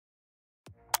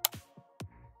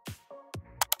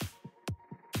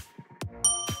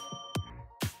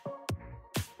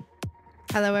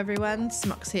Hello everyone,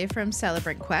 Smocks here from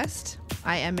Celebrant Quest.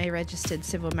 I am a registered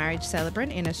civil marriage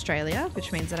celebrant in Australia,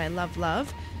 which means that I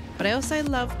love, but I also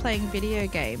love playing video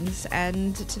games,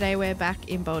 and today we're back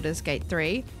in Baldur's Gate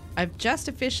 3. I've just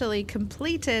officially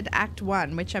completed Act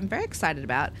 1, which I'm very excited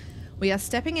about. We are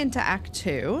stepping into Act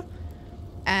 2,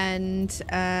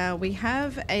 and we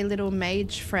have a little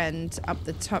mage friend up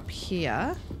the top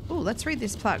here. Oh, let's read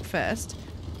this plaque first.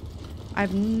 I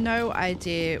have no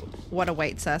idea what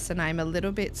awaits us, and I'm a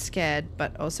little bit scared,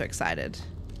 but also excited.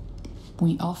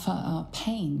 We offer our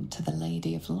pain to the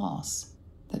Lady of Loss,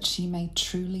 that she may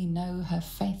truly know her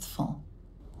faithful.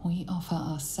 We offer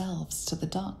ourselves to the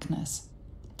darkness,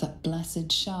 that blessed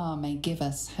Shah may give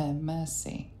us her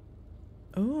mercy.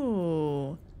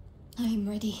 Ooh. I'm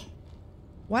ready.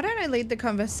 Why don't I lead the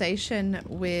conversation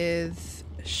with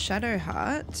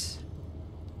Shadowheart?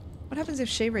 What happens if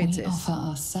she reads this? We offer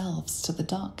ourselves to the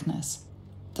darkness,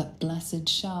 that blessed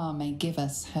Shah may give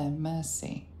us her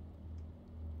mercy.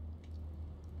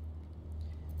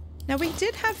 Now, we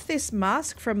did have this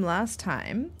mask from last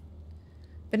time.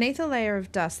 Beneath a layer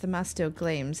of dust, the mask still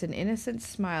gleams, an innocent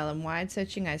smile and wide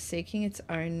searching eyes seeking its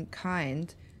own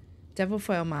kind. Devil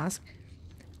foil mask.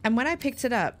 And when I picked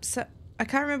it up, so I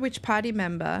can't remember which party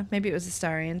member, maybe it was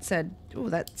Astarion, said, oh,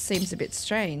 that seems a bit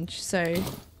strange. So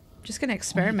just going to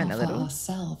experiment a little. We offer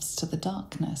ourselves to the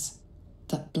darkness,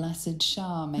 that blessed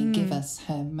Shah may give us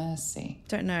her mercy.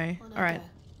 Don't know. All right,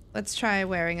 let's try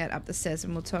wearing it up the stairs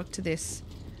and we'll talk to this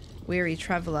weary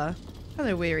traveller.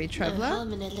 Hello, weary traveller. No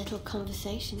harm in a little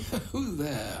conversation. Who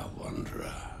there,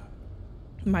 wanderer?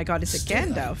 My God, it's a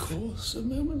Gandalf. Of course, a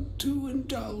moment to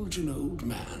indulge an old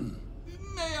man.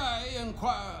 May I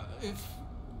inquire if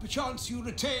perchance you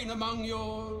retain among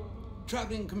your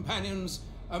travelling companions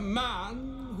a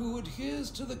man who adheres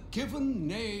to the given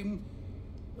name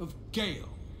of Gale?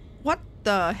 What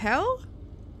the hell?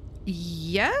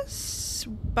 Yes,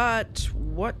 but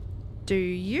what do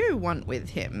you want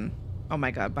with him? Oh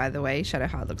my God, by the way,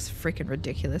 Shadowheart looks freaking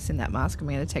ridiculous in that mask. I'm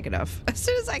going to take it off as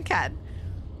soon as I can.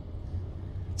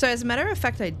 So as a matter of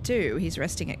fact, I do. He's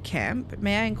resting at camp.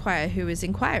 May I inquire who is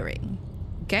inquiring?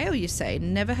 Gale, you say?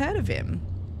 Never heard of him.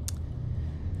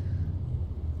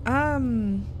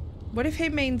 What if he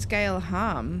means Gale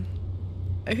harm?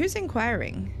 Who's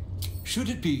inquiring? Should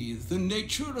it be the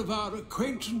nature of our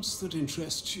acquaintance that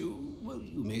interests you, well,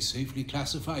 you may safely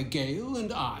classify Gale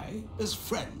and I as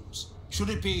friends. Should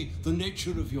it be the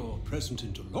nature of your present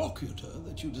interlocutor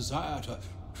that you desire to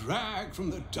drag from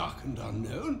the dark and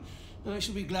unknown, I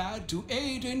shall be glad to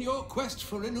aid in your quest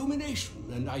for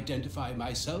illumination and identify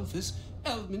myself as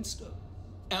Elminster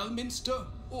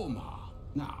Ormar.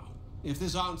 Now, if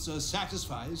this answer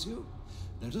satisfies you,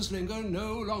 let us linger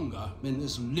no longer in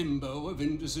this limbo of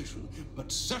indecision,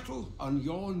 but settle on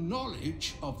your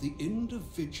knowledge of the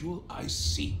individual I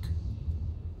seek.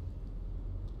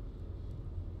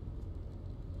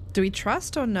 Do we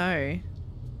trust or no?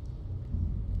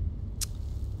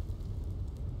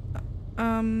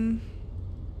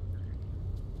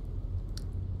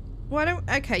 Well,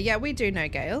 okay, yeah, we do know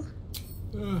Gale.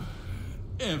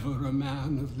 Ever a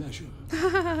man of leisure.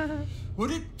 Would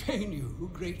it pain you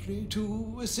greatly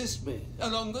to assist me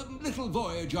along the little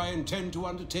voyage I intend to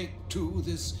undertake to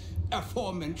this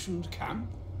aforementioned camp?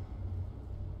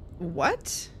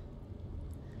 What?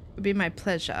 It would be my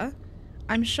pleasure.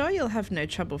 I'm sure you'll have no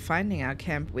trouble finding our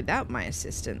camp without my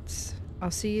assistance.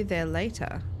 I'll see you there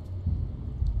later.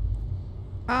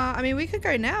 I mean, we could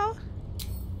go now.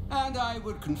 And I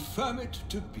would confirm it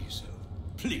to be so.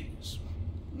 Please,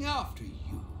 after you.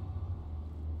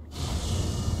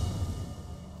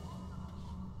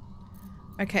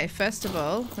 Okay, first of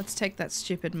all, let's take that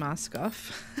stupid mask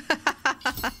off.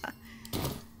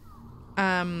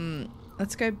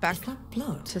 Let's go back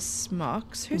to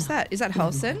Smocks. Who's that? Is that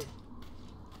Halsin?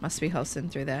 Must be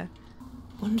Halsin through there.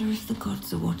 Wonder if the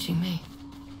gods are watching me.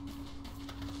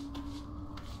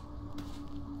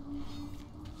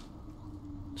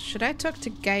 Should I talk to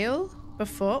Gale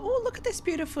before? Oh, look at this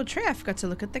beautiful tree. I forgot to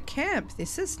look at the camp.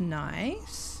 This is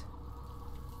nice.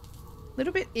 A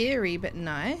little bit eerie, but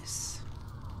nice.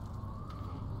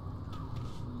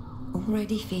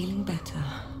 Already feeling better.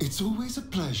 It's always a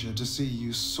pleasure to see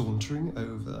you sauntering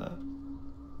over.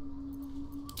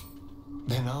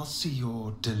 Then I'll see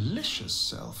your delicious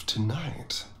self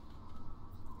tonight.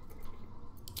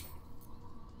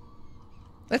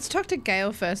 Let's talk to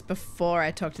Gale first before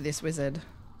I talk to this wizard.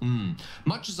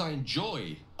 Much as I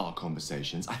enjoy our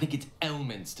conversations, I think it's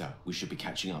Elminster we should be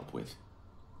catching up with.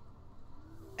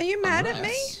 Are you mad at me?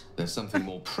 Unless there's something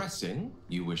more pressing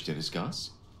you wish to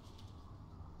discuss.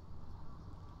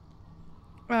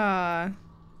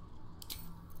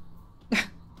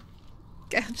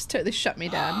 Gale just totally shut me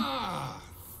down. Ah,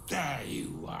 there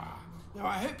you are. Now,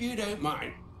 I hope you don't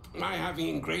mind my having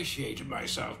ingratiated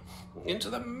myself into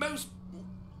the most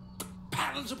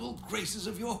palatable graces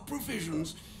of your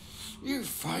provisions. You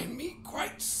find me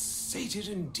quite sated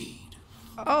indeed.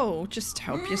 Oh, just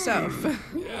help yourself.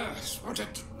 Yes, what a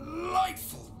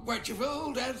delightful wedge of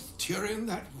old Arthurian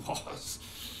that was.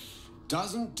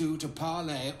 Doesn't do to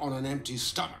parley on an empty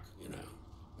stomach, you know.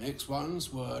 Makes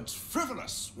one's words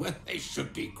frivolous when they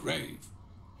should be grave.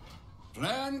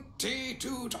 Plenty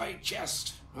to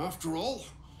digest, after all.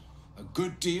 A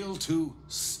good deal to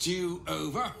stew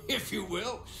over, if you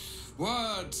will.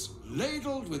 Words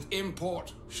ladled with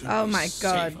import should Oh be my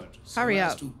God. savoured so Hurry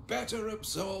as up. to better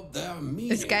absorb their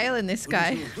meaning. Is Gale and this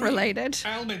guy Wouldn't you agree? related?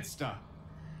 Elminster.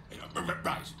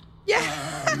 Right.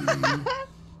 Yeah.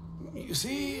 You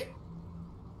see,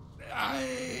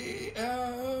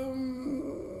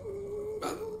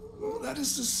 well, that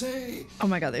is to say, Oh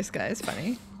my God, this guy is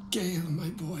funny. Gale, my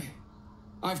boy,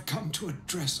 I've come to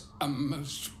address a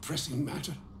most pressing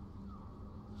matter.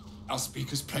 I'll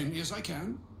speak as plainly as I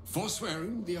can,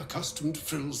 forswearing the accustomed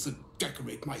frills that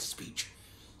decorate my speech.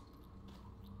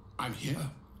 I'm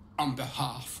here on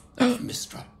behalf of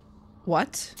Mistra.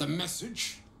 What? The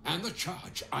message and the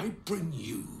charge I bring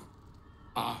you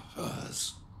are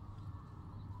hers.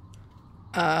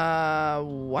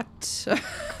 What?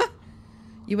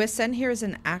 You were sent here as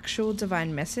an actual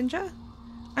divine messenger?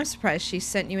 I'm surprised she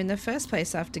sent you in the first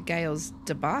place after Gale's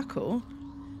debacle.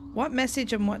 What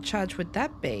message and what charge would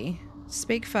that be?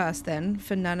 Speak fast then,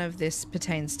 for none of this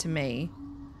pertains to me.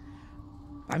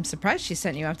 I'm surprised she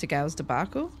sent you after Gale's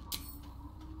debacle.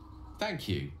 Thank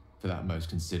you for that most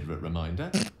considerate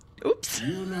reminder. Oops.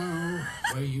 You know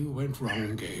where you went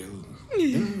wrong, Gale.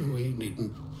 No, we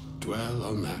needn't dwell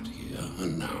on that here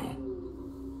and now.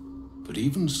 But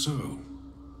even so,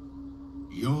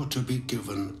 you're to be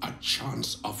given a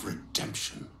chance of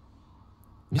redemption.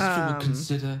 Mistra would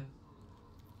consider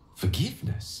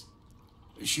forgiveness.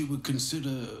 She would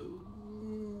consider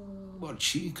what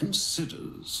she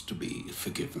considers to be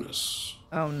forgiveness.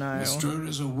 Oh no. Mistra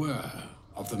is aware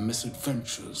of the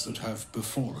misadventures that have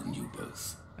befallen you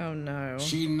both. Oh no.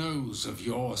 She knows of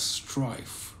your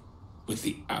strife with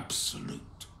the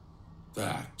Absolute,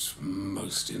 that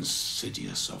most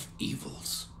insidious of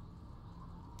evils.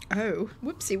 Oh,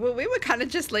 whoopsie. Well, we were kind of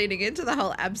just leading into the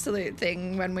whole absolute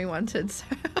thing when we wanted. So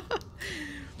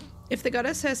if the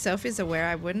goddess herself is aware,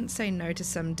 I wouldn't say no to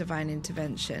some divine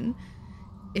intervention.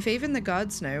 If even the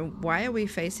gods know, why are we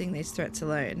facing these threats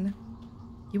alone?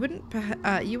 You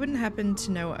wouldn't happen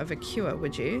to know of a cure,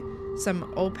 would you?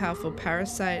 Some all-powerful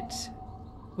parasite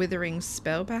withering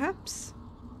spell, perhaps?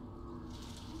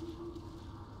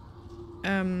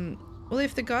 Well,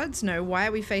 if the gods know, why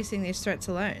are we facing these threats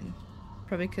alone?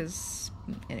 Probably because...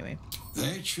 Anyway.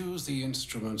 They choose the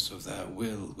instruments of their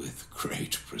will with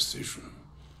great precision.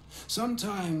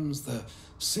 Sometimes the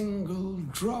single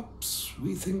drops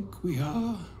we think we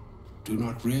are do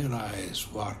not realize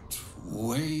what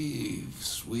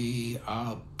waves we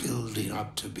are building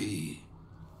up to be.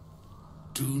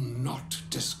 Do not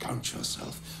discount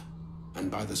yourself,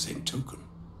 and by the same token,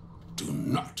 do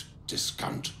not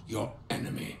discount your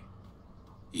enemy.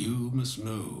 You must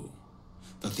know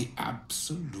that the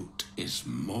Absolute is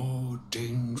more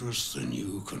dangerous than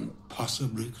you can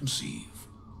possibly conceive.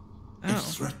 It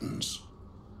threatens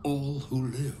all who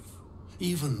live,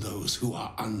 even those who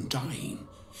are undying.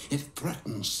 It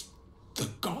threatens the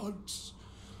gods,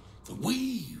 the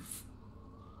weave,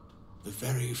 the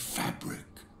very fabric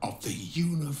of the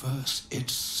universe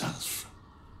itself.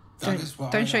 That is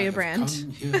why don't show I your have brand.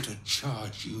 come here to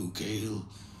charge you, Gale,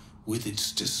 with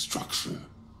its destruction.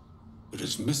 It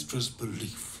is Mistra's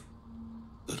belief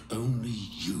that only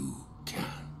you can.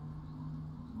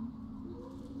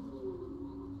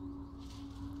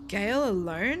 Gale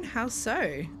alone? How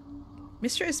so?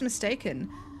 Mistra is mistaken.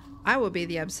 I will be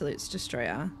the Absolute's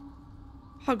destroyer.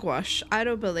 Hogwash,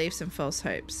 idle beliefs and false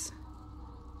hopes.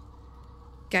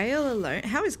 Gale alone?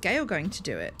 How is Gale going to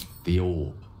do it? The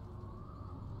orb.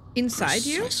 Inside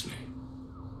you? Precisely.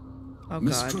 Oh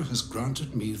Mistra god. has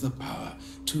granted me the power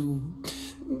to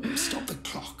stop the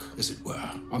clock, as it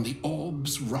were, on the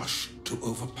orb's rush to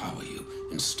overpower you.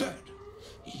 Instead,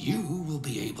 you will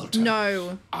be able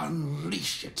to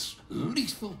unleash its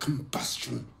lethal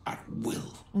combustion at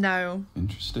will. No.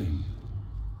 Interesting.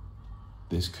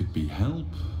 This could be help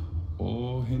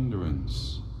or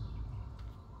hindrance.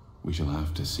 We shall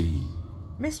have to see.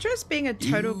 Mistra's being a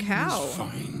total You cow. must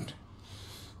find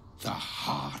the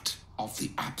heart of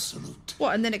the Absolute,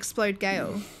 What, and then explode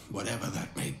Gale? whatever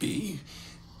that may be,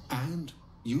 and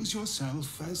use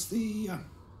yourself as the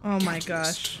Oh my catalyst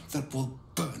gosh. that will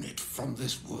burn it from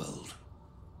this world.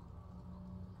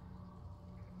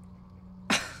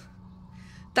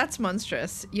 That's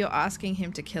monstrous. You're asking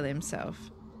him to kill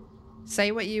himself.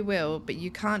 Say what you will, but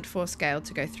you can't force Gale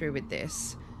to go through with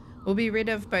this. We'll be rid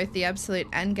of both the Absolute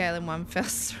and Gale in one fell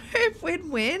swoop.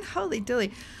 Win-win. Holy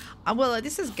dilly. Well,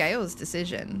 this is Gale's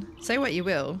decision. Say what you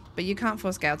will, but you can't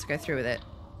force Gale to go through with it.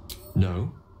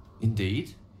 No,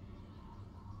 indeed.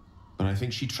 But I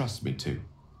think she trusts me to.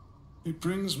 It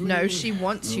brings me No, she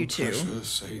wants you to. pleasure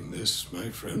saying this, my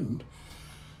friend.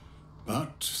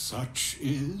 But such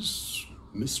is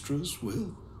Mistra's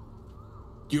will.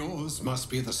 Yours must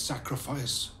be the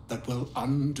sacrifice that will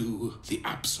undo the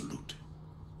Absolute.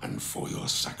 And for your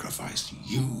sacrifice,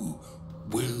 you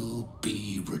will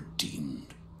be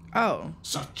redeemed. Oh.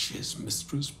 Such is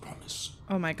Mistra's promise.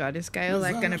 Oh my god, is Gale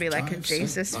like going to be like a I've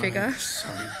Jesus sent my figure?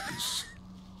 sorry peace.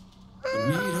 I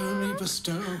need only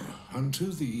bestow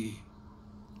unto thee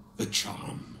the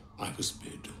charm I was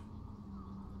bid.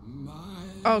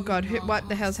 Oh god, what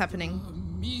the hell's happening?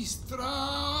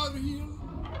 Mistraril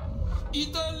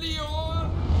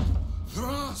Idalior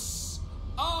Thras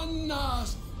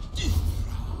Annas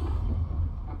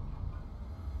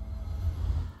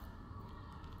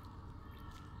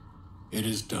It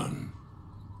is done.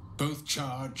 Both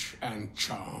charge and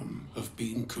charm have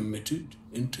been committed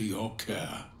into your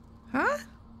care. Huh?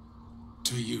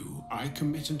 To you, I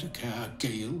commit into care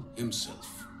Gale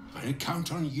himself. I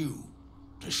count on you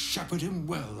to shepherd him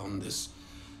well on this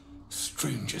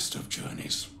strangest of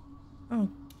journeys. Oh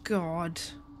god.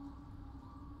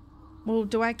 Well,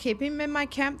 do I keep him in my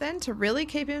camp then to really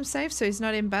keep him safe so he's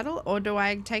not in battle, or do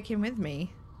I take him with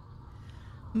me?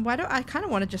 Why do I kind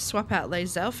of want to just swap out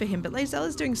Lae'zel for him, but Lae'zel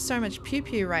is doing so much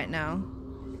pew-pew right now.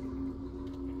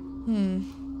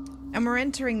 And we're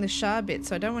entering the Shah bit,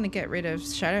 so I don't want to get rid of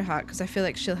Shadowheart because I feel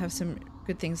like she'll have some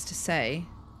good things to say.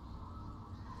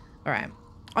 Alright.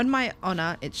 On my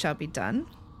honor, it shall be done.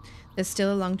 There's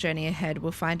still a long journey ahead.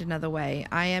 We'll find another way.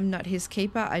 I am not his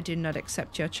keeper. I do not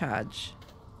accept your charge.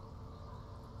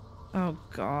 Oh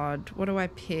god, what do I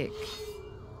pick?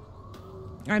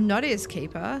 I'm not his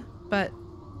keeper, but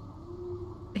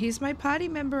he's my party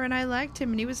member and I liked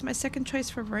him and he was my second choice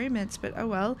for romance, but oh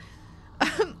well.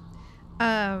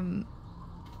 I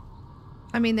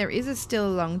mean, there is still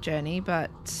a long journey, but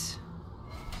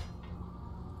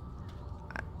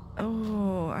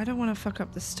oh, I don't want to fuck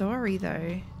up the story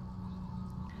though.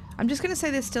 I'm just going to say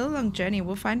there's still a long journey.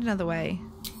 We'll find another way.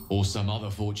 Or some other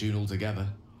fortune altogether.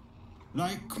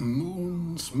 Like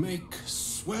moons make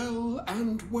swell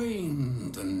and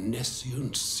wane the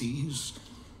nescient seas,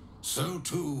 so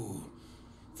too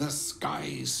the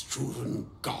skies-strewn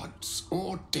gods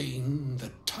ordain the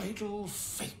tidal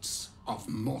fates of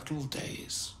mortal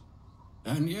days.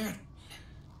 And yet,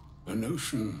 an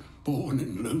ocean born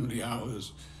in lonely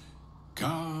hours,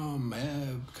 come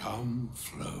ebb, come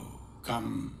flow,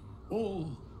 come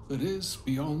all that is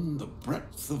beyond the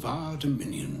breadth of our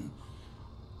dominion.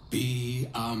 Be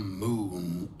a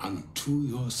moon unto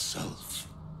yourself.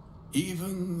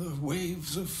 Even the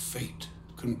waves of fate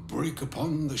can break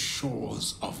upon the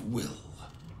shores of will.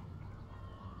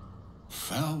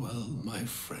 Farewell, my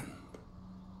friend.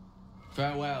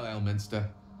 Farewell, Elminster.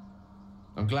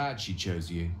 I'm glad she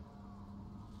chose you.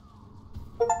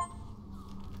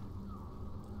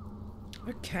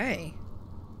 Okay.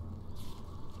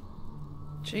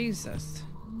 Jesus.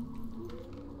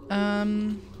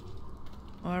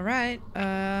 Alright,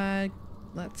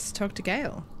 let's talk to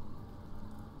Gale.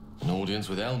 An audience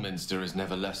with Elminster is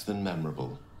never less than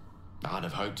memorable. I'd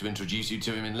have hoped to introduce you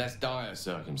to him in less dire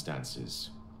circumstances.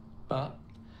 But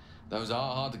those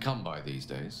are hard to come by these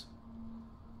days.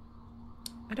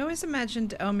 I'd always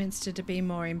imagined Elminster to be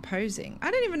more imposing. I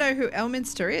don't even know who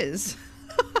Elminster is.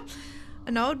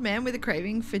 An old man with a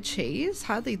craving for cheese?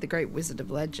 Hardly the great wizard of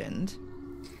legend.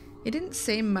 He didn't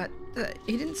seem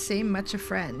much a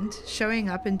friend, showing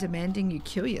up and demanding you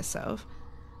kill yourself.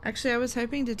 Actually, I was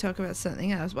hoping to talk about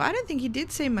something else. Well, I don't think he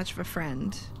did seem much of a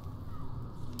friend.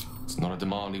 It's not a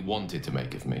demand he wanted to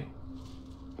make of me.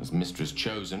 As mistress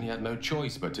chosen, he had no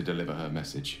choice but to deliver her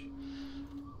message.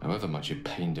 However much it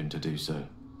pained him to do so.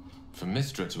 For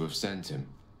Mistra to have sent him,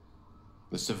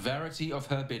 the severity of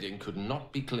her bidding could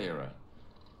not be clearer,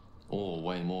 or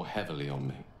weigh more heavily on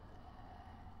me.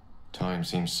 Time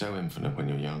seems so infinite when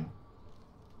you're young.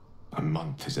 A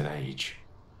month is an age.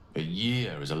 A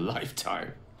year is a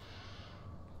lifetime.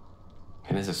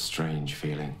 It is a strange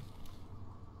feeling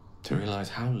to realize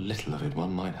how little of it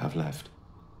one might have left.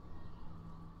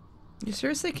 You're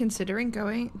seriously considering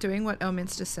doing what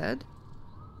Elminster said?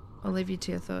 I'll leave you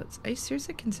to your thoughts. Are you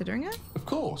seriously considering it? Of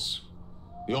course.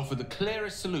 We offer the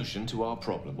clearest solution to our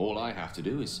problem. All I have to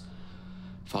do is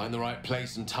find the right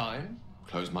place and time,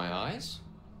 close my eyes,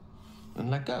 and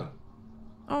let go.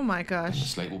 Oh my And the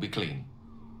gosh. slate will be clean.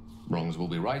 Wrongs will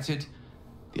be righted,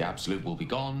 the absolute will be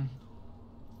gone,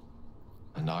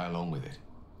 and I along with it.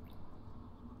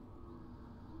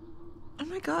 Oh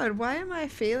my god, why am I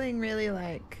feeling really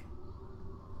like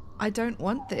I don't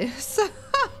want this?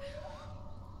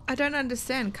 I don't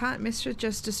understand. Can't Mistress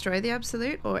just destroy the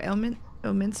Absolute or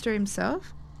Elminster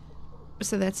himself?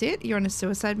 So that's it? You're on a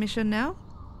suicide mission now?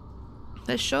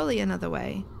 There's surely another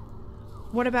way.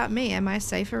 What about me? Am I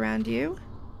safe around you?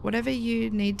 Whatever you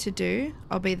need to do,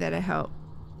 I'll be there to help.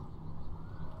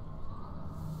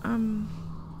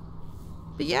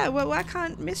 But yeah, well, why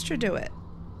can't Mistra do it?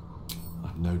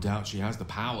 I've no doubt she has the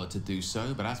power to do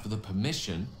so, but as for the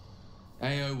permission,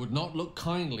 Ao would not look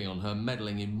kindly on her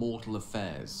meddling in mortal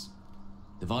affairs.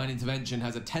 Divine intervention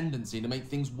has a tendency to make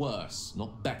things worse,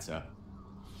 not better.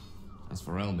 As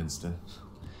for Elminster,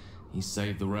 he's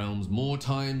saved the realms more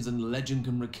times than legend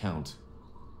can recount.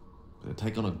 But to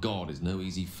take on a god is no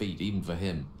easy feat, even for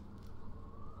him.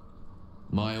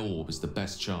 My orb is the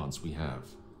best chance we have.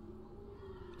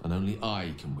 And only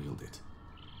I can wield it.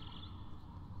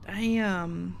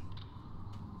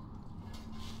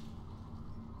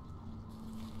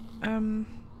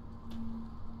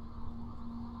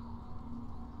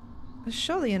 There's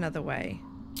surely another way.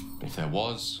 If there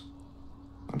was,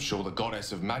 I'm sure the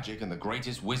goddess of magic and the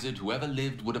greatest wizard who ever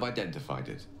lived would have identified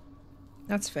it.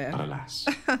 That's fair. But alas,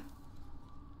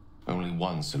 only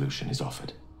one solution is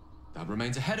offered. That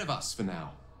remains ahead of us for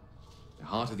now. The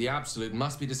heart of the Absolute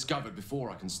must be discovered before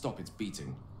I can stop its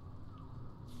beating.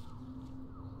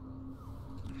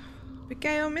 But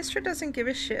Gale, Mistra doesn't give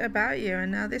a shit about you,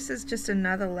 and now this is just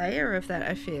another layer of that,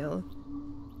 I feel.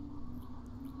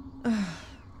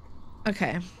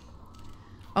 Okay.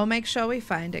 I'll make sure we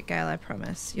find it, Gale, I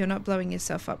promise. You're not blowing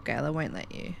yourself up, Gale. I won't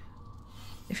let you.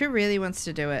 If he really wants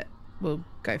to do it, we'll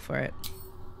go for it.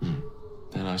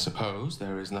 Then I suppose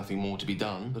there is nothing more to be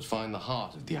done but find the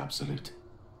heart of the Absolute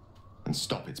and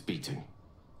stop its beating.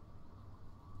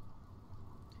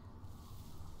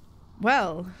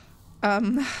 Well,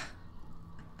 gotta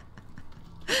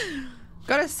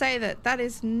say that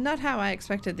is not how I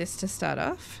expected this to start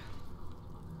off.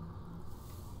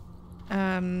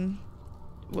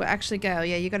 Well, actually, Gale,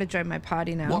 yeah, you gotta join my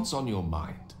party now. What's on your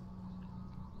mind?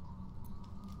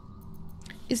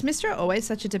 Is Mistra always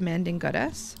such a demanding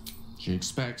goddess? She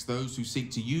expects those who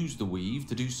seek to use the weave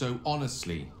to do so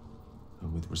honestly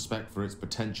and with respect for its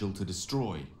potential to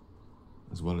destroy,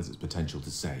 as well as its potential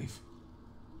to save.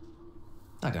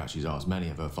 I doubt she's asked many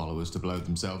of her followers to blow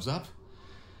themselves up.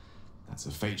 That's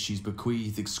a fate she's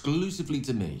bequeathed exclusively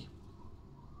to me.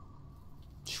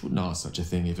 She wouldn't ask such a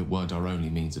thing if it weren't our only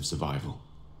means of survival.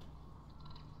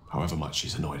 However much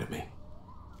she's annoyed at me.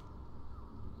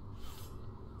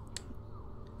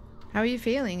 How are you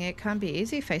feeling? It can't be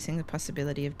easy facing the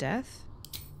possibility of death.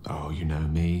 Oh, you know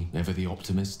me, ever the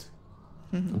optimist.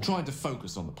 I'm trying to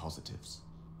focus on the positives.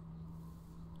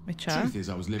 Which The are? truth is,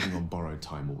 I was living on borrowed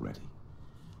time already.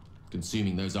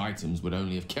 Consuming those items would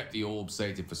only have kept the orb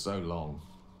sated for so long.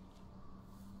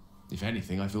 If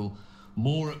anything, I feel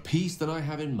more at peace than I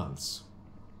have in months.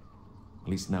 At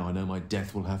least now I know my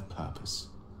death will have purpose.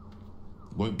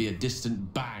 It won't be a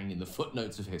distant bang in the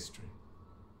footnotes of history.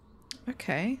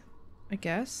 Okay, I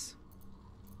guess.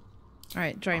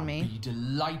 Alright, join me. I'll be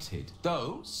delighted.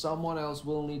 Though, someone else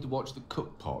will need to watch the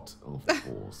cook pot, of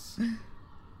course.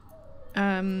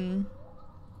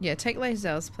 Yeah, take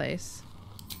Lae'zel's place.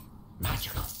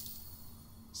 Magical.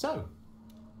 So,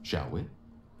 shall we?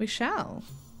 We shall.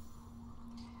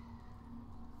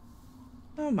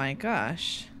 Oh my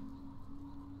gosh.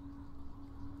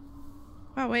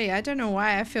 Oh wait, I don't know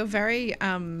why. I feel very,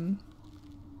 I don't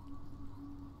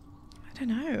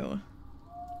know.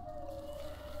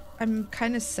 I'm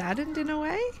kind of saddened in a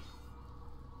way.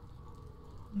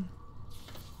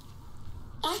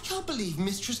 I can't believe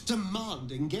Mistress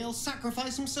demanding Gale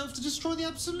sacrifice himself to destroy the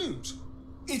Absolute.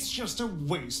 It's just a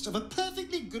waste of a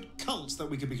perfectly good cult that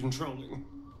we could be controlling.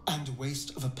 And a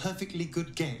waste of a perfectly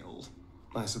good Gale,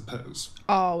 I suppose.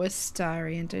 Oh,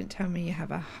 Astarion, don't tell me you have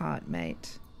a heart,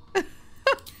 mate.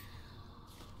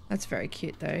 That's very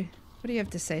cute, though. What do you have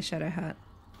to say, Shadowheart?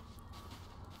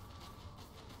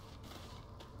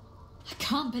 I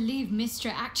can't believe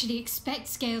Mistra actually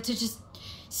expects Gale to just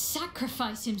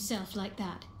sacrifice himself like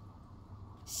that.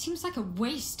 Seems like a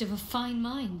waste of a fine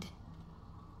mind.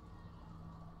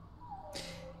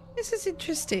 This is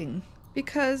interesting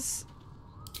because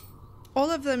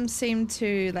all of them seem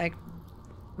to like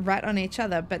rat on each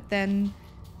other, but then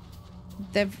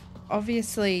they've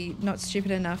obviously not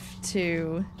stupid enough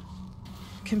to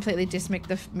completely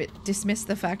dismiss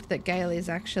the fact that Gale is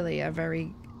actually a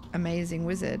very amazing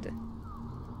wizard.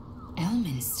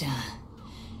 Elminster.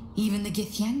 Even the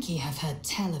Githyanki have heard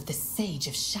tell of the Sage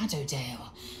of Shadowdale.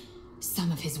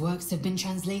 Some of his works have been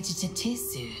translated to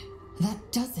Tirsu.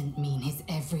 That doesn't mean his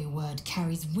every word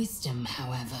carries wisdom,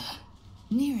 however.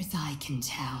 Near as I can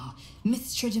tell,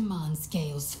 Mystra demands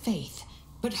Gale's faith,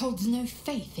 but holds no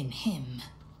faith in him.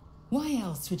 Why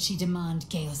else would she demand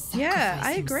Gale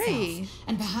sacrifice himself,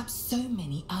 and perhaps so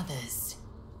many others?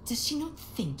 Does she not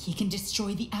think he can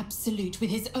destroy the Absolute with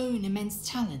his own immense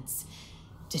talents?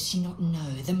 Does she not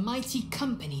know the mighty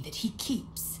company that he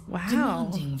keeps? Wow.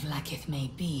 Demanding Vlaakith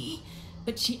may be,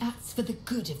 but she acts for the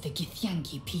good of the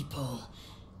Githyanki people.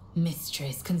 Mystra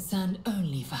is concerned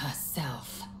only for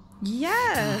herself.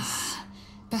 Yes.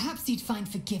 Perhaps he'd find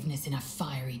forgiveness in a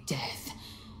fiery death.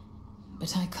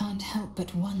 But I can't help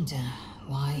but wonder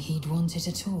why he'd want it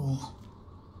at all.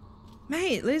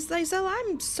 Mate, Liesl,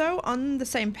 I'm so on the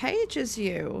same page as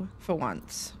you, for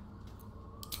once.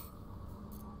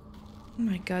 Oh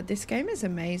my god, this game is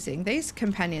amazing. These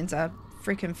companions are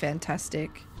freaking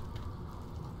fantastic.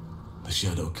 The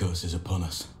shadow curse is upon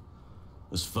us.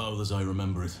 As foul as I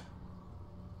remember it.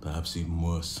 Perhaps even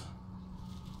worse.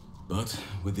 But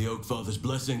with the Oak Father's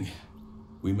blessing,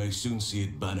 we may soon see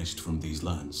it banished from these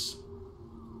lands.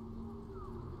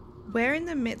 We're in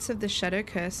the midst of the shadow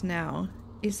curse now.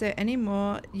 Is there any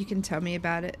more you can tell me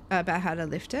about it, about how to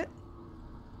lift it?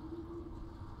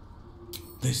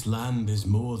 This land is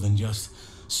more than just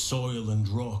soil and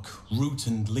rock, root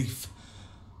and leaf.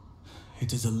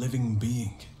 It is a living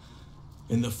being,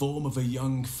 in the form of a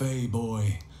young fey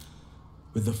boy,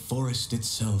 with the forest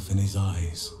itself in his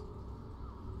eyes.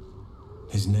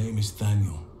 His name is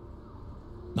Thaniel.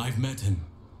 I've met him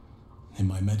in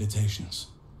my meditations,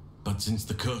 but since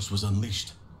the curse was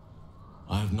unleashed,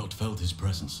 I have not felt his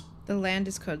presence. The land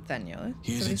is called Thaniel.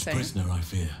 He is its prisoner, I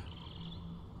fear.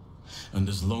 And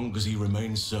as long as he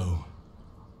remains so,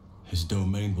 his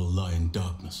domain will lie in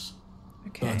darkness.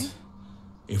 Okay. But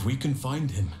if we can find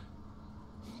him,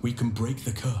 we can break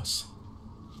the curse.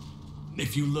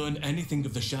 If you learn anything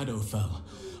of the Shadowfell,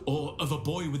 or of a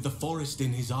boy with the forest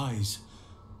in his eyes,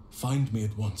 find me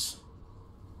at once.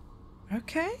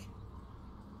 Okay.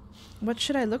 What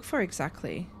should I look for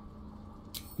exactly?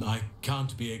 I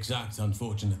can't be exact,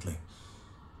 unfortunately.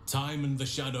 Time and the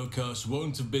Shadow Curse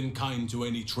won't have been kind to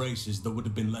any traces that would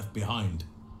have been left behind.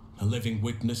 A living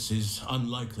witness is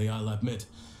unlikely, I'll admit.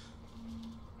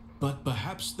 But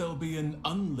perhaps there'll be an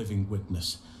unliving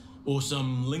witness, or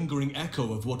some lingering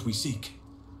echo of what we seek.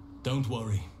 Don't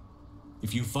worry.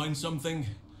 If you find something,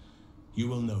 you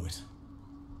will know it.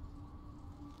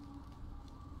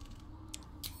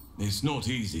 It's not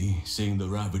easy, seeing the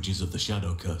ravages of the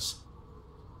Shadow Curse.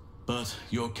 But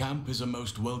your camp is a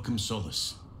most welcome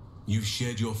solace. You've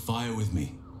shared your fire with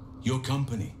me, your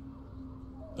company.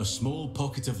 A small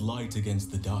pocket of light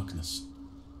against the darkness.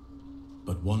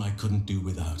 But one I couldn't do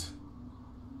without.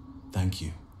 Thank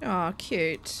you. Oh,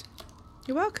 cute.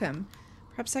 You're welcome.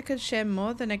 Perhaps I could share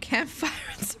more than a campfire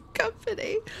and some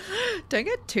company. Don't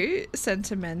get too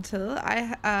sentimental.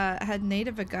 I had need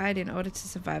of a guide in order to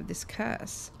survive this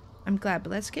curse. I'm glad,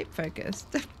 but let's keep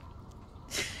focused.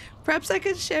 Perhaps I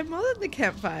could share more than the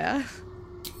campfire.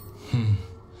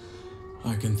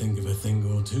 I can think of a thing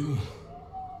or two.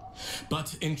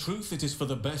 But in truth, it is for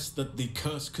the best that the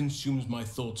curse consumes my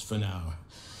thoughts for now.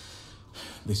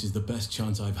 This is the best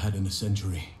chance I've had in a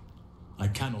century. I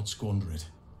cannot squander it.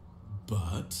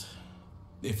 But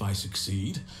if I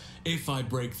succeed, if I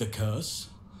break the curse,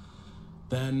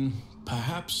 then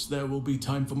perhaps there will be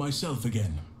time for myself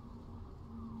again.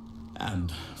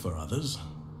 And for others.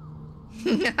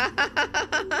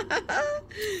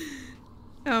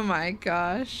 Oh my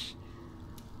gosh.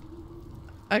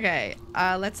 Okay,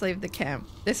 let's leave the camp.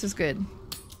 This was good.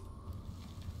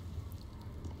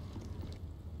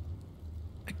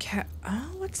 Okay.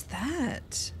 Oh, what's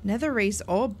that? Netherese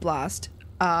Orb Blast.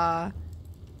 Oh.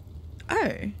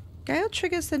 Gale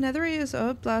triggers the Netherese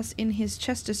Orb Blast in his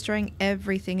chest, destroying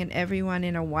everything and everyone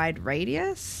in a wide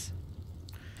radius.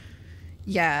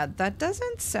 Yeah, that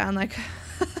doesn't sound like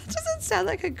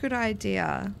a good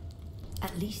idea.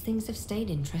 At least things have stayed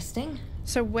interesting.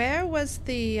 So where was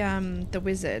the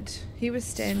wizard? He was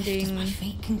standing. Swift as my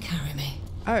feet can carry me.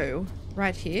 Oh,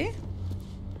 right here.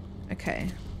 Okay.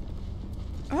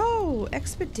 Oh,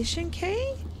 expedition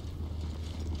key.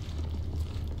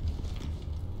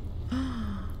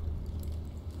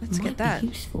 Let's get that.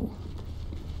 Might be useful.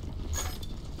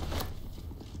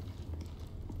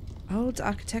 Old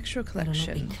architectural Better not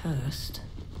collection. be cursed.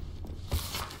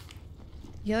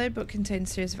 Yellow book contains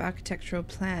a series of architectural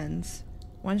plans.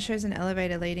 One shows an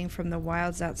elevator leading from the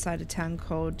wilds outside a town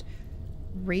called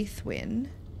Wreathwin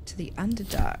to the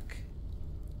Underdark.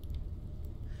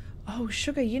 Oh,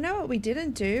 sugar, you know what we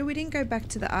didn't do? We didn't go back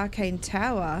to the Arcane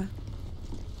Tower.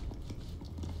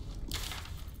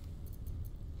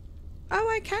 Oh,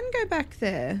 I can go back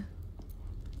there.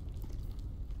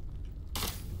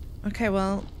 Okay,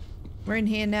 well, we're in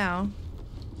here now.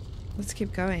 Let's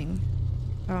keep going.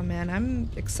 Oh man, I'm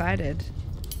excited.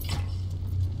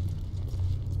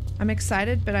 I'm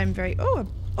excited, but I'm very... Oh,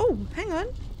 hang on.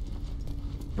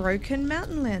 Broken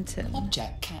mountain lantern.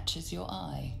 Object catches your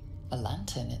eye. A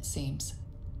lantern, it seems.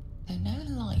 Though no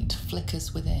light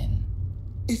flickers within.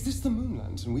 Is this the moon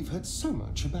lantern we've heard so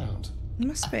much about?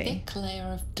 Must be. A thick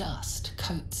layer of dust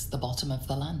coats the bottom of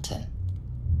the lantern.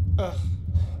 Ugh,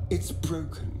 it's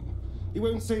broken. It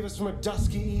won't save us from a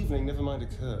dusky evening, never mind a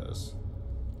curse.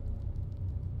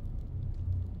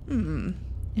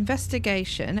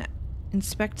 Investigation.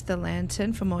 Inspect the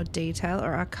lantern for more detail,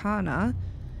 or arcana.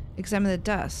 Examine the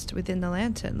dust within the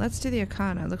lantern. Let's do the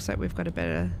arcana. Looks like we've got a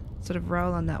better sort of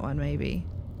roll on that one, maybe.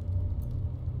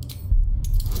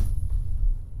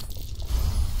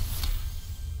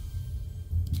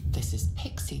 This is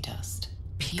pixie dust.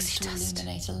 Used to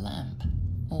illuminate a lamp,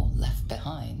 or left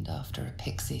behind after a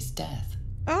pixie's death.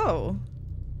 Oh.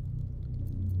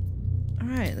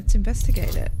 Alright, let's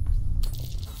investigate it.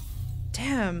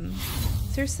 Damn.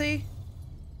 Seriously?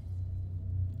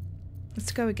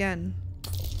 Let's go again.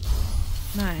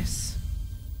 Nice.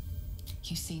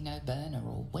 You see no burner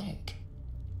or wick.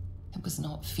 It was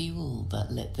not fuel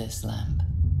that lit this lamp,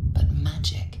 but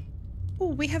magic. Oh,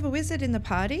 we have a wizard in the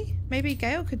party. Maybe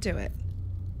Gale could do it.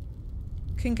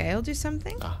 Can Gale do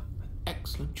something? Ah,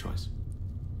 excellent choice.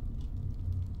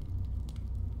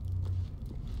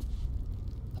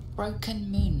 A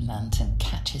broken moon lantern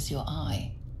catches your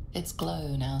eye. Its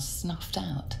glow now snuffed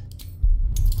out.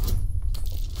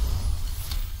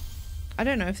 I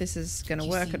don't know if this is going to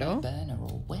work at all. You see no burner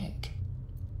or wick.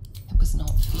 It was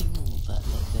not fuel that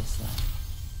lit this lamp,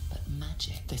 but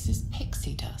magic. This is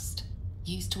pixie dust,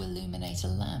 used to illuminate a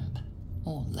lamp,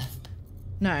 or left.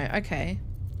 No, okay.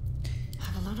 I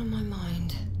have a lot on my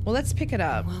mind. Well, let's pick it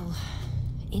up. Well,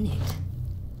 in it.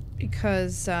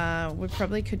 Because we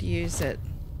probably could use it.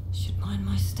 Should mind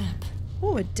my step.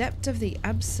 Oh, Adept of the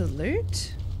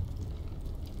Absolute?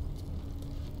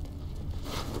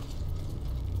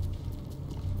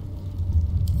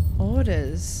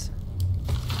 Orders.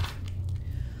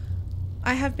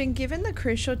 I have been given the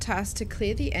crucial task to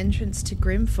clear the entrance to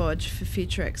Grimforge for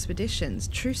future expeditions.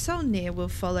 True Soul Near will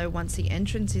follow once the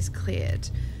entrance is cleared.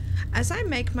 As I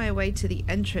make my way to the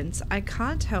entrance, I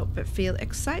can't help but feel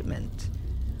excitement.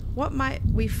 What might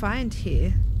we find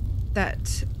here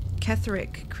that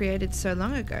Ketheric created so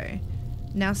long ago,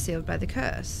 now sealed by the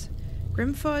curse?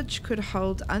 Grimforge could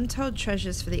hold untold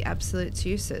treasures for the Absolute's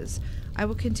uses. I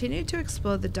will continue to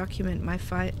explore the document my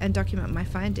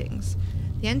findings.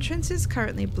 The entrance is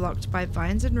currently blocked by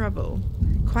vines and rubble,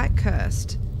 quite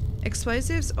cursed.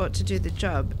 Explosives ought to do the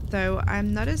job, though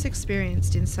I'm not as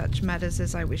experienced in such matters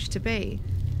as I wish to be.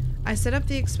 I set up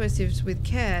the explosives with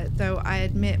care, though I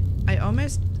admit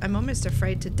I'm almost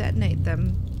afraid to detonate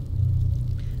them.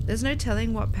 There's no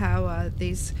telling what power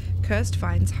these cursed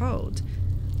vines hold,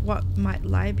 what might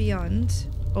lie beyond,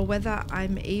 or whether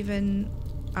I've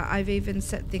even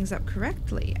set things up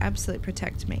correctly. Absolute,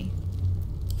 protect me.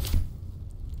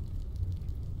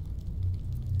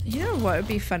 You know what would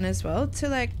be fun as well?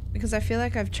 To because I feel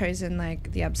like I've chosen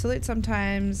the Absolute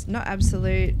sometimes, not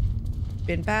Absolute,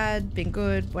 been bad, been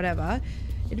good, whatever.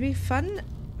 It'd be fun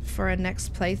for a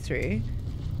next playthrough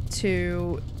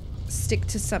to stick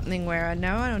to something where I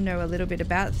don't know a little bit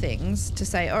about things, to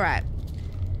say, alright,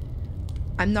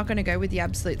 I'm not going to go with the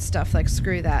Absolute stuff,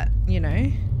 screw that,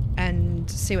 and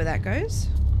see where that goes.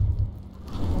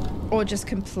 Or just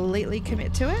completely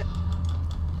commit to it.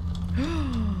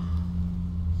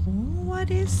 What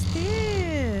is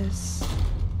this?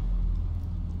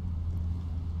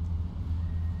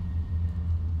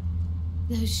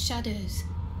 Those shadows.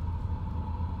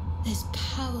 There's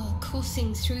power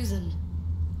coursing through them.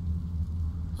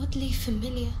 Oddly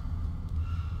familiar.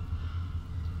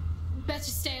 Better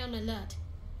stay on alert.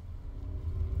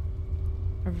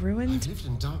 A ruined... I've lived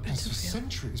in darkness for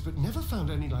centuries, but never found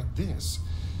any like this.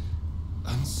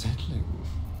 Unsettling.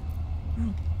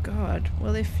 Oh God.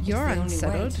 Well, if you're it's the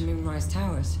only way unsettled... to Moonrise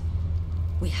Towers.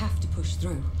 We have to push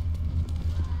through.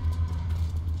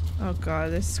 Oh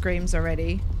God, this screams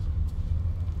already.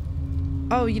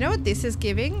 Oh, you know what this is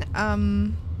giving?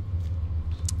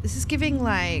 This is giving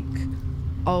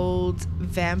old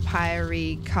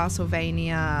vampire-y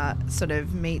Castlevania sort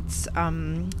of meets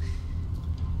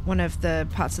one of the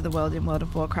parts of the world in World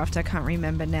of Warcraft. I can't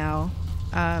remember now.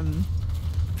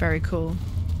 Very cool.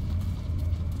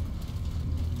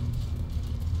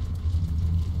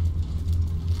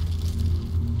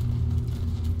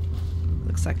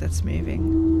 Looks like that's moving.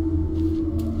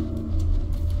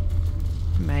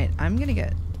 Mate, I'm gonna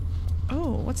get...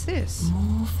 Oh, what's this?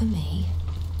 More for me.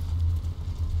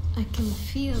 I can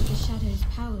feel the shadow's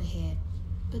power here,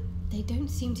 but they don't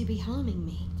seem to be harming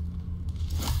me.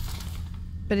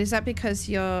 But is that because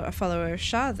you're a follower of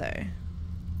Shah, though?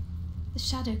 The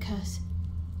shadow curse.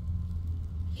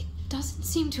 It doesn't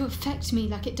seem to affect me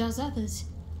like it does others.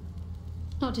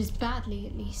 Not as badly,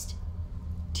 at least.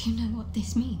 Do you know what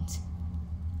this means?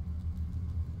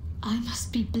 I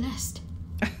must be blessed.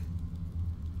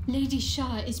 Lady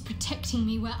Shah is protecting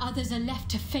me where others are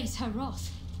left to face her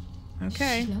wrath.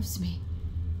 Okay. She loves me.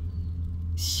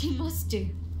 She must do.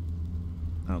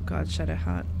 Oh god,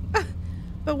 Shadowheart.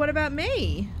 But what about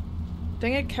me?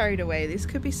 Don't get carried away. This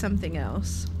could be something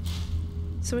else.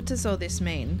 So what does all this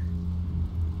mean?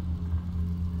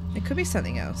 It could be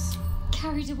something else.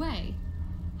 Carried away?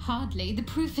 Hardly. The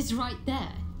proof is right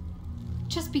there.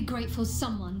 Just be grateful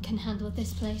someone can handle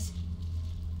this place.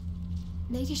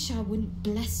 Lady Shah wouldn't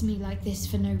bless me like this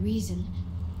for no reason.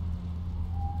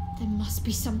 There must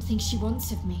be something she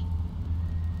wants of me.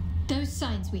 Those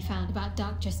signs we found about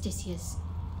Dark Justiciars,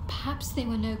 perhaps they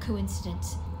were no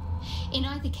coincidence. In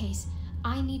either case,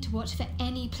 I need to watch for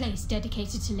any place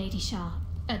dedicated to Lady Shah.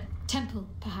 A temple,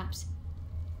 perhaps.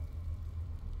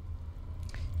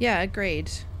 Yeah,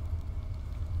 agreed.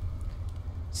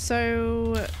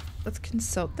 So, let's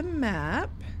consult the map.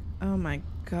 Oh my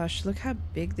gosh, look how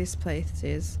big this place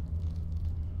is.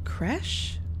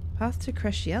 Kresh? Path to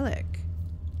Kresh Yelek.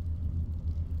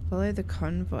 Follow the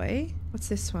convoy. What's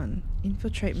this one?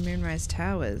 Infiltrate Moonrise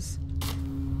Towers.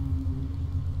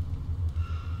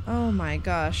 Oh my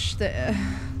gosh,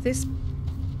 this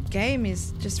game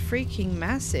is just freaking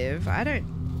massive. I don't...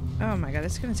 Oh my god,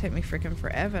 it's gonna take me freaking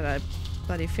forever to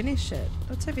bloody finish it.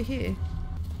 What's over here?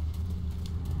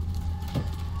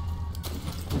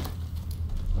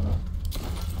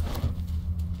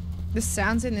 The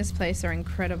sounds in this place are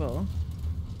incredible.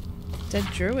 Dead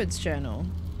Druid's Journal.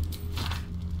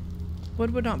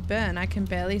 Wood will not burn. I can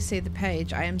barely see the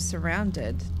page. I am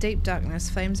surrounded. Deep darkness.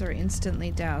 Flames are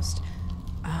instantly doused.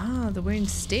 Ah, the wound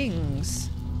stings.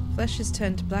 Flesh is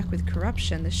turned black with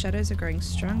corruption. The shadows are growing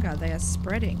stronger. They are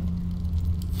spreading.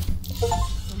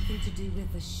 Something to do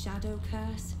with the shadow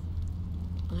curse?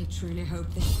 I truly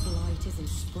hope this blight isn't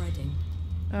spreading.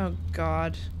 Oh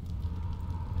god.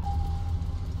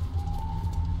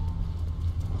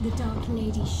 The Dark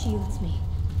Lady shields me.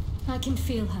 I can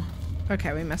feel her.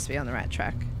 Okay, we must be on the right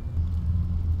track.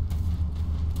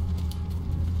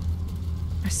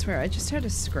 I swear, I just heard a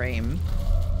scream.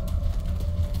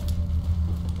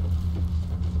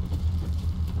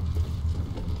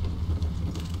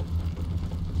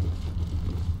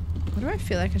 Why do I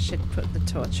feel like I should put the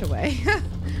torch away?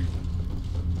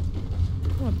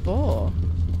 Oh, a boar.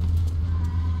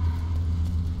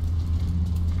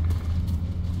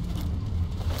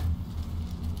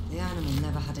 The animal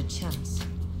never had a chance.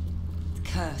 The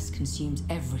curse consumes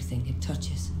everything it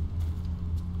touches.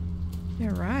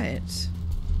 You're right.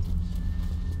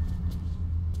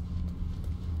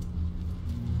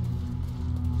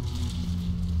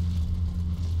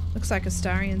 Looks like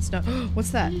Astarian's not...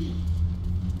 What's that?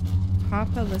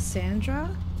 Harper Lysandra?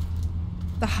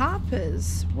 The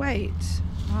Harpers. Wait.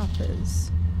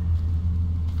 Harpers.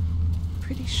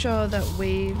 Pretty sure that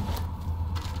we've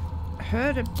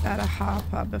heard about a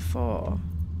Harper before.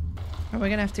 Oh, we're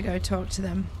gonna have to go talk to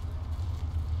them.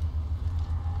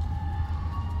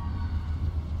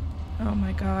 Oh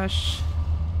my gosh.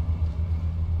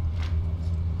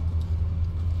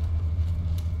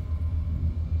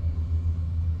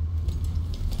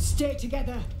 Stay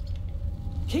together.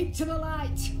 Keep to the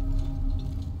light.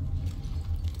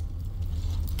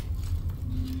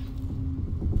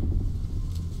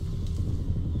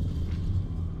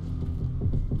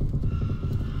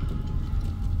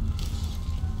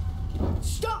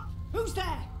 Stop! Who's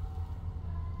there?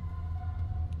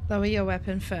 Lower your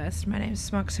weapon first. My name's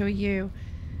Smocks. Who are you?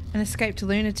 An escaped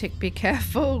lunatic. Be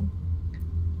careful.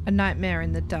 A nightmare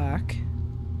in the dark.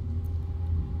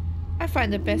 I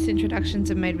find the best introductions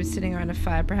are made with sitting around a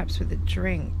fire, perhaps with a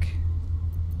drink.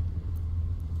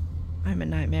 I'm a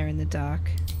nightmare in the dark.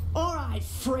 All right,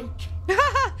 freak.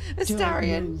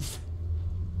 Astarian.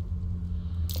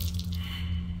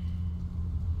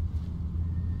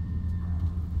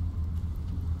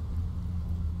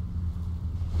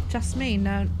 Just me?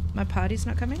 No, my party's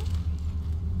not coming?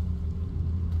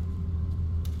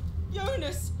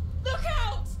 Jonas, look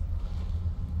out!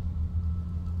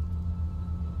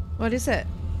 What is it?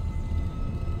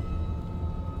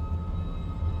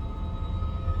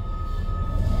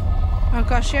 Oh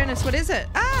gosh, Jonas, what is it?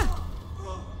 Ah!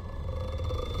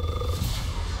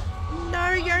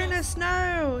 No, Jonas,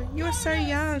 no! You are so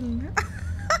young.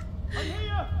 I'm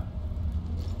here!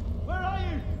 Where are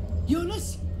you?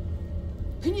 Jonas?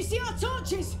 Can you see our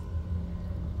torches?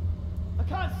 I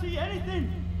can't see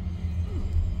anything.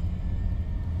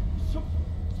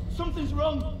 Something's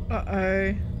wrong.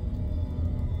 Uh-oh.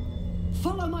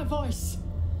 Follow my voice.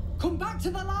 Come back to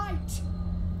the light.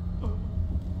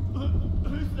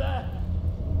 Who's there?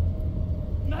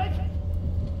 Meg?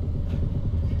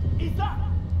 Is that...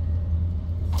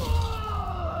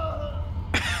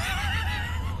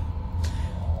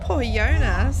 Poor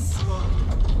Jonas.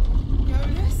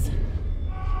 Jonas?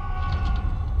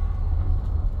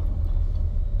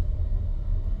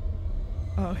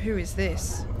 Oh, who is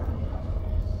this?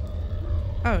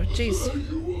 Oh, jeez.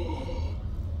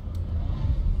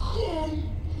 Come,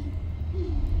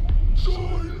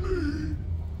 join me.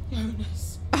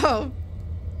 Jonas. Oh,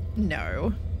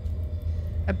 no.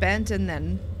 Abandon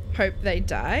then. Hope they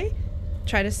die.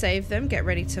 Try to save them. Get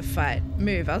ready to fight.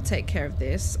 Move. I'll take care of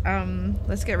this.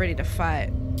 Let's get ready to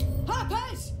fight.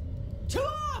 Harpers! To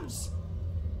arms!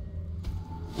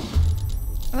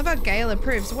 I love how Gale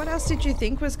approves. What else did you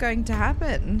think was going to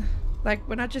happen? Like,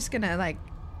 we're not just gonna, like...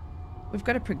 We've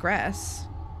got to progress.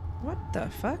 What the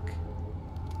fuck?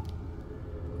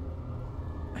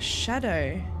 A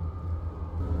shadow.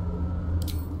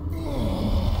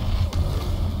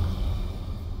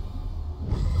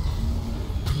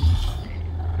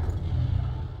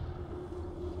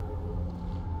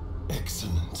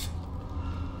 Excellent.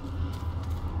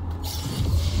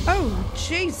 Oh,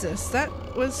 Jesus, that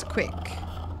was quick.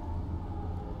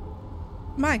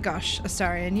 My gosh,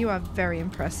 Astarion, you are very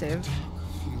impressive.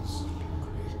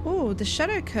 Oh, the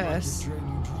shadow curse.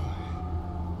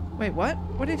 Wait, what?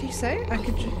 What did he say? I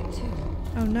could...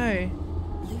 Oh no.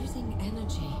 Losing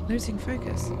energy. Losing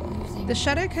focus. The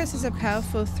shadow curse is a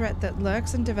powerful threat that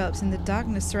lurks and develops in the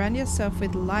darkness. Surround yourself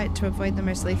with light to avoid the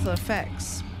most lethal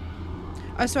effects.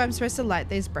 Oh, so I'm supposed to light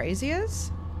these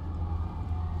braziers?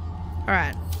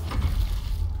 Alright.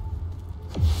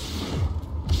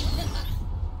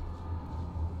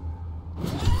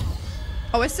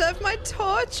 Oh, I still have my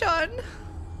torch on.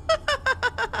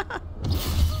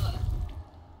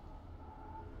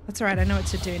 That's alright, I know what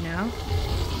to do now.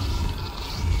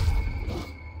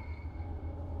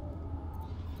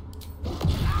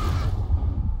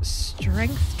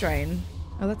 Strength drain.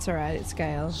 Oh, that's alright, it's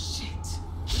Gale. Shit.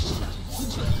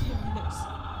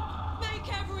 Make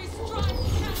every strike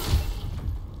count.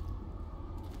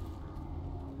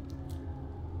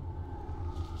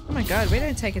 Oh my god, we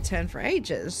don't take a turn for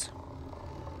ages.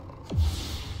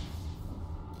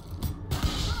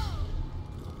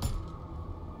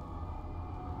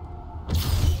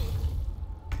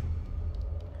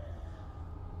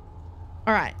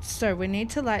 Alright, so we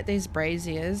need to light these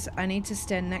braziers. I need to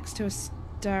stand next to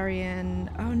Astarion.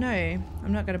 Oh no,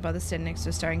 I'm not going to bother standing next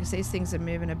to Astarion because these things are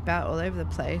moving about all over the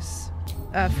place.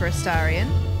 For Astarion.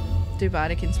 Do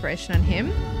bardic inspiration on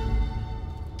him.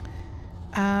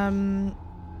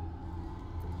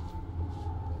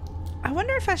 I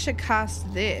wonder if I should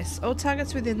cast this. All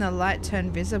targets within the light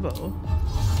turn visible.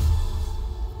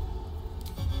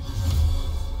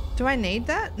 Do I need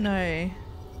that? No.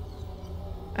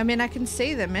 I mean, I can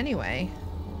see them anyway.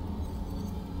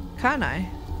 Can't I?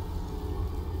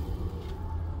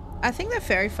 I think the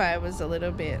fairy fire was a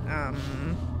little bit, I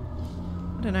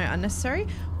don't know, unnecessary.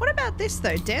 What about this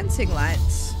though? Dancing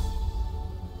lights.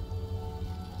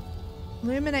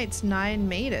 Illuminates 9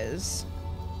 meters.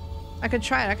 I could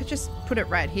try it. I could just put it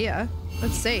right here.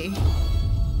 Let's see.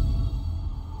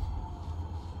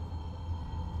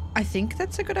 I think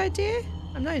that's a good idea.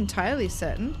 I'm not entirely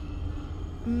certain.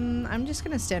 I'm just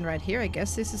going to stand right here, I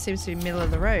guess. This seems to be middle of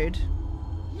the road.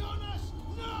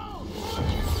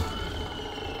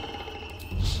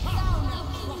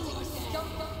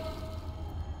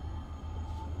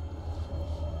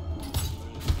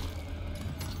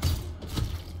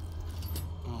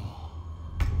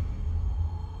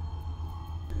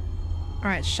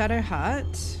 Alright, Shadow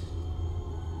Heart.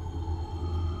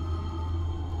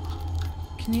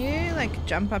 Can you, like,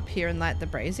 jump up here and light the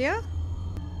brazier?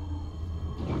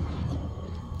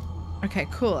 Okay,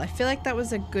 cool. I feel like that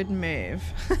was a good move.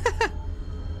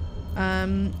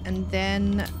 And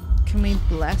then can we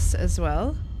bless as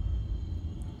well?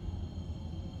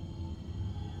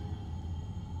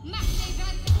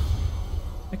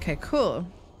 Okay, cool.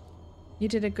 You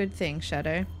did a good thing,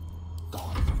 Shadow.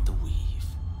 Gone with the weave.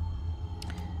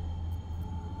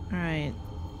 Alright.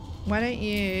 Why don't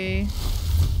you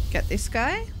get this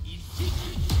guy?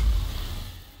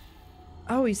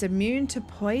 Oh, he's immune to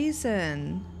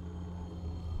poison.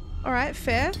 Alright,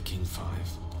 fair. To King 5.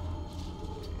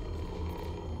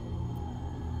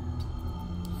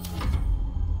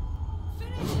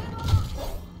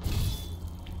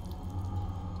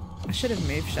 I should have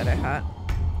moved Shadowheart.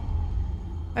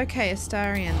 Okay,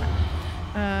 Astarion.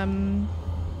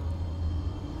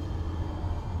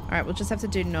 Alright, we'll just have to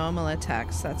do normal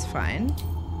attacks. That's fine.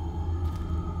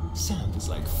 Sounds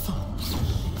like fun.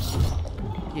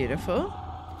 Beautiful.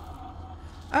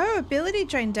 Oh, ability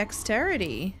drain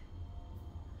dexterity.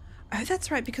 Oh, that's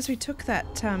right, because we took that,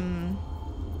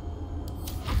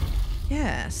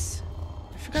 yes.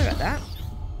 I forgot about that.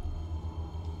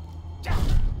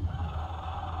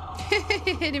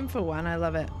 Hit him for one, I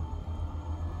love it.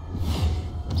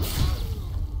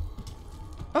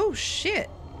 Oh, shit.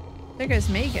 There goes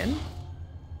Megan.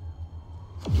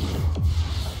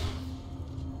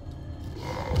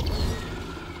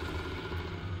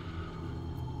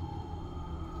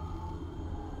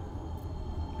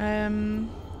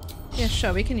 Yeah,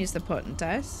 sure, we can use the potent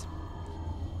dice.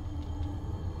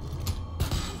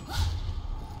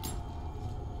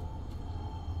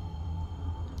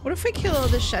 What if we kill all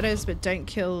the shadows but don't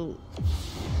kill...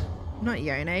 Not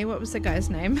Yone, what was the guy's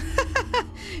name?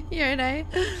 Yone.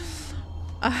 If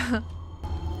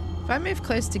I move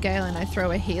close to Gale and I throw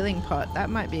a healing pot,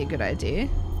 that might be a good idea.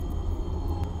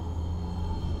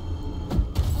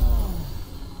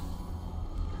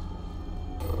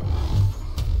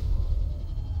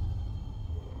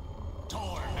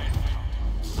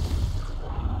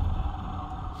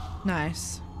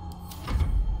 Nice.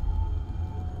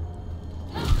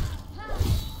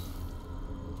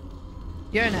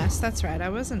 Jonas, that's right. I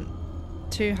wasn't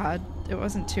too hard. It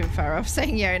wasn't too far off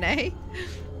saying Yone.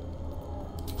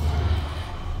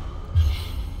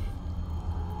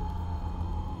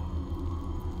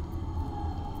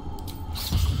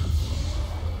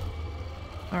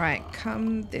 Alright,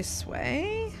 come this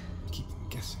way. Keep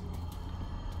guessing.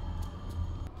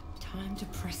 Time to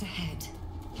press ahead.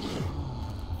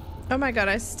 Oh my god,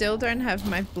 I still don't have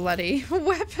my bloody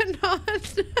weapon on.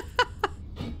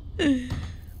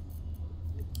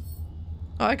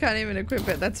 Oh, I can't even equip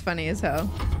it. That's funny as hell.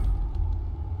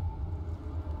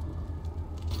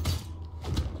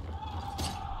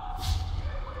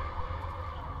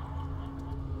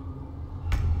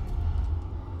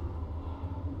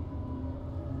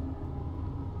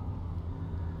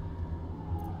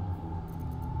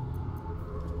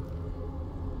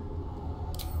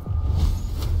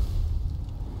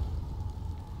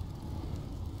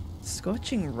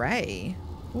 Scorching Ray.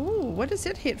 Ooh, what does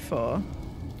it hit for?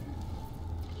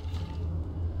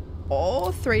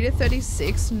 Oh, 3 to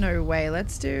 36? No way.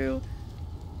 Let's do...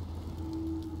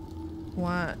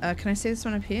 one. Can I see this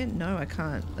one up here? No, I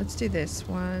can't. Let's do this.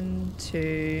 1,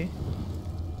 2...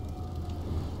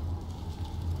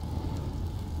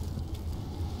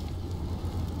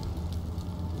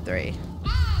 three.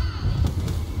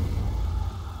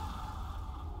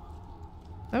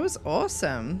 That was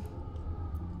awesome.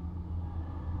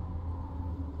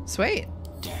 Sweet.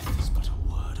 Death is but a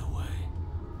word away.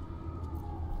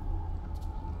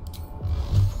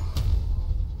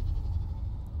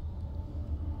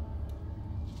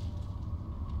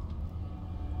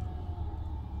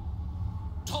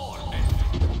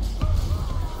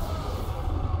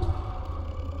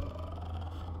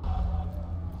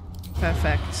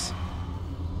 Perfect.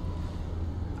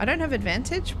 I don't have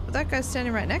advantage, but that guy's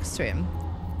standing right next to him.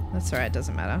 That's alright,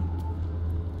 doesn't matter.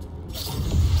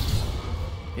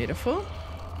 Beautiful.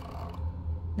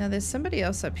 Now there's somebody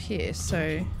else up here,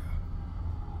 so...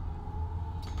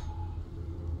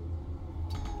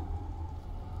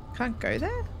 Can't go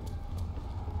there?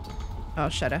 Oh,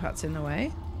 Shadowheart's in the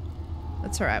way.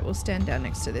 That's alright, we'll stand down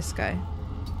next to this guy.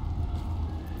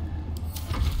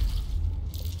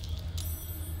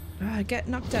 Oh, I get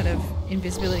knocked out of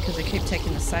invisibility because I keep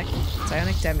taking the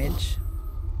psionic damage.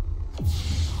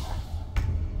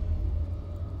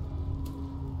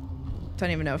 Don't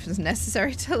even know if it's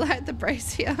necessary to light the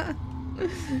brazier.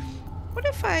 What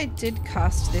if I did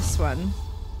cast this one?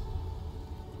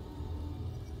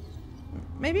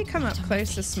 Maybe come up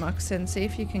close to Smocks and see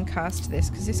if you can cast this,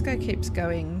 because this guy keeps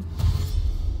going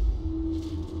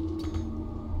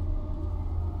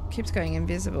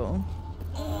invisible.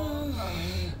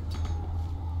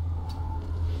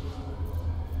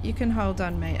 You can hold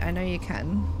on, mate. I know you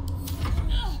can.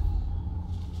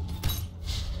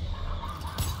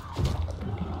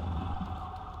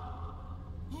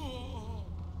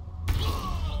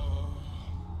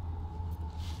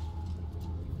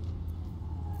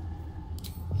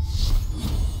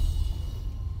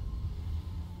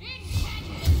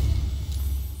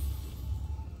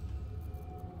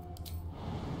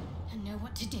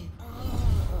 to do.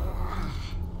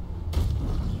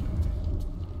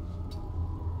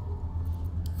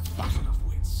 Battle of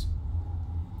wits.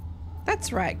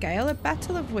 That's right, Gale, a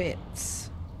battle of wits.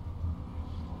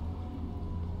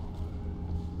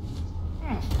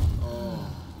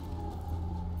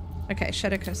 Okay,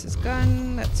 Shadow Curse is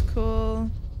gone. That's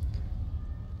cool.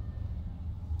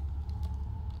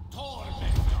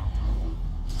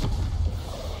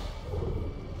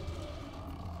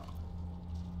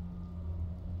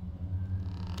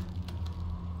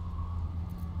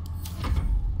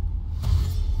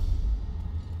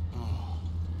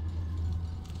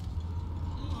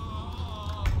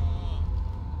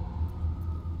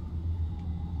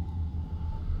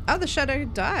 Oh, the shadow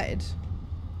died.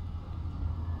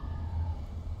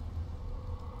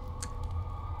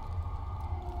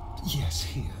 Yes,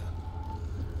 here.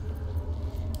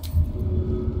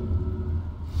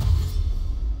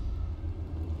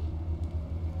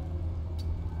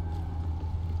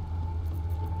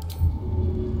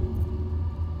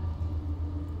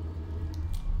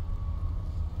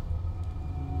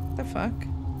 The fuck?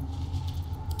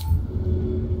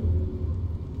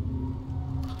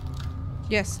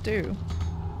 Yes, do.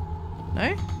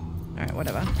 No? Alright,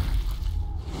 whatever.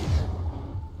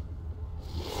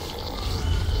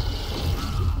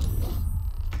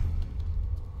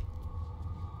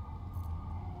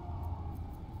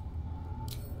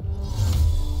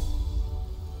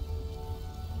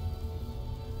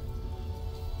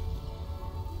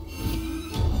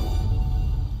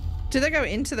 Did they go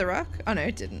into the rock? Oh no,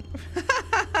 it didn't.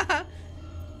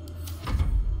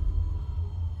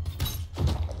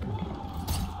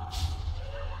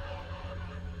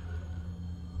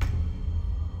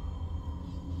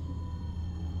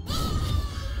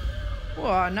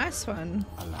 Whoa, nice one.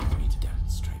 Allow me to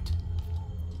demonstrate.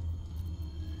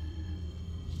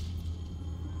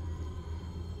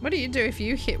 What do you do if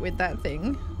you hit with that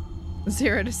thing?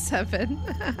 0 to 7.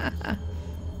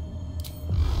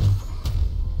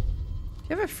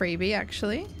 You have a freebie,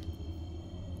 actually.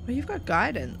 Oh, you've got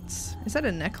guidance. Is that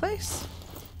a necklace?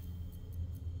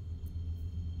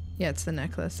 Yeah, it's the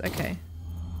necklace. Okay.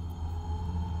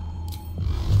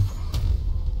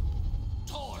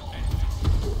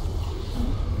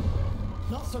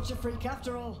 Not such a freak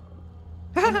after all.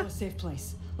 I know a safe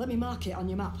place. Let me mark it on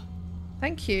your map.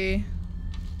 Thank you.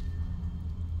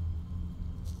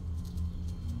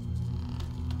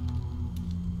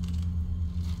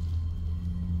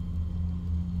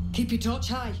 Keep your torch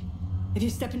high. If you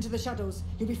step into the shadows,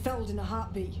 you'll be felled in a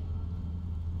heartbeat.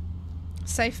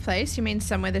 Safe place? You mean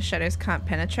somewhere the shadows can't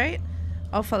penetrate?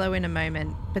 I'll follow in a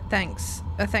moment, but thanks.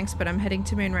 Thanks, but I'm heading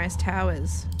to Moonrise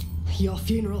Towers. Your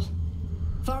funeral.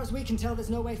 Far as we can tell, there's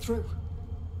no way through.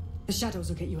 The shadows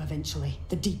will get you eventually,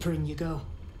 the deeper in you go.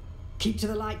 Keep to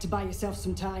the light to buy yourself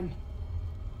some time.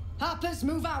 Harpers,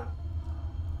 move out!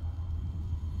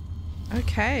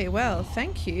 Okay, well,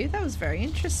 thank you. That was very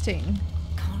interesting.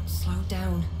 Can't slow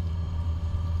down.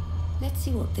 Let's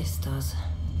see what this does.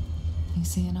 You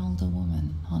see an older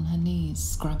woman on her knees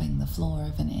scrubbing the floor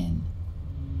of an inn.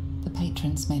 The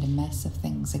patrons made a mess of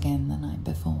things again the night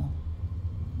before.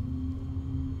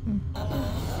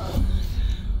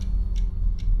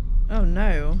 Oh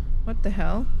no, what the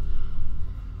hell?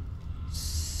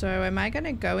 So am I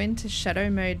gonna go into shadow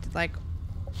mode like,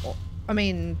 I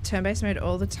mean turn-based mode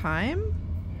all the time?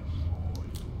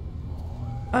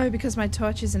 Oh, because my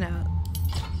torch isn't out.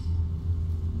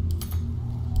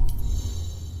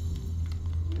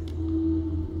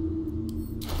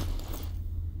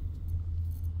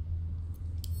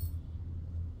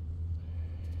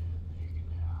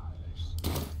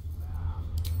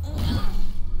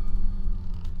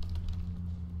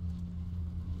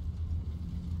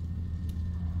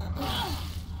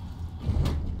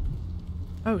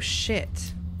 Oh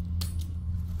shit.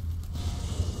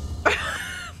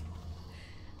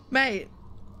 Mate.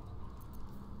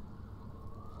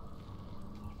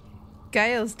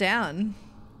 Gale's down.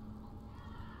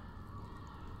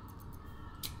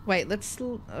 Wait, let's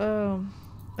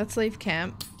leave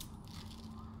camp.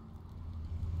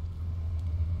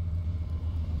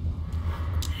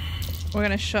 We're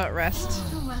gonna short rest.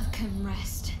 Welcome,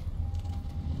 rest.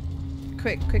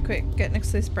 Quick, quick, quick. Get next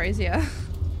to this brazier.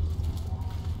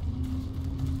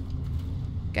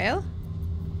 Gale?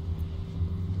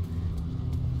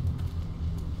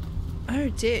 Oh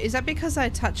dear, is that because I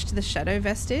touched the shadow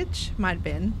vestige? Might have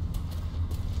been.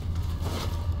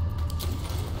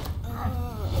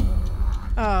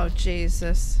 Oh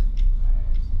Jesus.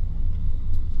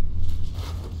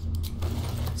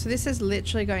 So this is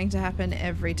literally going to happen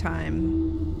every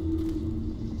time.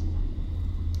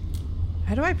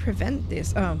 How do I prevent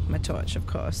this? Oh, my torch, of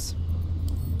course.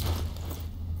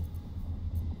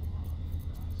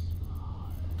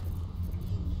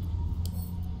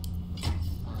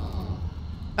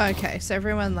 Okay, so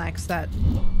everyone likes that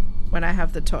when I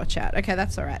have the torch out. Okay,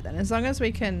 that's alright then. As long as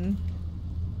we can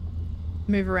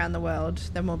move around the world,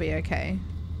 then we'll be okay.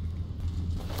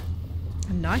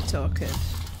 A night orchid.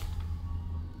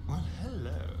 Well,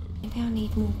 hello. Maybe I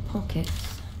need more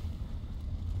pockets.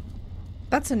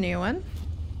 That's a new one.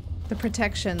 The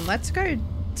protection. Let's go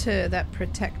to that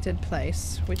protected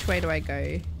place. Which way do I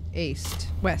go? East.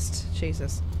 West.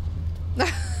 Jesus.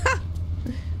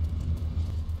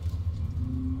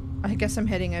 I guess I'm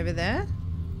heading over there.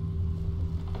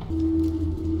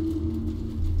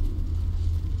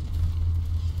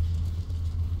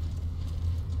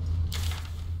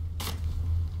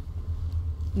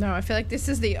 No, I feel like this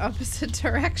is the opposite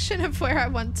direction of where I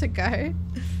want to go.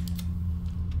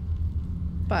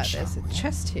 But there's a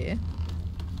chest here.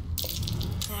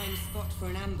 Prime spot for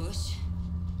an ambush.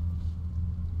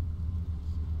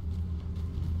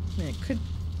 It could...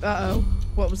 Uh-oh.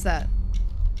 What was that?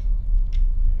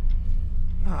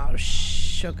 Oh,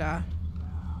 sugar.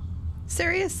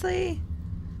 Seriously?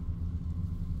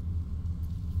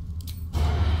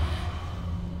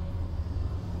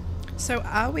 So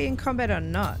are we in combat or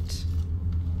not?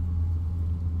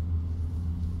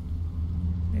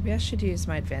 Maybe I should use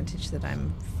my advantage that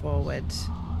I'm forward.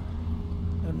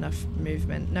 Not enough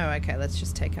movement. No, okay, let's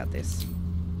just take out this.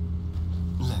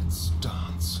 Let's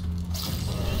dance.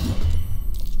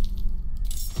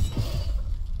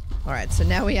 Alright, so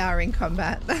now we are in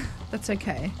combat. That's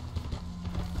okay.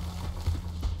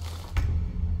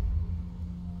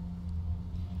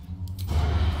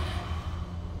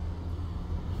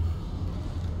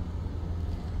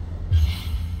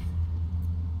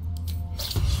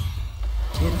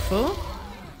 Beautiful.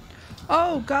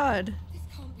 Oh god. This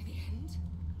can't be the end.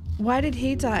 Why did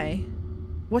he die?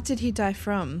 What did he die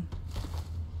from?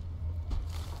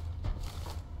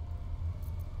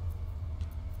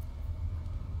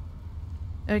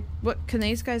 What can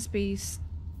these guys be?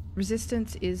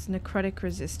 Resistance is necrotic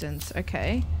resistance.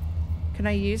 Okay. Can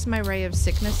I use my ray of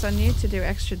sickness on you to do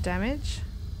extra damage?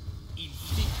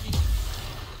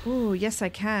 Ooh, yes I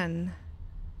can.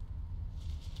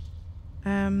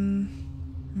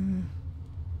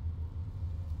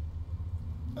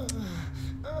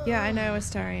 Yeah, I know,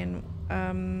 Astarion.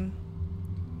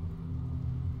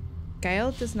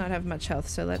 Gale does not have much health,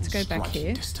 so let's go back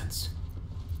here. Distance.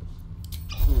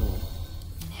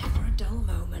 Never a dull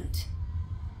moment.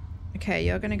 Okay,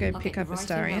 you're gonna go pick up right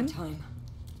Astarion. time.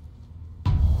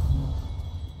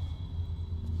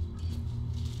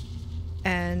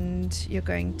 And you're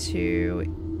going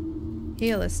to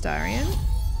heal Astarion.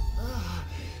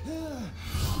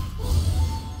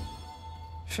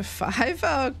 For 5?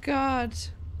 Oh god.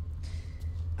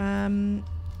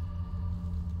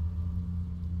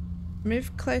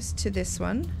 Move close to this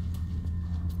one.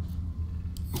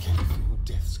 Can you feel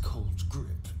death's cold grip?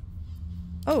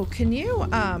 Oh, can you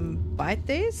bite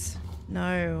these?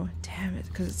 No, damn it,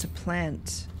 because it's a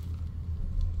plant.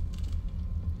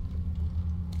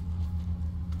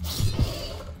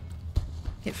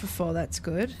 Hit for 4, that's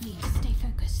good. Stay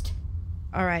focused.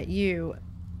 Alright, you.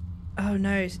 Oh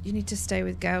no, you need to stay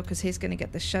with Gale because he's going to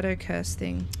get the shadow curse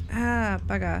thing. Ah,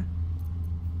 bugger.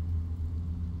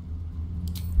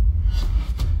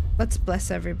 Let's bless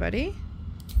everybody.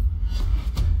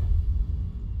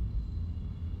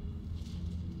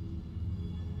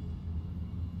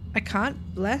 I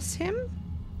can't bless him?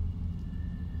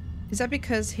 Is that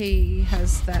because he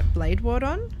has that blade ward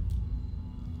on?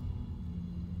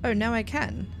 Oh, now I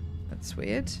can. That's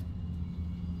weird.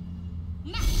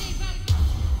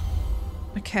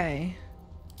 Okay.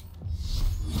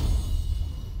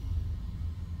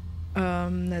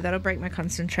 No, that'll break my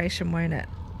concentration, won't it?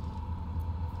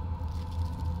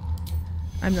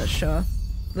 I'm not sure.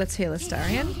 Let's heal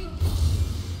Astarion.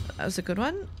 That was a good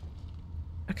one.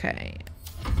 Okay.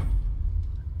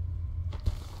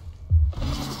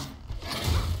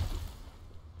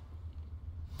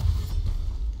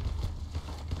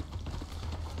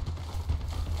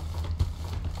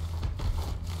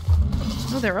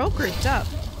 Oh, they're all grouped up.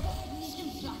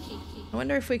 I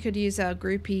wonder if we could use our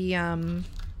groupie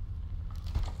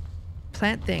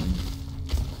plant thing.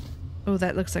 Oh,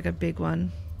 that looks like a big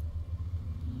one.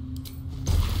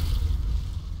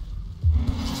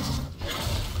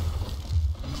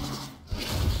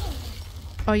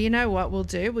 Oh, you know what we'll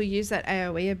do? We'll use that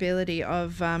AoE ability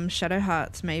of Shadow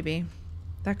Hearts, maybe.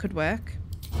 That could work.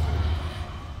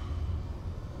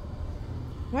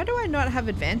 Why do I not have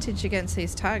advantage against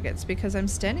these targets? Because I'm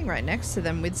standing right next to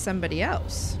them with somebody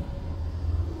else.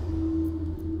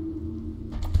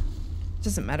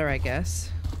 Doesn't matter, I guess.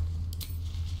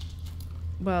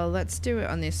 Well, let's do it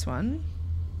on this one.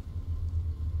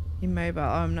 Immobile. Oh,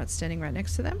 I'm not standing right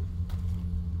next to them.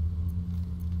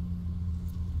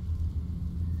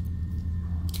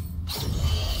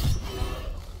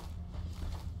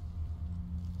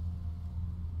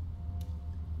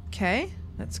 Okay,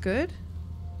 that's good.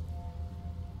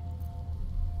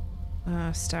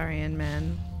 Oh, Starian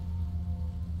man.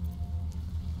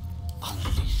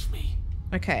 Unleash me.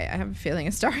 Okay, I have a feeling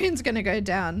Astarian's gonna go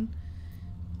down.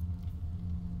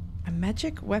 A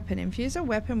magic weapon. Infuse a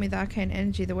weapon with arcane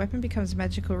energy. The weapon becomes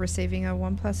magical, receiving a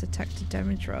 1+ attack to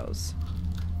damage rolls.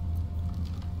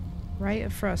 Ray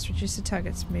of Frost. Reduce the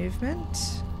target's movement.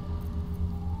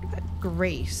 What about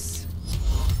Grease?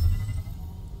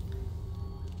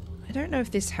 I don't know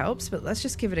if this helps, but let's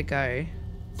just give it a go.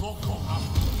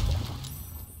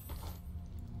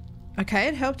 Okay,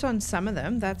 it helped on some of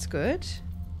them. That's good.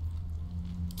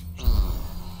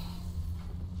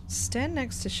 Stand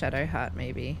next to Shadowheart,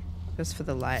 maybe. Just for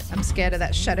the light. I'm scared of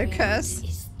that shadow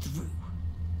curse.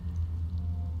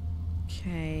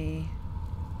 Okay.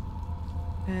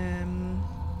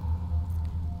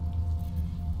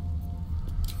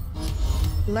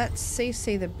 Let's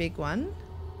CC the big one.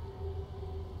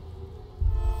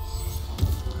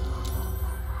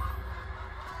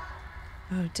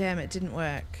 Oh, damn, it didn't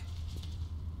work.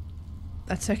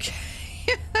 That's okay.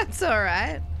 That's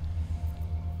alright.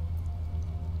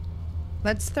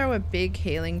 Let's throw a big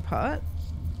healing pot.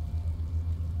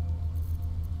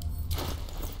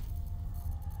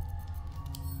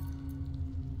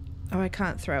 Oh, I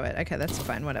can't throw it. Okay, that's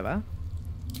fine, whatever.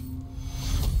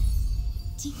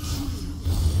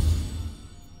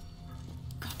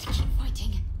 Got to keep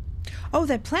fighting. Oh,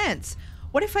 they're plants.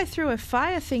 What if I threw a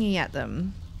fire thingy at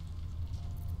them?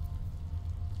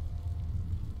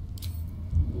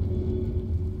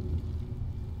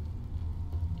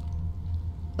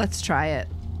 Let's try it.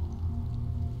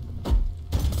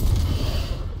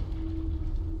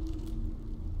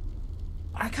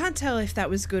 I can't tell if that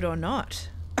was good or not.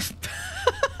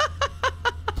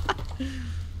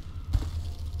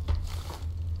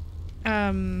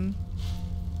 I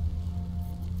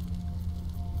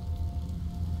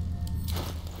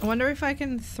wonder if I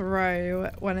can throw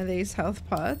one of these health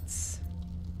pots.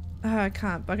 Oh, I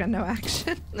can't. I got no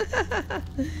action.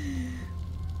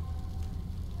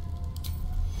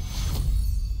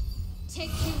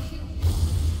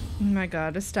 Oh my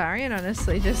god, Astarian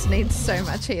honestly just needs so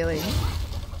much healing.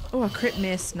 Oh, a crit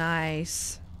miss.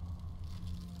 Nice.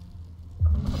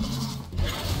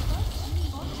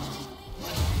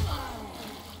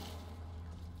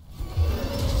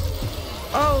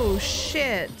 Oh,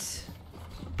 shit.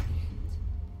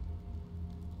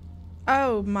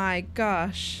 Oh my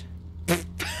gosh.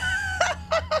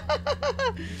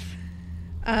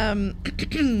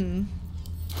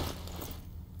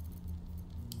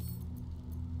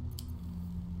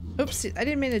 Oops, I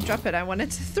didn't mean to drop it. I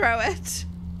wanted to throw it.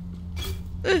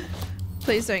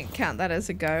 Please don't count that as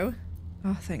a go.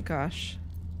 Oh, thank gosh.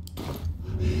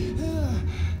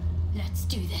 Let's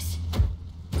do this.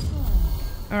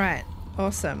 All right,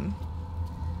 awesome.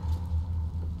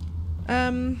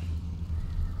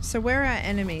 So where are our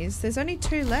enemies? There's only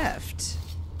 2 left.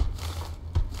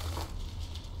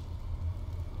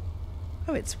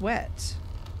 Oh, it's wet.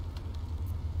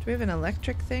 Do we have an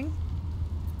electric thing?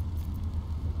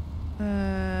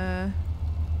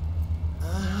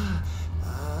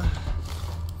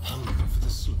 Hungry for the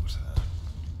slaughter.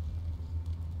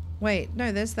 Wait,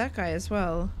 no, there's that guy as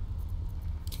well.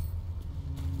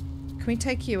 Can we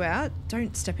take you out?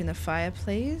 Don't step in the fire,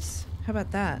 please. How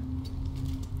about that?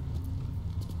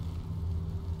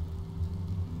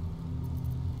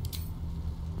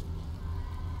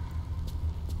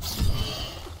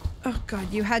 Oh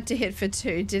god, you had to hit for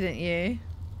 2, didn't you?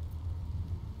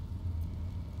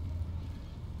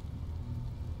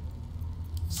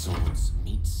 Swords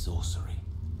meet sorcery.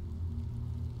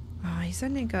 Oh, he's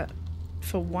only got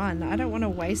for 1. I don't want to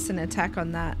waste an attack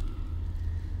on that.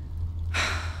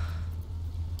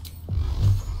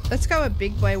 Let's go a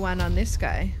big boy one on this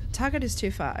guy. Target is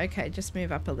too far. Okay, just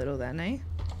move up a little then, eh?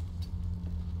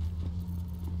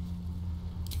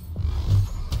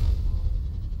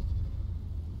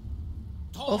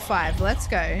 All 5. Let's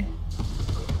go.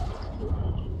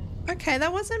 Okay,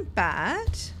 that wasn't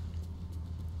bad.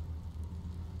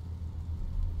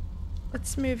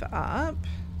 Let's move up.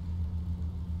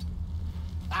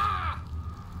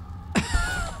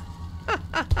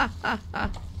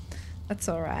 That's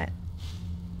all right.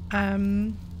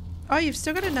 Oh, you've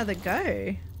still got another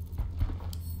go.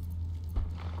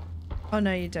 Oh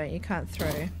no, you don't. You can't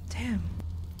throw. Damn.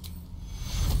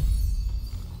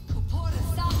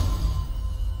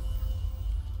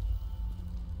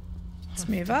 Let's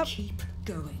move up. Keep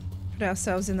going. Put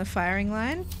ourselves in the firing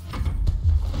line.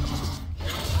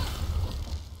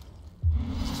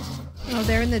 Oh,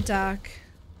 they're in the dark.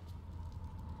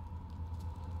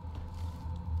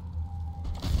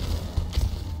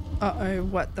 Uh-oh,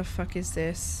 what the fuck is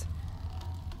this?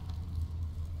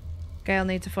 Gale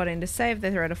needs a 14 to save.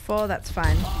 They're at a 4. That's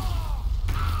fine.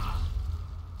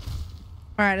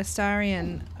 Alright,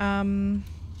 Astarion.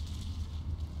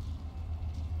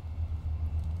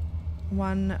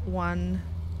 1-1.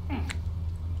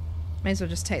 May as well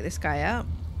just take this guy out.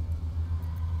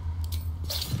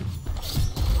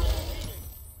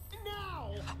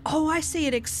 Oh, I see,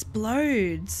 it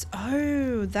explodes.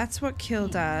 Oh, that's what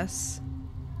killed us.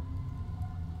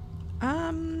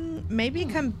 Maybe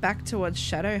come back towards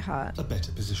Shadowheart. A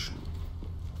better position.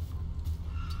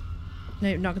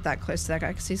 No, not get that close to that guy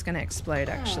because he's going to explode,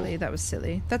 actually. That was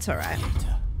silly. That's alright.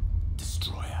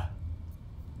 Destroyer.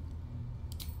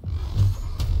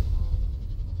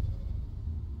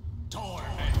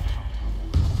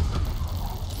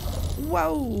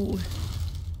 Whoa!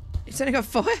 He's only got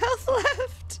 4 health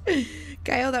left.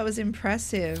 Gale, that was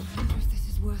impressive. I wonder if this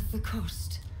is worth the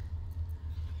cost.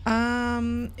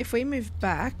 If we move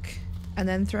back and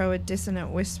then throw a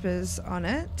Dissonant Whispers on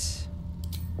it.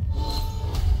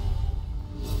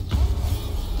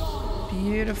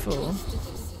 Beautiful.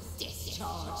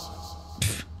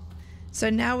 So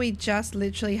now we just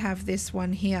literally have this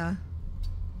one here.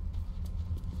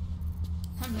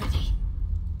 I'm ready.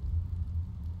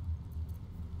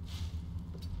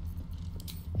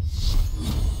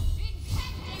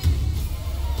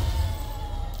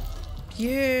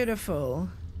 Beautiful.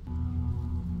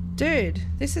 Dude,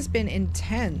 this has been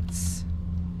intense.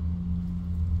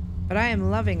 But I am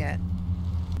loving it.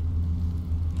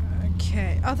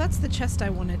 Okay. Oh, that's the chest I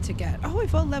wanted to get. Oh,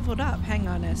 we've all leveled up. Hang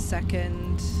on a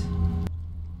second.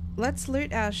 Let's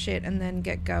loot our shit and then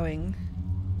get going.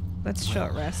 Let's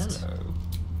short rest. Hello.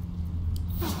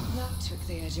 That took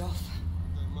the edge off.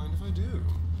 Don't mind if I do.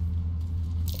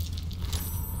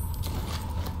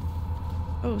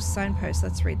 Oh, signpost.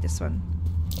 Let's read this one.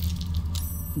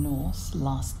 North,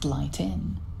 Last Light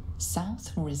Inn.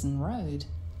 South, Risen Road.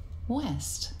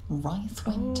 West,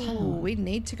 Rythwind Oh, Town. we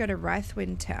need to go to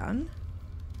Rythwind Town.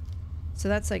 So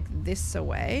that's like this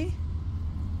away.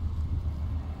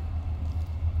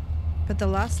 But the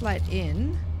Last Light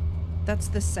Inn, that's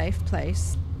the safe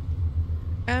place.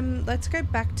 Let's go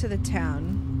back to the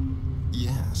town.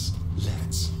 Yes,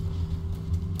 let's.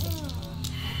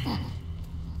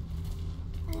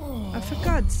 Oh, for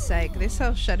God's sake, this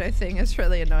whole shadow thing is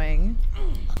really annoying.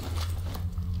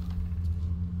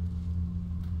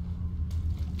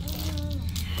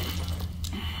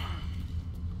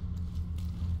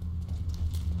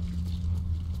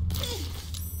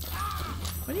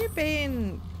 What are you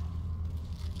being...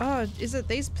 Oh, is it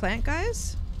these plant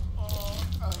guys? Oh,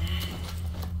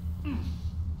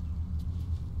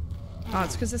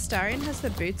 it's because Astarion has the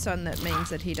boots on that means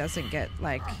that he doesn't get,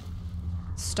 like,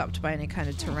 stopped by any kind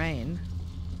of terrain.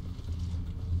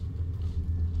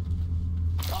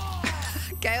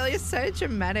 Gale, you're so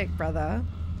dramatic, brother.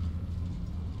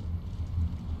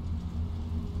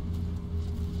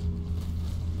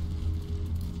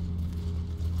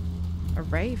 A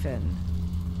raven.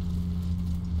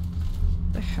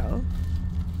 The hell?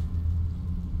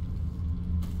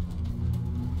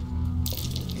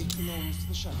 It belongs to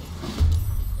the shadow.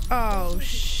 Oh,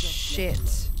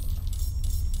 shit.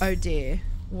 Oh dear.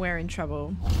 We're in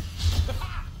trouble.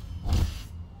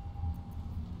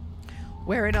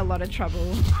 We're in a lot of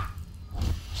trouble.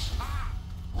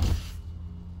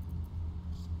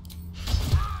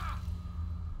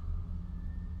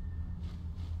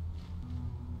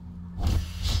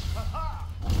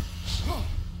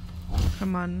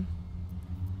 Come on.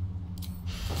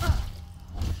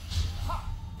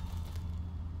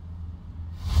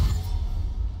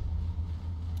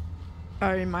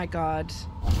 Oh my God.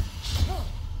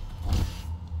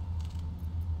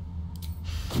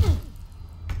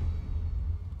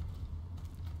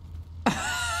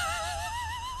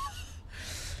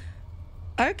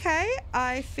 Okay,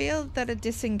 I feel that a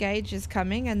disengage is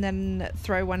coming and then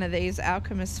throw one of these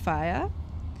alchemist fire.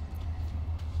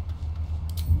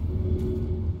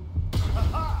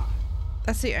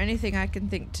 That's the only thing I can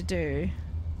think to do.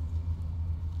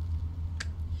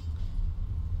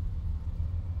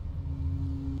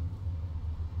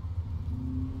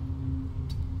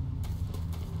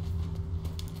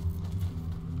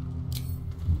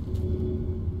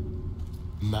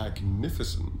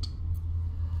 Magnificent.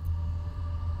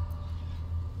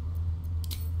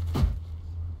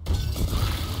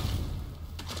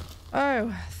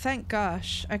 Oh, thank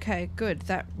gosh. Okay, good.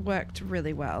 That worked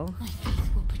really well. My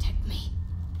faith will protect me.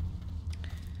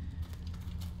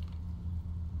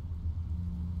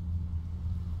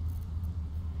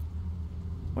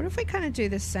 What if we kind of do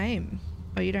the same?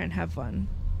 Oh, you don't have one.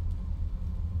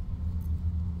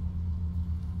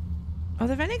 Oh,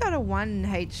 they've only got a 1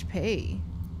 HP.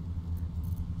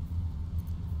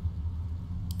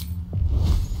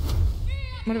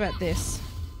 What about this?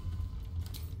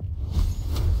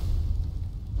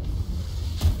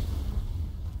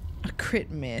 A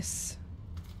crit miss.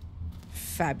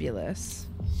 Fabulous.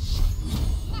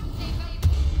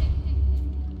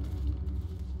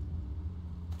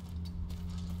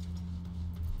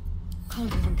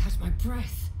 Can't even catch my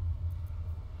breath.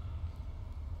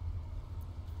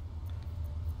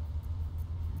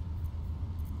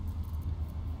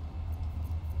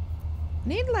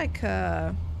 Need like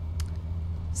a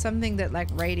something that like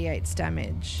radiates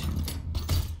damage.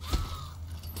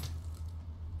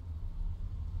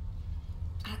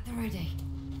 At the ready.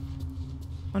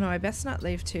 Oh no, I best not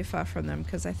leave too far from them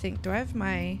because I think, do I have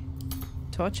my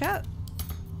torch out?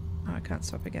 Oh, I can't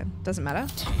swap again. Doesn't matter.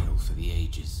 Tale for the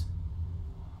ages.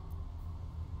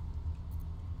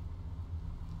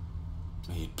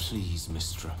 May it please,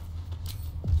 Mistra.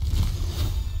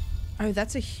 Oh,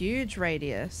 that's a huge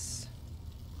radius.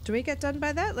 Do we get done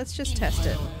by that? Let's just test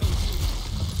it.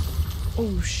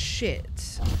 Oh,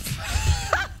 shit.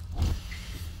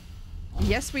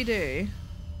 Yes, we do.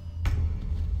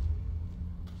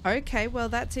 Okay, well,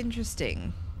 that's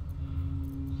interesting.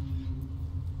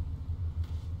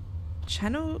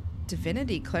 Channel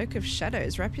Divinity, Cloak of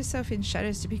Shadows. Wrap yourself in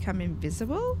shadows to become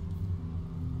invisible?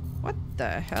 What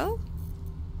the hell?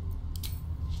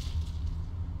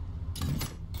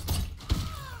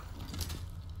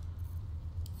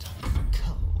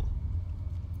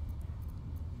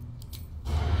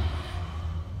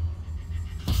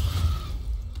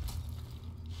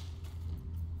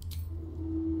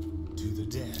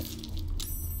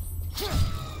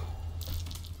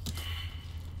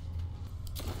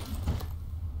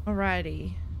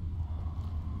 Alrighty.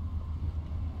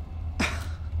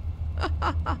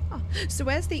 So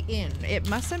where's the inn? It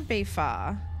mustn't be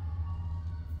far.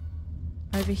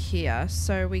 Over here.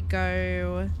 So we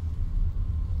go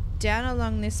down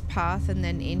along this path and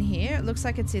then in here. It looks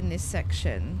like it's in this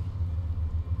section.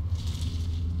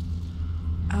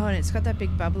 Oh, and it's got that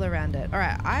big bubble around it.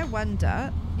 Alright, I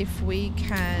wonder if we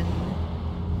can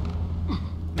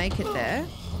make it there.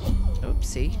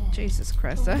 Oopsie. Jesus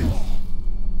Christ.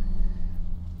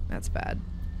 That's bad.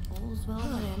 All's well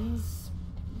that ends.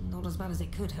 Not as bad as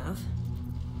it could have.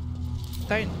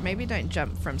 Maybe don't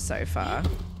jump from so far.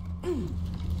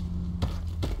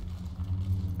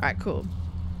 Alright, cool.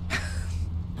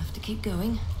 Have to keep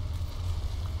going.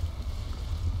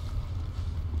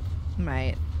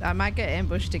 Mate, I might get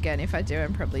ambushed again. If I do,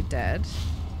 I'm probably dead.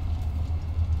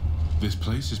 This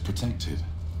place is protected.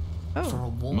 Oh. For a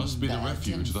warm Must be the bed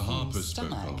refuge and the full Harpers spoke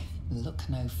stomach, of. look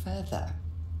no further.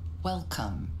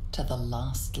 Welcome to the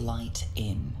Last Light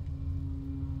Inn.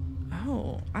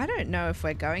 Oh, I don't know if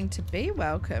we're going to be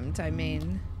welcomed. I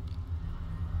mean...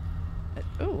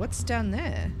 Oh, what's down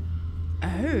there?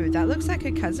 Oh, that looks like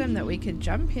a chasm that we could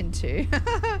jump into.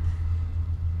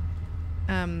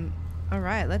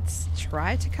 Alright, let's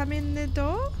try to come in the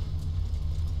door.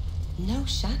 No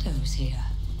shadows here.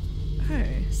 Oh.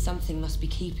 Something must be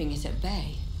keeping it at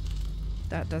bay.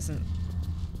 That doesn't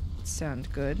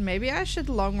sound good. Maybe I should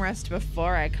long rest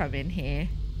before I come in here.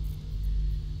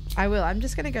 I will. I'm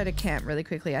just going to go to camp really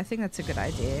quickly. I think that's a good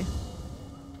idea.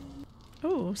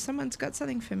 Oh, someone's got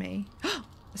something for me.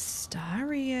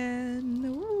 Astarian.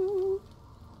 Ooh.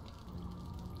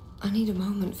 I need a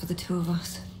moment for the two of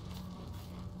us.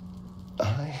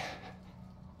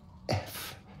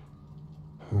 F.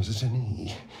 Or is it an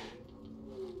E?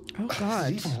 Oh,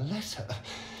 God. There's even a letter.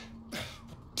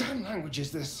 Damn language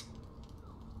is this?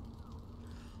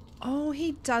 Oh,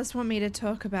 he does want me to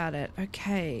talk about it.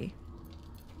 Okay.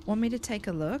 Want me to take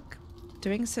a look?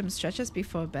 Doing some stretches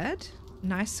before bed?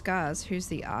 Nice scars. Who's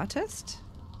the artist?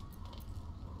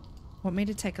 Want me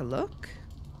to take a look?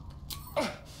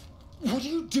 What are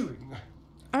you doing?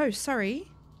 Oh, sorry.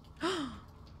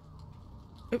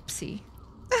 Oopsie.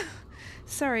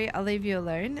 Sorry, I'll leave you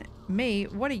alone. Me,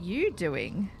 what are you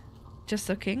doing? Just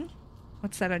looking.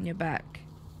 What's that on your back?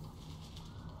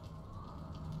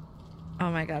 Oh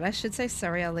my god, I should say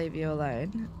sorry, I'll leave you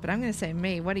alone. But I'm going to say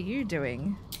me, what are you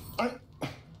doing?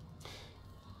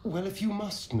 Well, if you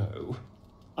must know,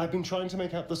 I've been trying to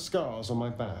make out the scars on my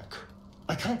back.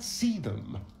 I can't see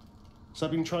them. So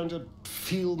I've been trying to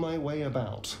feel my way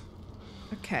about.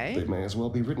 Okay. They may as well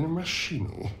be written in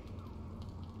Rashimi.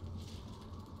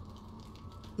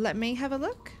 Let me have a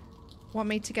look. Want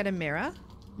me to get a mirror?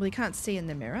 Well, you can't see in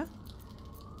the mirror.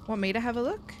 Want me to have a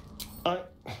look?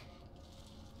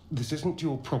 This isn't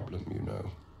your problem, you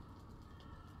know.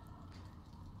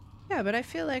 Yeah, but I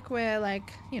feel like we're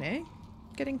like, you know,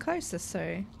 getting closer,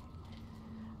 so...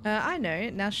 I know.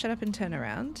 Now shut up and turn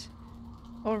around.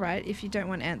 All right, if you don't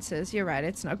want answers, you're right,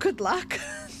 it's not good luck.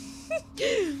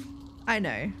 I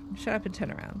know. Shut up and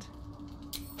turn around.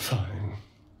 Fine.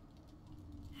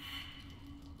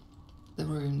 The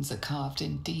runes are carved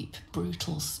in deep,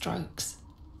 brutal strokes,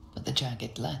 but the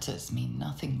jagged letters mean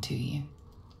nothing to you.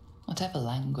 Whatever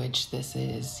language this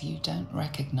is, you don't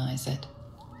recognize it.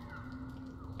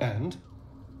 And?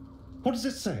 What does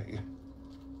it say?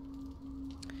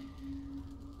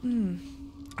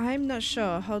 I'm not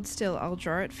sure. Hold still, I'll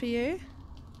draw it for you.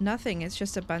 Nothing, it's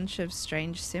just a bunch of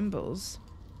strange symbols.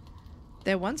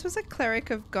 There once was a cleric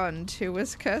of Gond who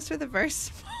was cursed with a very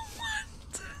small one.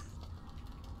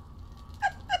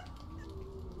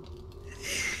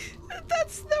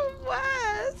 That's the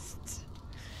worst.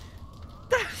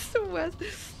 That's the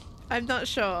worst. I'm not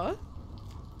sure.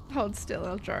 Hold still,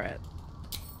 I'll draw it.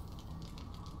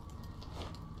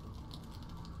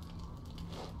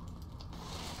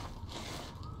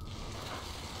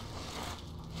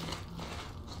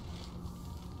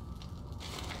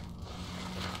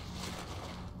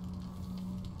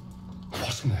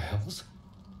 What in the hells?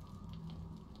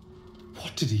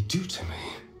 What did he do to me?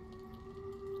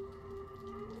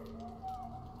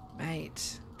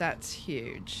 Mate, that's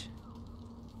huge.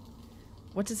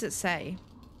 What does it say?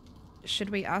 Should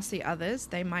we ask the others?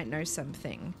 They might know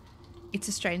something. It's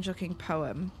a strange-looking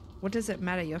poem. What does it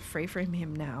matter? You're free from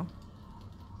him now.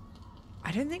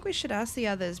 I don't think we should ask the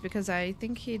others because I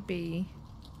think he'd be...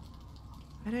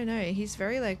 I don't know. He's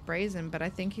very, like, brazen, but I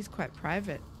think he's quite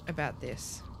private about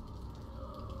this.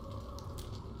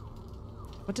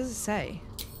 What does it say?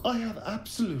 I have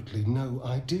absolutely no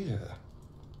idea.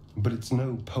 But it's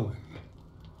no poem.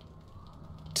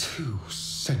 2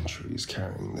 centuries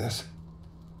carrying this.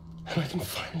 And I can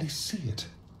finally see it.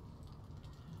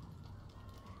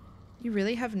 You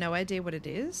really have no idea what it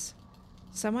is?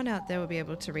 Someone out there will be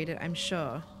able to read it, I'm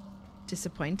sure.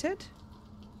 Disappointed?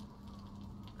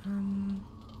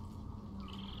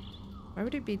 Why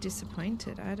would it be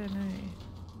disappointed? I don't know.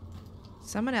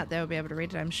 Someone out there will be able to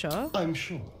read it, I'm sure. I'm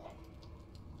sure.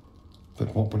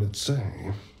 But what will it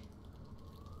say?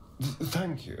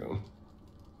 Thank you,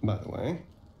 by the way.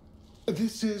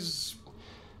 This is...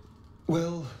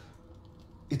 well,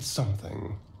 it's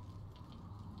something.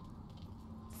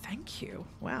 Thank you.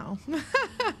 Wow.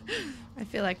 I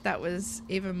feel like that was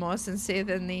even more sincere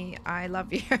than the I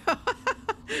love you.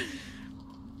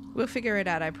 We'll figure it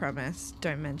out, I promise.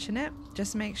 Don't mention it.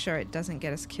 Just make sure it doesn't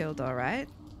get us killed, all right?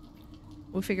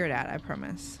 We'll figure it out, I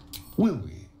promise. Will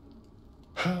we?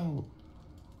 How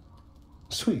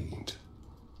sweet.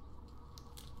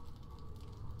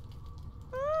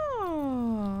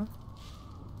 Oh.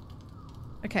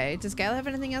 Okay, does Gale have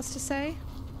anything else to say?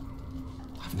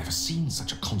 I've never seen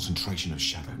such a concentration of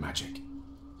shadow magic.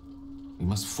 We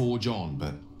must forge on,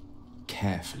 but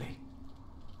carefully.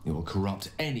 It will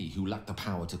corrupt any who lack the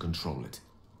power to control it.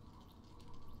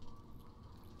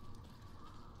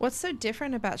 What's so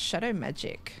different about shadow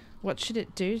magic? What should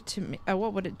it do to me?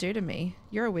 What would it do to me?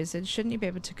 You're a wizard. Shouldn't you be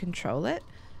able to control it?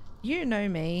 You know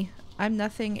me. I'm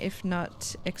nothing if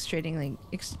not exceedingly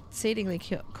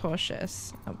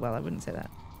cautious. Well, I wouldn't say that.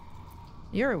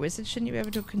 You're a wizard. Shouldn't you be able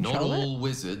to control Not it? all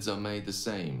wizards are made the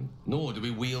same, nor do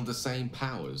we wield the same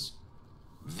powers.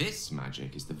 This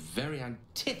magic is the very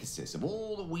antithesis of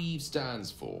all the weave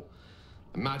stands for.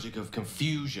 A magic of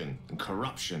confusion and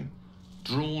corruption,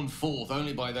 drawn forth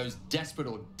only by those desperate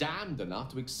or damned enough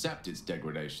to accept its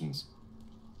degradations.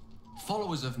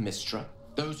 Followers of Mystra,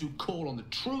 those who call on the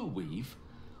true weave,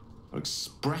 are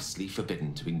expressly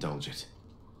forbidden to indulge it.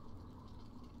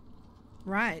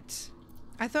 Right.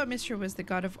 I thought Mystra was the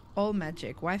god of all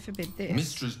magic. Why forbid this?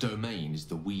 Mystra's domain is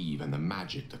the weave and the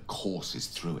magic that courses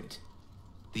through it.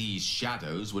 These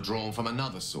shadows were drawn from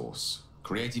another source,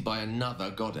 created by another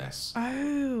goddess.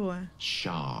 Oh.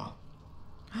 Shah.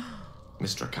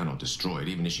 Mystra cannot destroy it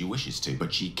even if she wishes to,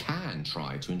 but she can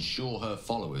try to ensure her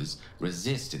followers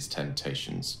resist its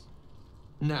temptations.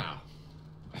 Now,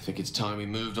 I think it's time we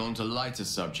moved on to lighter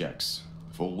subjects,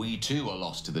 for we too are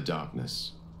lost to the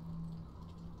darkness.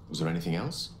 Was there anything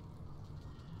else?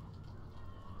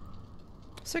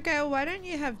 So, Gale, why don't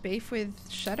you have beef with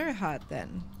Shadowheart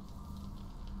then?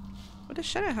 What does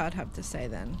Shadowheart have to say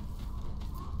then?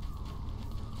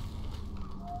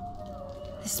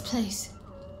 This place.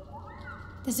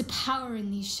 There's a power in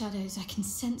these shadows. I can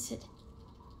sense it.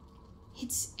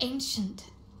 It's ancient.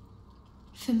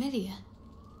 Familiar.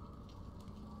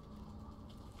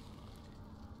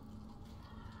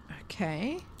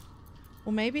 Okay.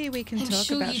 Well, maybe we can I'm talk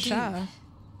sure about you do. Shah.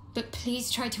 But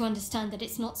please try to understand that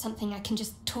it's not something I can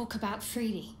just talk about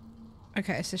freely.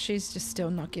 Okay, so she's just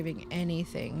still not giving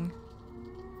anything.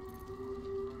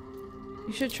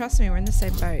 You should trust me, we're in the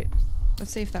same boat.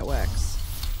 Let's see if that works.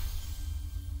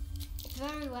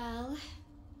 Very well.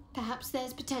 Perhaps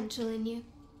there's potential in you.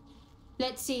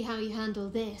 Let's see how you handle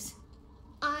this.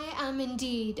 I am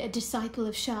indeed a disciple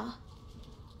of Shah,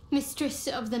 Mistress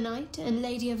of the Night and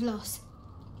Lady of Loss.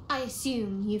 I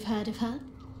assume you've heard of her?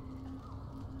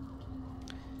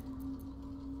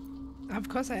 Of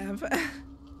course I have.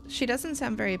 She doesn't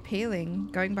sound very appealing,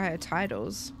 going by her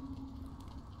titles.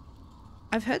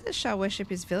 I've heard that Shah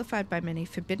worship is vilified by many,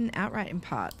 forbidden outright in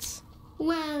parts.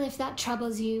 Well, if that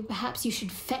troubles you, perhaps you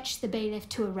should fetch the bailiff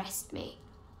to arrest me.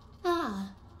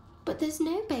 Ah, but there's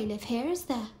no bailiff here, is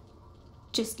there?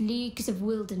 Just leagues of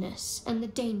wilderness and the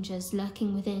dangers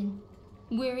lurking within.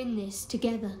 We're in this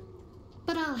together,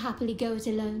 but I'll happily go it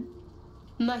alone.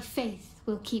 My faith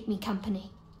will keep me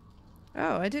company.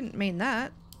 Oh, I didn't mean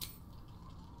that.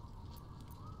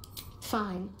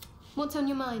 Fine. What's on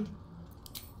your mind?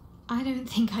 I don't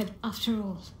think after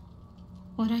all,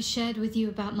 what I shared with you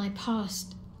about my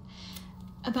past,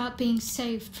 about being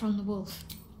saved from the wolf.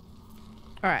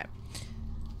 Alright.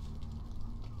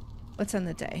 Let's end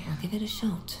the day. I'll give it a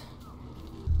shot.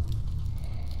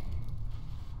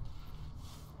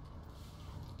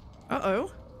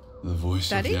 Uh-oh. The voice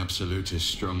Daddy? of the Absolute is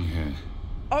strong here.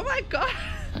 Oh my god!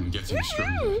 And getting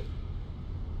stronger.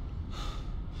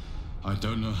 I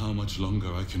don't know how much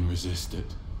longer I can resist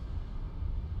it.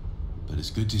 But it's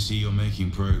good to see you're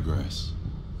making progress.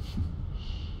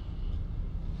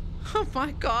 Oh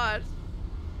my god.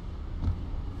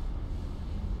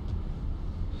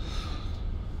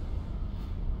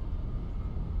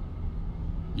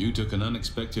 You took an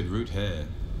unexpected route here.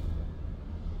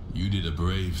 You did a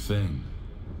brave thing,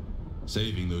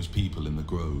 saving those people in the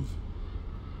grove.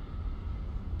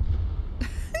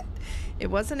 It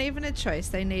wasn't even a choice.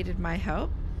 They needed my help.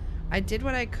 I did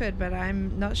what I could, but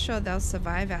I'm not sure they'll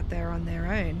survive out there on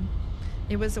their own.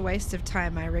 It was a waste of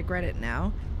time. I regret it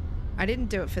now. I didn't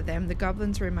do it for them. The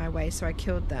goblins were in my way, so I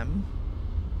killed them.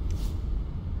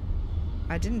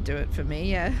 I didn't do it for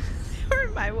me, yeah. They were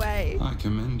in my way. I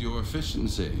commend your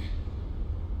efficiency.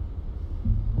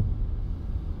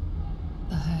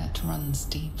 The hurt runs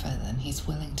deeper than he's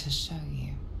willing to show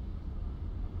you.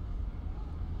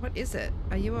 What is it?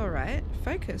 Are you alright?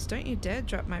 Focus, don't you dare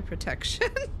drop my protection.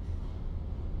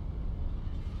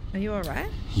 Are you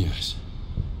alright? Yes.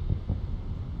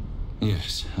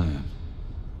 Yes, I am.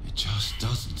 It just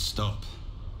doesn't stop.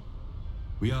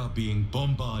 We are being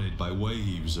bombarded by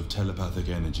waves of telepathic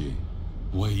energy.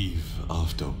 Wave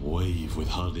after wave with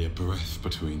hardly a breath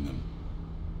between them.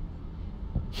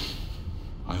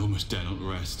 I almost dare not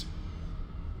rest.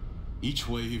 Each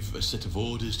wave a set of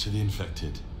orders to the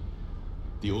infected.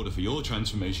 The order for your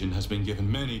transformation has been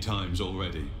given many times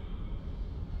already.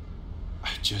 I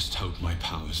just hope my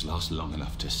powers last long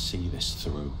enough to see this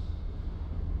through.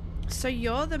 So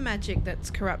you're the magic that's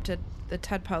corrupted the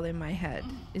tadpole in my head.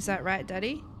 Is that right,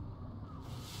 Daddy?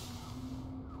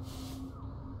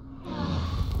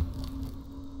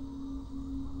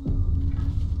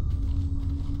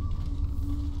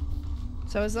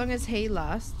 So as long as he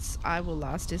lasts, I will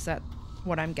last. Is that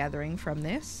what I'm gathering from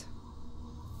this?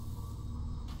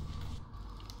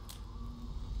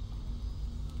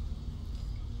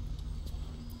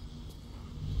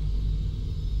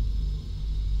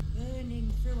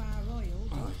 Burning through our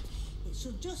oil. It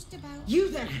should just about... You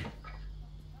there!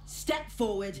 Step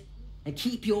forward and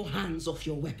keep your hands off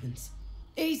your weapons.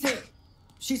 Easy.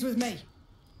 She's with me.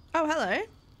 Oh, hello.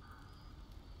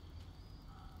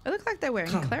 It looked like they're wearing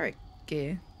cleric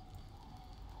gear.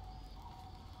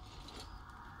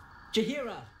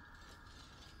 Jaheira!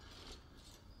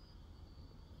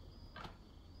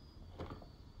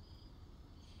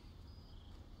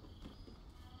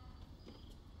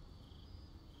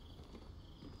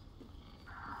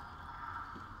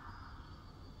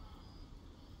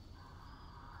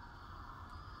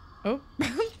 Oh,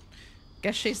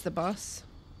 guess she's the boss.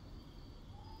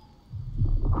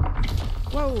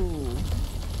 Whoa.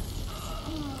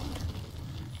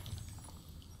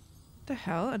 The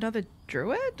hell? Another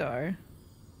druid or?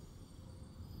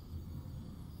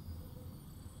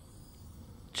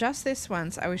 Just this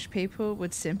once, I wish people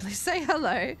would simply say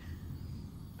hello.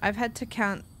 I've had to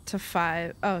count to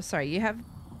 5. Oh, sorry. You have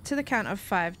to the count of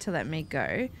 5 to let me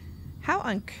go. How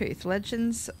uncouth.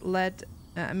 Legends led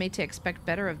me to expect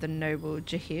better of the noble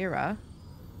Jaheira.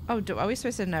 Oh, are we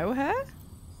supposed to know her?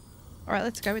 Alright,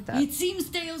 let's go with that. It seems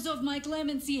tales of my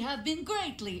clemency have been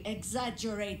greatly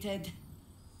exaggerated.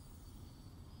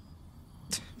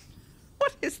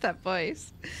 What is that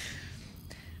voice?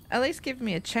 At least give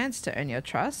me a chance to earn your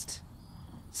trust.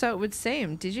 So it would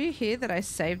seem, did you hear that I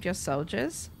saved your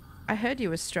soldiers? I heard you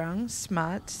were strong,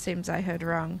 smart, seems I heard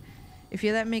wrong. If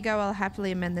you let me go, I'll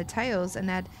happily amend the tales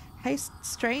and add haste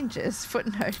strangers,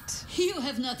 footnote. You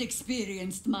have not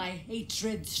experienced my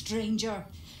hatred, stranger.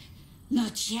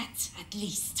 Not yet, at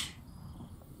least.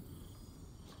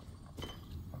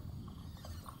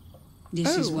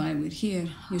 This is why we're here,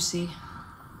 you see.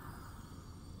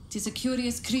 It is a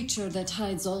curious creature that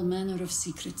hides all manner of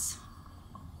secrets.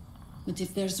 But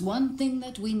if there's one thing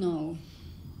that we know,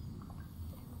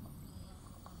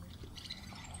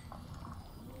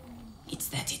 it's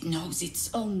that it knows its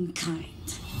own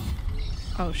kind.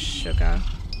 Oh, sugar.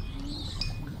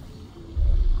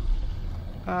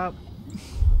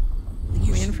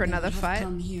 We in for another fight?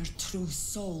 Come here, true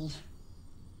soul.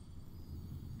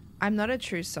 I'm not a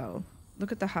true soul.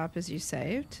 Look at the harpers you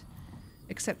saved.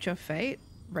 Accept your fate.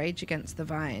 Rage against the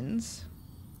vines.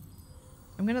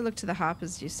 I'm gonna look to the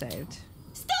harpers you saved.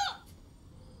 Stop!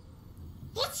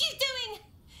 What's you doing?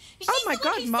 She's oh my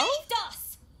God, Mo! Saved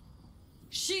us.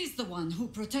 She's the one who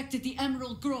protected the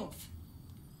Emerald Grove.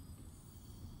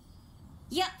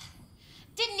 Yep.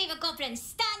 Didn't leave a goblin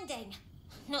standing.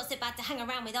 Not so bad to hang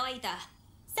around with either.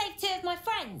 Saved 2 of my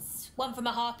friends. One from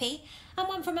a harpy and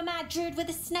one from a mad druid with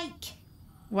a snake.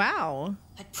 Wow.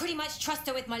 I'd pretty much trust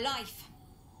her with my life.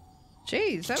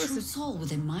 Jeez, that was a true soul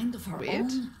with a mind of her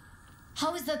own.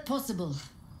 How is that possible?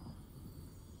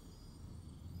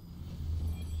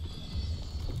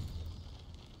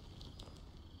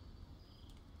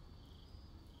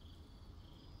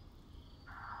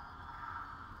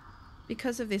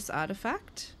 Because of this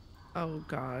artifact? Oh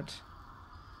God.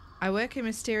 I work in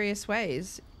mysterious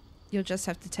ways. You'll just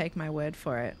have to take my word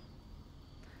for it.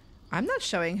 I'm not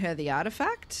showing her the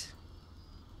artifact.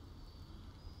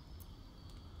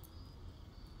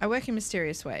 I work in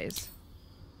mysterious ways.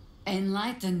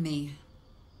 Enlighten me.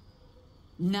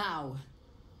 Now.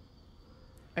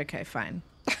 Okay, fine.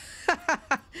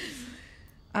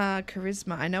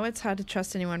 Charisma. I know it's hard to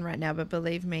trust anyone right now, but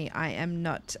believe me, I am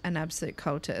not an absolute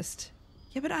cultist.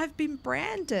 Yeah, but I've been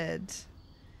branded.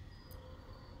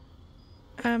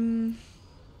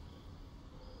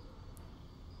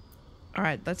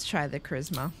 Alright, let's try the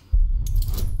charisma.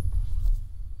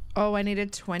 Oh, I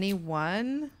needed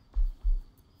 21?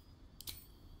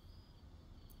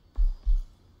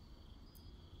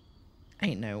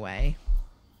 Ain't no way.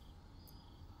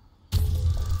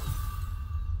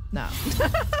 No.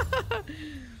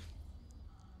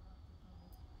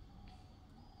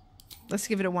 Let's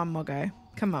give it a one more go.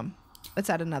 Come on. Let's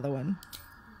add another one.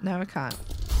 No, I can't.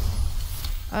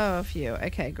 Oh, a few.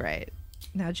 Okay, great.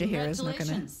 Now Jaheira's not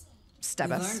gonna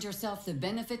stab You've us. earned yourself the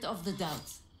benefit of the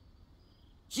doubt.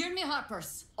 Hear me,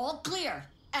 Harpers. All clear.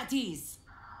 At ease.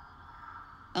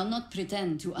 I'll not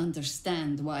pretend to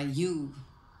understand why you,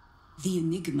 the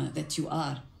enigma that you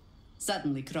are,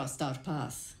 suddenly crossed our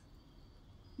path.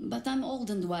 But I'm old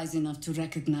and wise enough to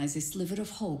recognize a sliver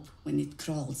of hope when it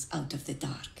crawls out of the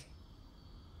dark.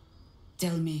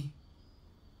 Tell me,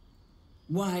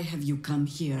 why have you come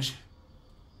here?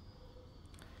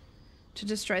 To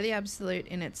destroy the Absolute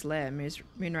in its lair,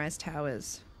 Moonrise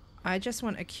Towers. I just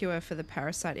want a cure for the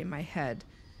parasite in my head.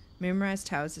 Moonrise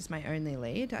Towers is my only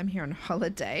lead. I'm here on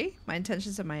holiday. My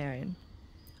intentions are my own.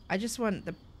 I just want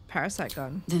the parasite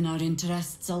gone. Then our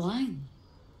interests align.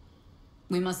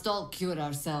 We must all cure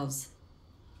ourselves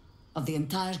of the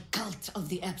entire cult of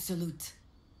the Absolute.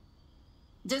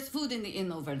 There's food in the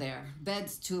inn over there.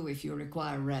 Beds too if you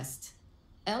require rest.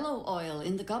 Aloe oil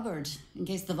in the cupboard in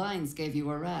case the vines gave you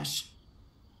a rash.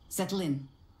 Settle in.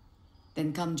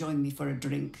 Then come join me for a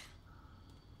drink.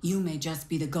 You may just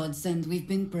be the godsend we've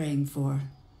been praying for.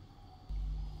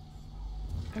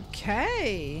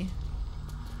 Okay.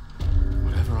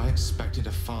 Whatever I expected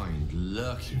to find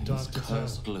lurking in this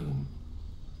cursed gloom,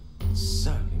 it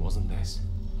certainly wasn't this.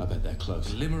 I bet they're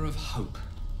close. Glimmer of hope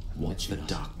amidst the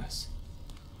darkness.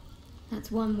 That's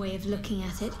one way of looking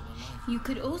at it. You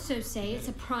could also say it's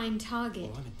a prime target.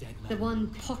 The one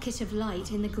pocket of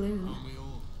light in the gloom.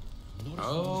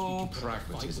 Oh,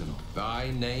 pragmatism.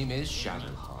 Thy name is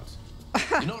Shadowheart.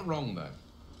 You're not wrong, though.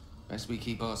 Best we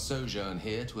keep our sojourn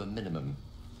here to a minimum.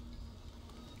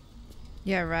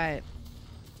 Yeah, right.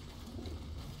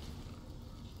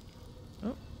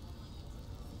 Oh.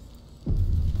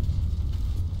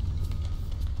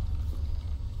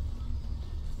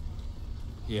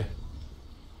 Yeah.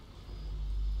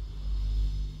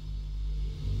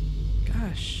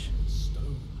 Gosh.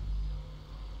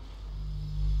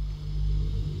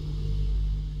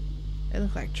 They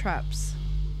look like traps.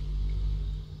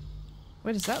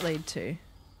 Where does that lead to?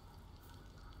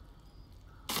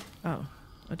 Oh,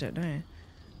 I don't know.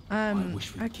 I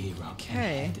wish we'd gear up and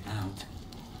okay. head out.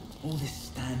 All this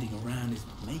standing around is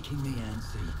making me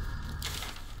antsy.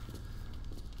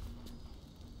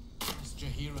 Is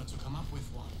Jaheira to come up with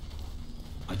one?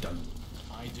 I don't.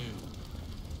 I do.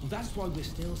 Well, that's why we're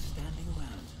still standing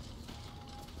around.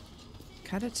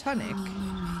 Catatonic.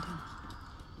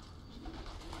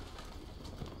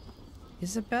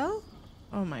 Isabel?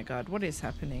 Oh my god, what is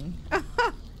happening?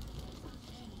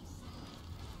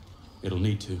 It'll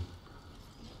need to.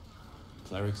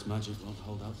 Cleric's magic won't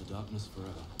hold out the darkness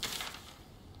forever.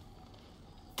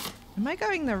 Am I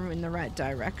going in the right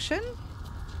direction?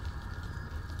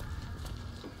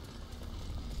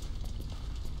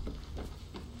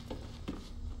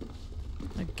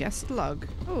 A guest log.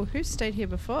 Oh, who stayed here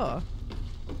before?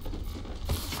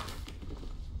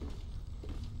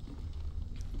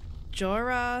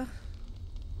 Jorah.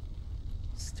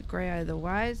 Mr. Grey the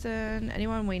Wizen.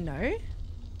 Anyone we know?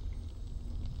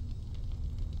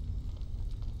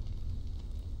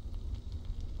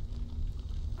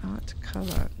 Art,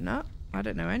 colour. No, I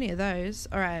don't know any of those.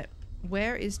 Alright,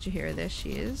 where is Jaheira? There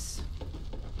she is.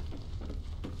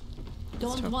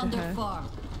 Don't wander far.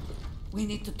 We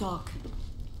need to talk.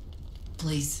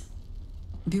 Please.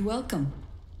 Be welcome.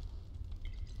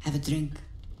 Have a drink.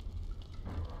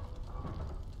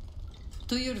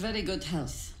 To your very good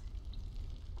health.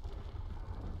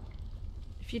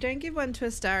 If you don't give one to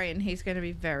Astarion, he's going to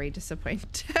be very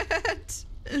disappointed.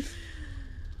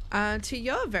 To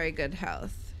your very good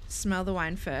health. Smell the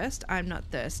wine first. I'm not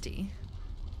thirsty.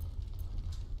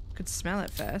 Could smell it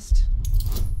first.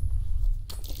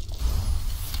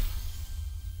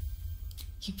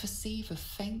 You perceive a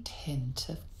faint hint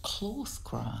of cloth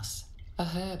grass, a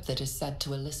herb that is said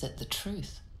to elicit the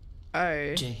truth.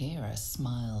 Oh. Jaheira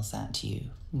smiles at you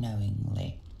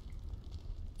knowingly.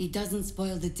 It doesn't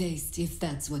spoil the taste, if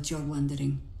that's what you're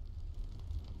wondering.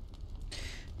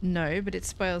 No, but it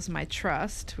spoils my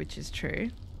trust, which is true.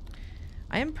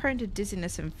 I am prone to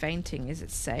dizziness and fainting. Is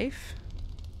it safe?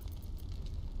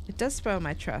 It does spoil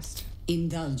my trust.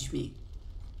 Indulge me.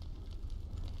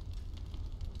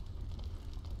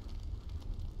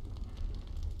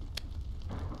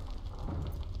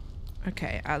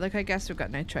 Okay, look, I guess we've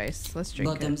got no choice. Let's drink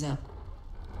Bottoms up.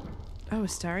 Oh,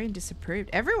 Astarion disapproved.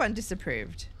 Everyone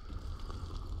disapproved.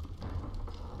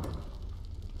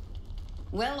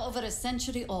 Well over a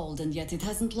century old, and yet it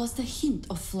hasn't lost a hint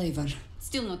of flavor.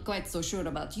 Still not quite so sure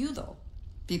about you, though.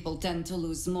 People tend to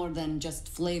lose more than just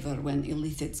flavor when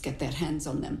illithids get their hands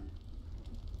on them.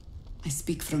 I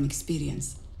speak from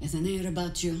experience. There's an air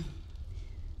about you.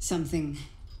 Something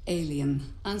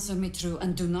alien. Answer me true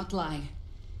and do not lie.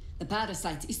 The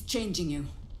parasite is changing you,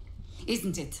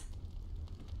 isn't it?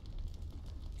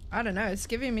 I don't know. It's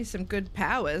giving me some good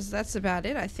powers. That's about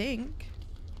it, I think.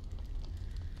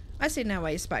 I see now why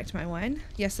you spiked my wine.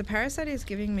 Yes, the parasite is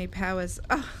giving me powers.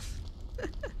 Oh.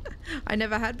 I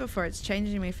never had before. It's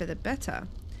changing me for the better.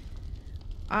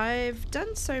 I've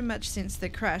done so much since the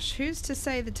crash. Who's to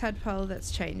say the tadpole that's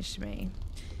changed me?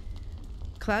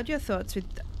 Cloud your thoughts with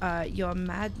your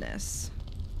madness.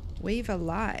 Weave a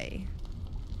lie.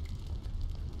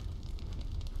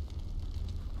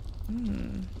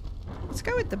 Let's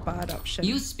go with the bard option.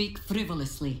 You speak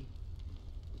frivolously.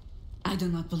 I do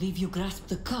not believe you grasp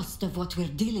the cost of what we're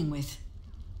dealing with.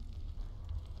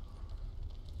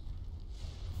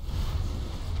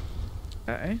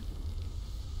 Uh-oh.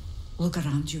 Look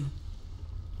around you.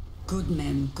 Good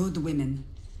men, good women.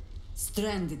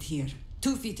 Stranded here,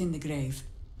 2 feet in the grave.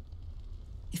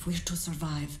 If we're to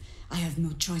survive, I have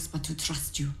no choice but to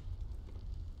trust you.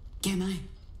 Can I?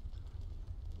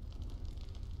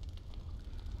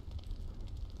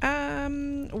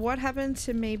 What happened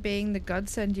to me being the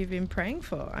godsend you've been praying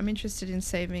for? I'm interested in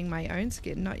saving my own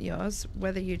skin, not yours.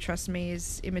 Whether you trust me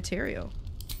is immaterial.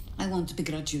 I won't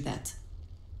begrudge you that.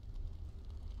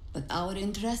 But our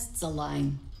interests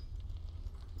align.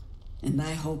 And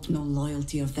I hope no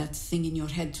loyalty of that thing in your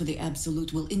head to the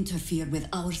Absolute will interfere with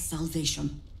our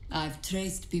salvation. I've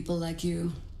traced people like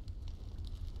you.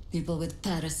 People with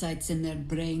parasites in their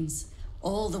brains,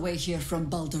 all the way here from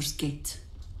Baldur's Gate.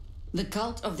 The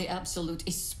cult of the Absolute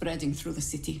is spreading through the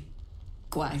city.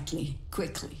 Quietly,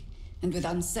 quickly, and with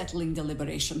unsettling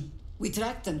deliberation. We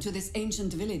tracked them to this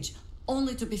ancient village,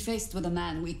 only to be faced with a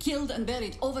man we killed and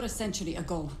buried over a century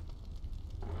ago.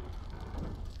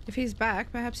 If he's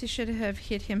back, perhaps you should have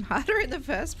hit him harder in the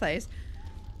first place.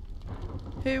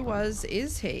 Who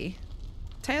is he?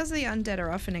 Tales of the undead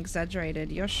are often exaggerated.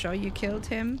 You're sure you killed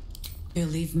him?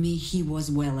 Believe me, he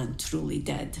was well and truly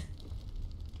dead.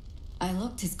 I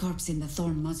locked his corpse in the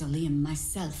Thorn Mausoleum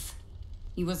myself.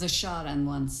 He was a Sharan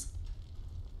once.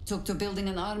 Took to building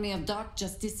an army of dark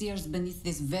justiciars beneath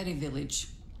this very village.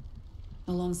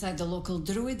 Alongside the local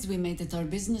druids, we made it our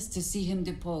business to see him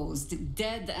deposed,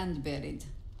 dead and buried.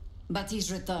 But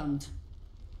he's returned.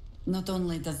 Not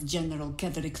only does General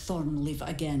Ketherick Thorn live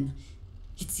again,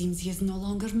 it seems he is no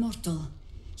longer mortal.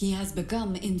 He has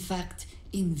become, in fact,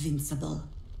 invincible.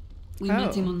 We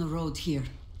met him on the road here,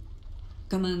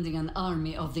 commanding an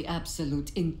army of the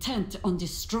Absolute, intent on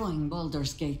destroying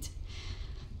Baldur's Gate.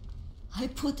 I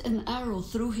put an arrow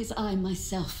through his eye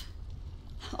myself,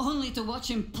 only to watch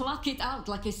him pluck it out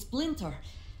like a splinter.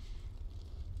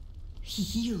 He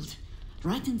healed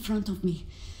right in front of me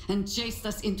and chased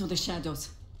us into the shadows.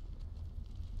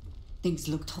 Things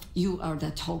looked you are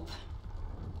that hope.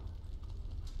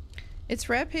 It's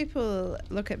rare people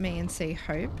look at me and see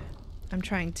hope. I'm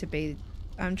trying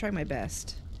my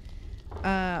best.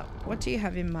 What do you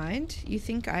have in mind? You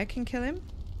think I can kill him?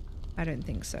 I don't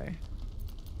think so.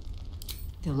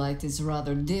 The light is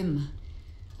rather dim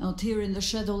out here in the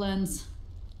Shadowlands.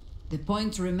 The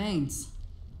point remains.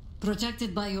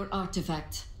 Protected by your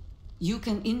artifact, you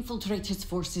can infiltrate his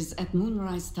forces at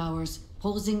Moonrise Towers,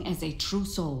 posing as a true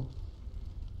soul.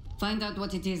 Find out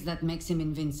what it is that makes him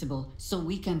invincible, so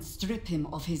we can strip him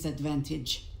of his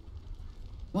advantage.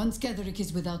 Once Ketherick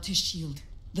is without his shield,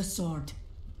 the sword,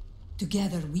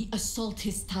 together we assault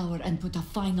his tower and put a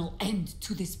final end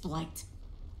to this blight.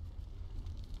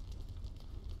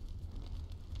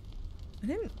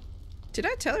 Did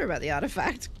I tell her about the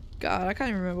artifact? God, I can't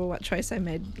even remember what choice I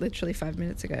made literally 5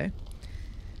 minutes ago.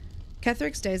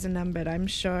 Ketherick's days are numbered, I'm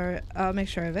sure. I'll make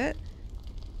sure of it.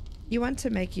 You want to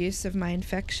make use of my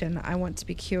infection. I want to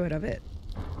be cured of it.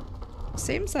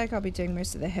 Seems like I'll be doing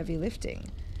most of the heavy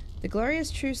lifting. The glorious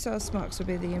true soul Smocks will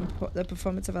be the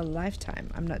performance of a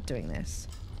lifetime. I'm not doing this.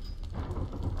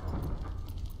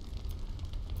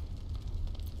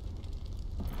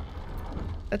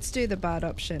 Let's do the bard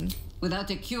option. Without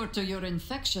a cure to your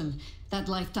infection, that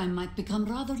lifetime might become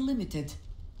rather limited.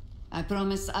 I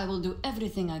promise I will do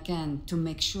everything I can to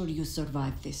make sure you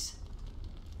survive this.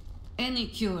 Any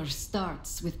cure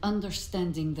starts with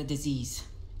understanding the disease.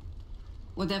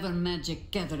 Whatever magic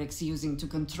Ketherick's using to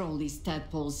control these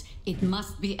tadpoles, it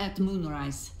must be at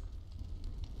Moonrise.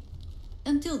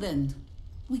 Until then,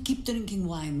 we keep drinking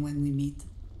wine when we meet.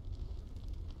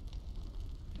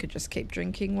 Could just keep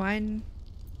drinking wine,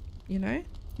 you know,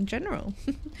 in general.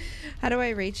 How do I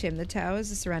reach him? The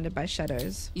towers are surrounded by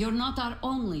shadows. You're not our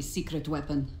only secret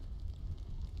weapon.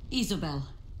 Isobel,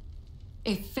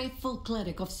 a faithful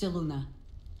cleric of Selûne,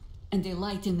 and a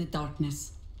light in the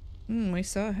darkness. We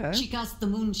saw her. She cast the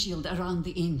moon shield around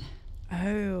the inn.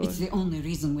 Oh. It's the only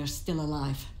reason we're still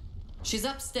alive. She's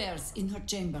upstairs in her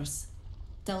chambers.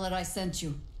 Tell her I sent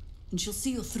you, and she'll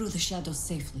see you through the shadows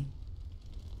safely.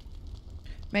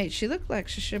 Mate, she looked like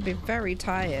she should be very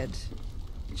tired.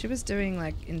 She was doing,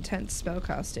 like, intense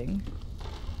spellcasting.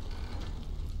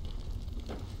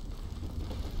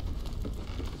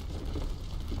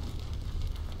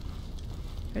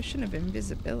 Potion of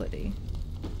invisibility.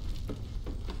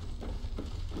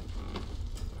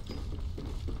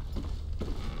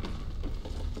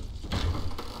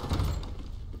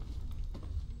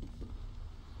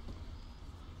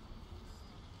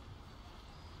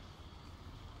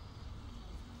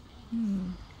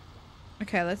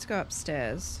 Okay, let's go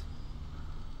upstairs.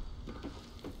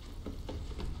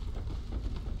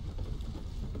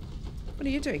 What are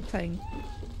you doing? Playing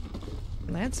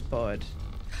lance board?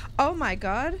 Oh my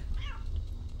god.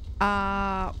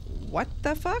 What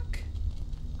the fuck?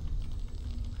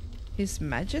 His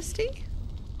Majesty?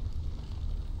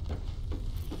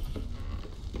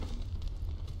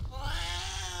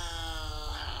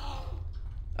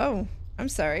 Oh, I'm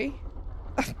sorry.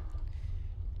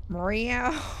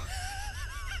 Meow.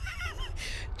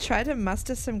 Try to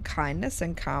muster some kindness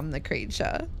and calm the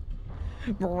creature.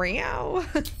 Meow.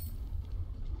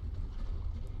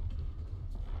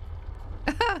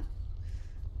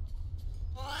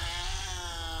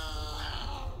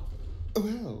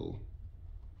 Well,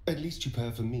 at least you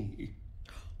purr for me.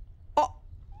 Oh.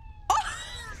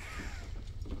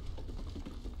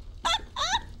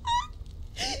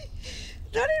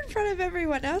 Not in front of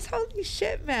everyone else. Holy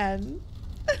shit, man.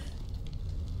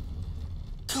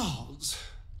 Gods,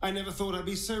 I never thought I'd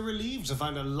be so relieved to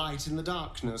find a light in the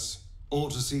darkness, or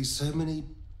to see so many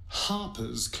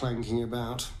harpers clanking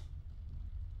about.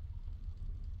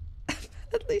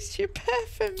 At least you purr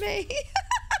for me.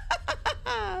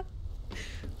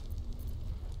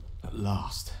 At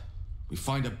last, we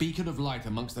find a beacon of light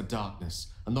amongst the darkness,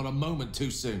 and not a moment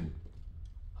too soon.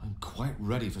 I'm quite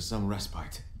ready for some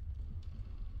respite.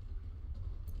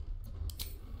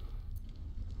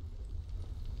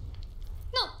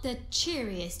 No, not the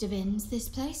cheeriest of inns, this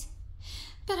place.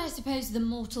 But I suppose the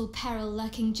mortal peril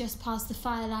lurking just past the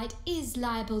firelight is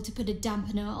liable to put a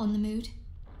dampener on the mood.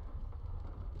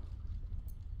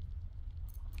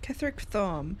 Ketherick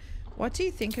Thorm, what do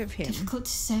you think of him? Difficult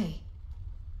to say.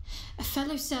 A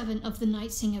fellow servant of the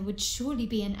Night Singer would surely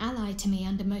be an ally to me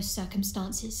under most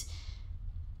circumstances.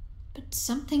 But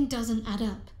something doesn't add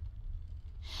up.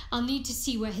 I'll need to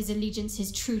see where his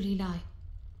allegiances truly lie.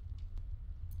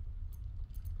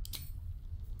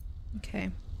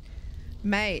 Okay.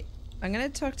 Mate, I'm going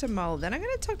to talk to Mole, then I'm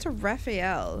going to talk to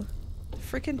Raphael. The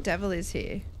freaking devil is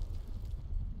here.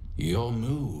 Your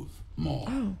move, Mole.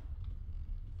 Oh.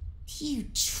 You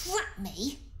trapped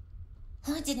me?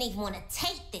 I didn't even want to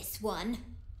take this one.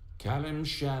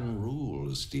 Kalimshan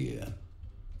rules, dear.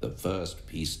 The first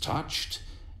piece touched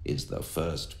is the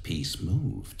first piece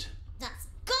moved. That's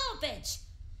garbage.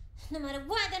 No matter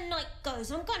where the night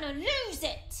goes, I'm gonna lose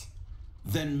it.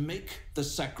 Then make the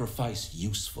sacrifice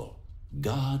useful.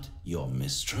 Guard your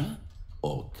Mistra,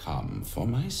 or come for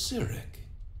my Cyric.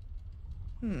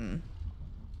 Look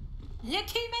who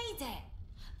made it.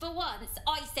 For once,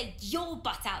 I saved your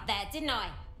butt out there, didn't I?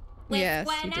 We're yes,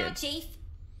 square you now, did. Chief.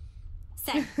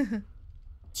 So,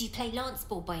 do you play lance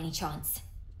ball by any chance?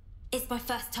 It's my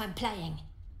first time playing.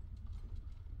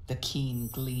 The keen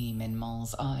gleam in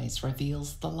Mole's eyes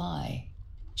reveals the lie.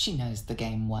 She knows the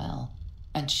game well,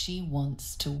 and she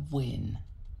wants to win.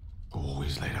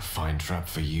 Always laid a fine trap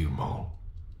for you, Mole.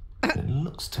 It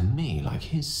looks to me like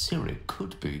his Cyric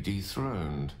could be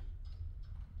dethroned.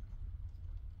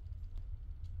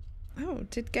 Oh,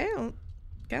 did Gale?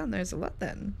 Gale knows a lot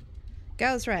then.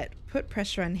 Gale's right. Put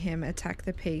pressure on him, attack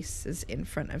the pieces in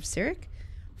front of Cyric.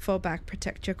 Fall back,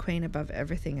 protect your queen above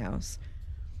everything else.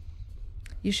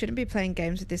 You shouldn't be playing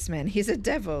games with this man. He's a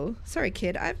devil. Sorry,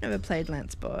 kid, I've never played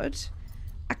lance board.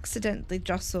 Accidentally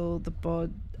jostle the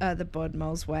board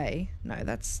Mole's way. No,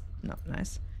 that's not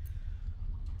nice.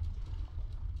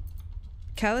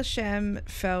 Kalasham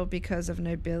fell because of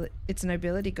its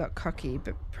nobility got cocky,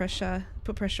 but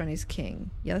put pressure on his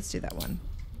king. Yeah, let's do that one.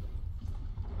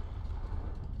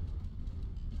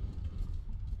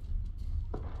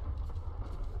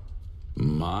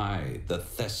 My, the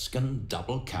Thescan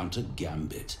double counter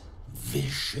gambit.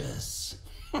 Vicious.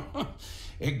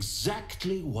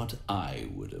 Exactly what I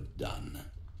would have done.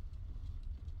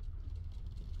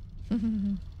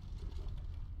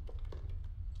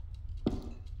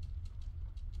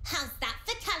 How's that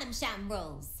for Kalimshan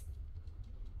rules?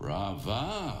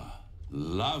 Brava.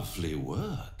 Lovely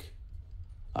work.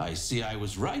 I see I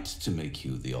was right to make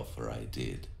you the offer I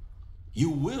did. You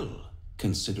will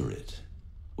consider it,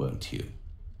 won't you?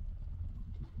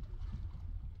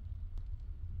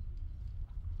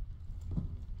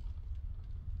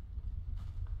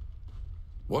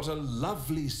 What a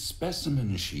lovely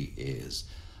specimen she is.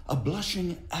 A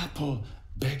blushing apple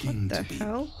begging to be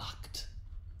plucked.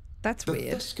 That's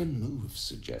weird. The Thescan move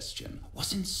suggestion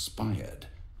was inspired.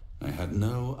 I had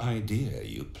no idea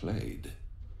you played.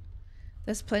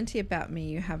 There's plenty about me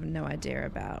you have no idea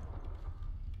about.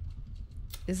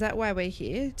 Is that why we're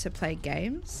here? To play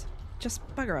games? Just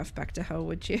bugger off back to hell,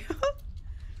 would you?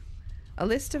 A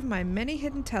list of my many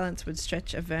hidden talents would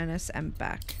stretch Avernus and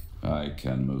back. I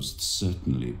can most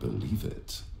certainly believe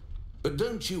it. But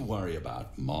don't you worry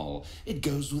about Moll. It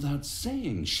goes without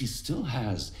saying she still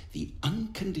has the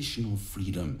unconditional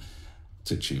freedom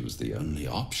to choose the only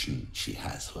option she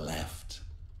has left.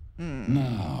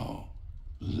 Now,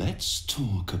 let's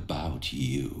talk about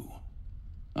you.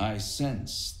 I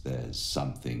sense there's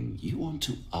something you want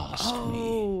to ask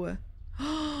me.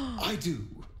 I do.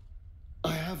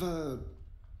 I have a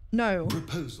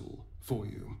proposal for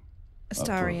you.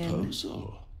 Astarion. A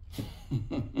proposal?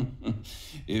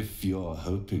 If you're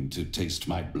hoping to taste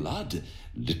my blood,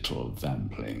 little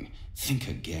vampling, think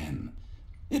again.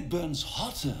 It burns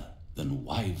hotter than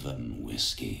wyvern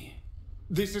whiskey.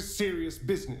 This is serious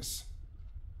business.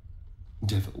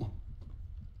 Devil.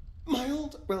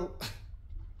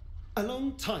 A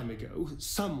long time ago,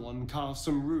 someone carved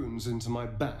some runes into my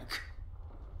back.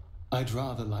 I'd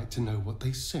rather like to know what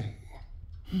they say.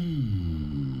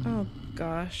 Oh,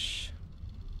 gosh.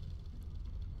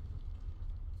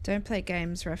 Don't play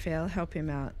games, Raphael. Help him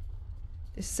out.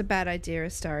 This is a bad idea,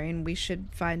 Astarion. We should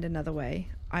find another way.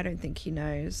 I don't think he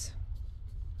knows.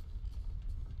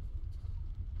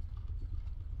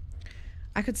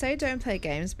 I could say don't play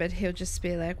games, but he'll just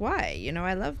be like, why? You know,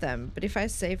 I love them. But if I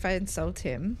insult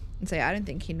him and say I don't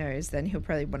think he knows, then he'll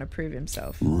probably want to prove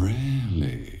himself.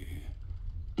 Really?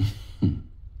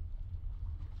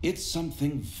 It's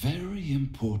something very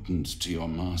important to your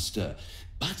master,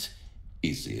 but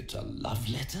is it a love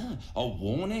letter, a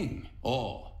warning,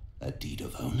 or a deed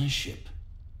of ownership.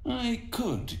 I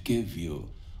could give you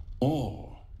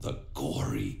all the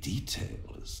gory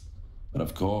details. But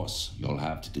of course, you'll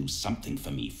have to do something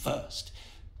for me first.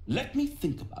 Let me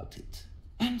think about it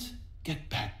and get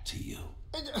back to you.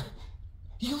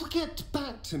 You'll get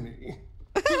back to me?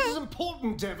 This is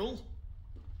important, devil.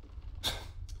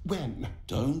 When?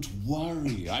 Don't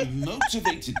worry, I'm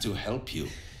motivated to help you.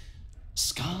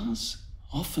 Scars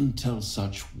often tell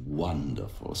such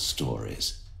wonderful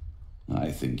stories.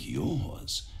 I think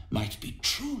yours might be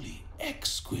truly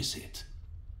exquisite.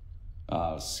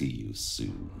 I'll see you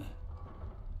soon.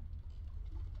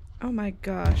 Oh my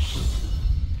gosh.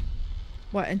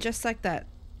 What, and just like that,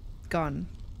 gone.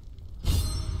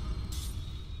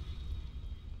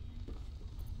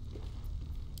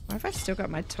 Why have I still got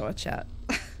my torch out?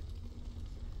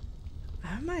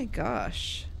 Oh my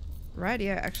gosh.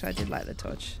 Rightio, actually I did light the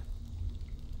torch.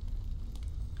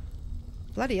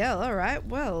 Bloody hell, alright,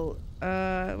 well,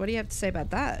 what do you have to say about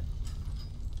that?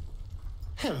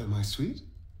 Hello, my sweet.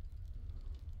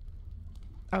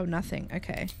 Oh, nothing,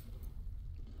 okay.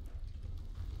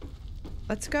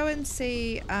 Let's go and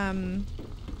see, the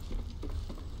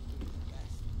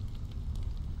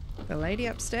lady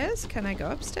upstairs? Can I go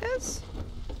upstairs?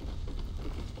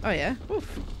 Oh yeah,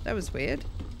 oof, that was weird.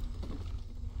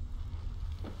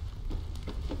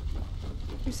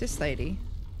 Who's this lady?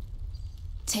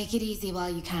 Take it easy while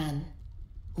you can.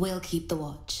 We'll keep the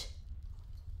watch.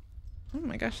 Oh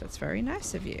my gosh, that's very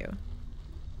nice of you.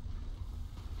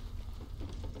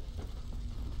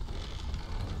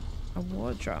 A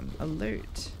war drum, a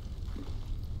lute.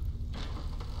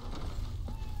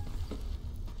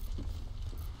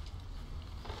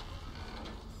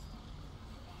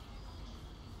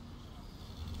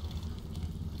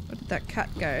 Where did that cat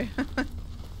go?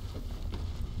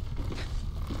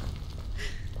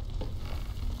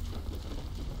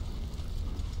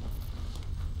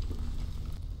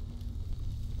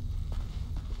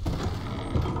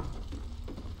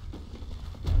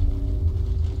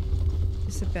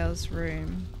 Isabel's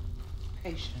room.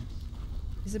 Patience.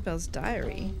 Isabel's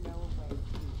diary.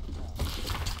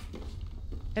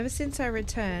 Ever since I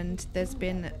returned, there's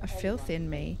been a filth in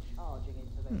me.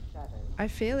 I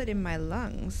feel it in my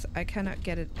lungs. I cannot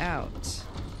get it out.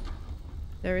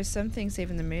 There are some things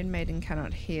even the Moon Maiden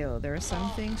cannot heal. There are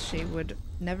some things she would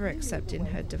never accept in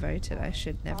her devoted. I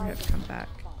should never have come back.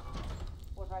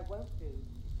 What I won't do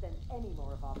is send any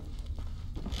more of our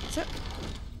people. Is that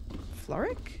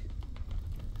Floric?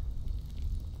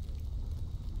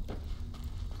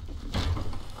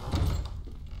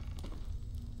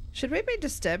 Should we be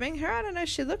disturbing her? I don't know.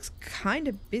 She looks kind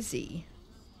of busy.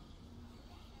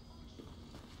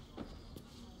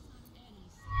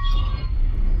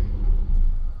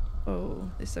 Oh,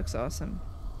 this looks awesome.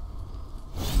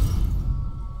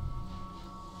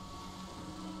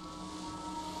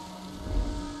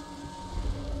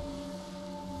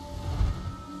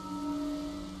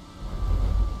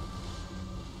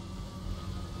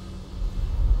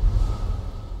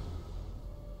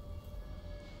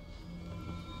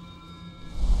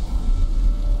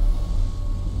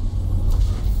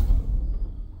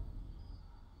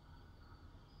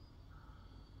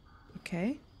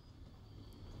 Okay.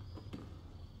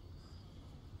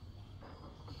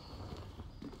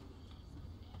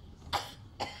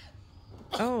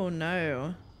 Oh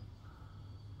no.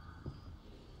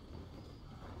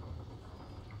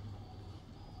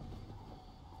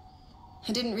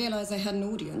 I didn't realize I had an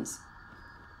audience.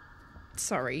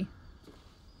 Sorry.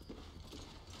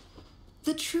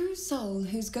 The true soul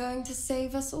who's going to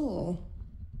save us all.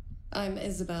 I'm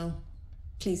Isabel.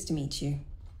 Pleased to meet you.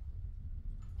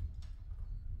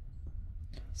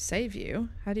 Save you?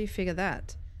 How do you figure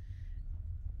that?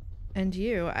 And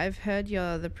you, I've heard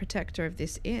you're the protector of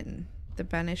this inn, the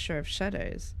banisher of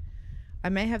shadows. I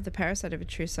may have the parasite of a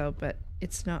true soul, but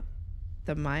it's not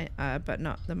the mind,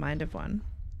 not the mind of one.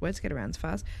 Words get around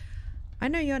fast. I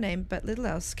know your name, but little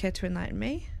else. Care to enlighten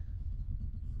me?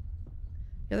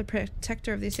 You're the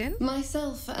protector of this inn?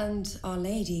 Myself and Our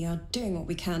Lady are doing what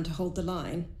we can to hold the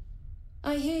line.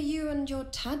 I hear you and your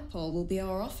tadpole will be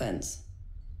our offense.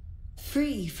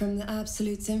 Free from the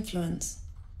Absolute's influence,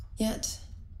 yet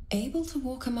able to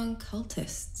walk among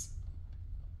cultists.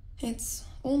 It's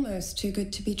almost too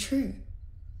good to be true.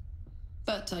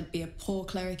 But I'd be a poor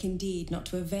cleric indeed not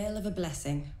to avail of a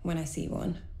blessing when I see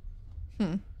one.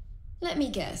 Let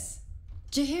me guess.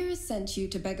 Jaheira sent you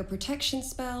to beg a protection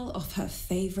spell of her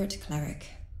favorite cleric.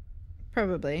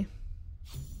 Probably.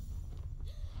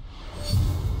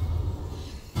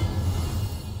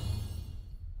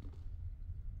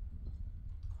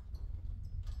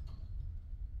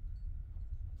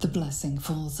 The blessing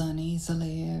falls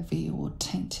uneasily over your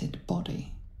tainted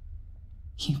body.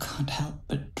 You can't help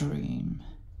but dream.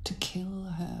 To kill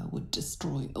her would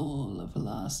destroy all of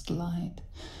last light.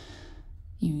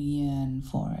 You yearn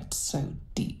for it so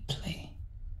deeply.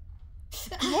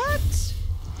 What?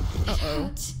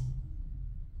 Uh-oh.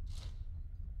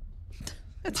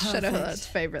 That's Perfect. Shadowheart's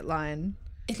favourite line.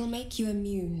 It'll make you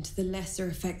immune to the lesser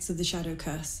effects of the shadow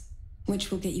curse,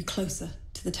 which will get you closer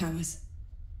to the towers.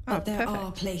 But there perfect.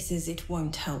 are places it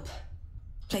won't help.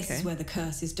 Places Okay. where the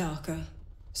curse is darker,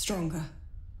 stronger.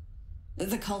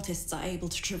 The cultists are able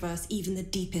to traverse even the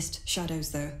deepest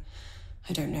shadows, though.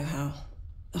 I don't know how.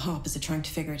 The Harpers are trying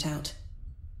to figure it out.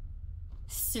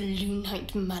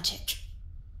 Selûnite magic.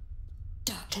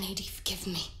 Dark Lady, forgive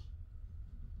me.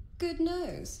 Good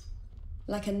nose.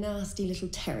 Like a nasty little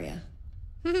terrier.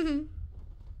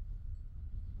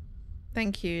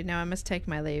 Thank you. Now I must take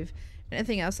my leave.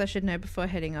 Anything else I should know before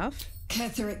heading off?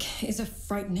 Ketherick is a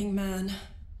frightening man.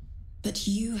 But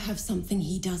you have something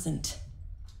he doesn't.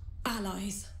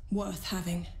 Allies worth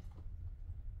having.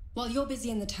 While you're busy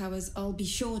in the towers, I'll be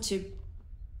sure to...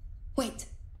 Wait.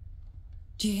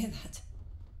 Do you hear that?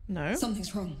 No.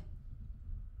 Something's wrong.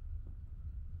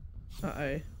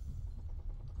 Uh-oh.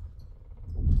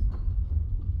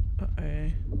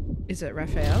 Uh-oh. Is it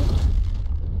Raphael?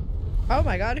 Oh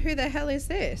my god, who the hell is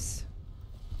this?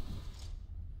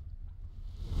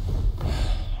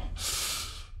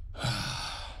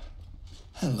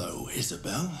 Hello,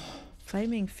 Isabel.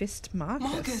 Flaming Fist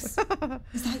Marcus.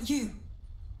 Is that you?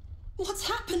 What's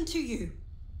happened to you?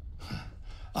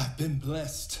 I've been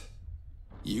blessed.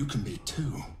 You can be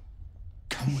too.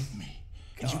 Come with me,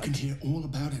 and you can hear all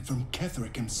about it from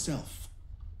Ketherick himself.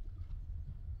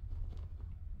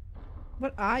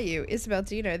 What are you? Isabel,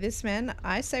 do you know this man?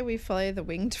 I say we follow the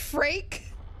winged freak.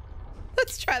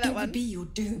 Let's try that It one. would be your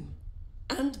doom.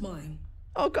 And mine.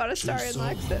 Oh god, Astarion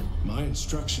likes it. My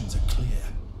instructions are clear.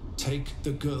 Take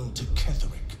the girl to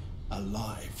Ketherick,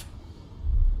 alive.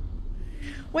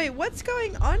 Wait, what's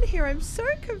going on here? I'm so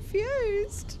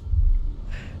confused.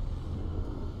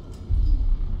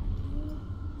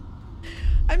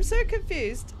 I'm so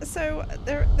confused. So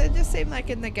there just seem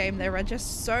like in the game there are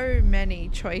just so many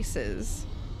choices.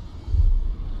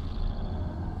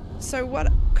 So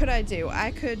what could I do?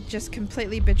 I could just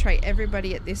completely betray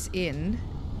everybody at this inn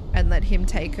and let him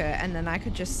take her, and then I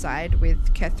could just side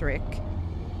with Ketherick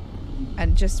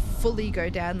and just fully go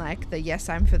down like the yes,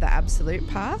 I'm for the absolute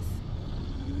path.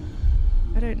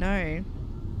 I don't know.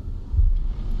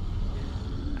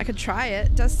 I could try it.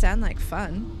 It does sound like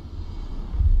fun.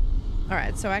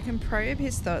 Alright, so I can probe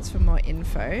his thoughts for more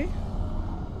info.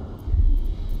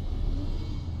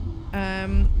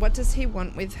 What does he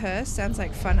want with her? Sounds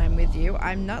like fun, I'm with you.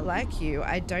 I'm not like you.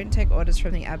 I don't take orders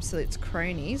from the Absolute's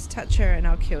cronies. Touch her and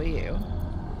I'll kill you.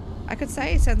 I could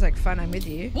say it sounds like fun, I'm with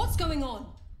you. What's going on?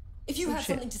 If you Oh, have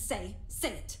shit. something to say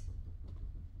it.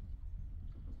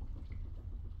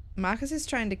 Marcus is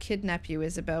trying to kidnap you,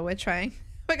 Isabel. We're going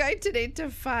to need to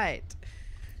fight.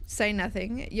 Say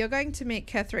nothing. You're going to meet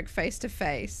Ketherick face to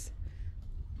face.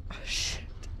 Oh, shit.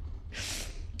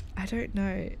 I don't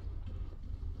know.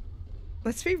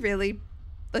 Let's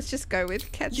just go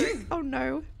with Ketherick. You! Oh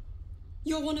no.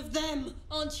 You're one of them,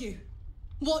 aren't you?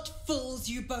 What fools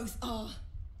you both are.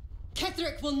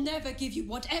 Ketherick will never give you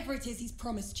whatever it is he's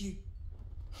promised you.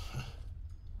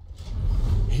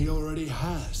 He already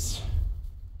has.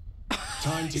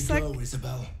 Time to go,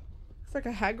 Isabel. It's like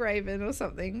a hag raven or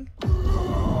something.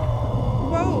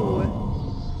 Whoa.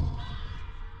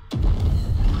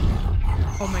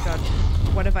 Oh my god.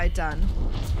 What have I done?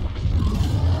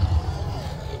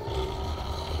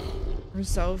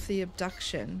 Resolve the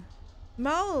abduction.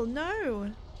 Mole,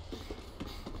 no.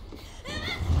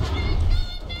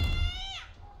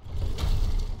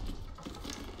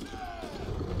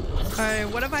 Oh,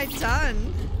 what have I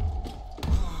done?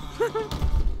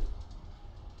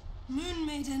 Moon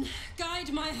Maiden,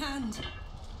 guide my hand.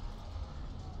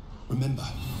 Remember,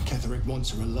 Ketherick wants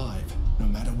her alive, no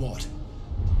matter what.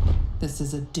 This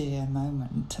is a dear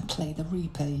moment to play the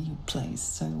Reaper you play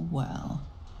so well.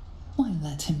 Why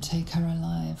let him take her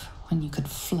alive when you could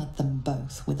flood them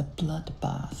both with a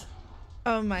bloodbath?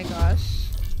 Oh my gosh.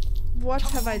 What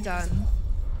have I done?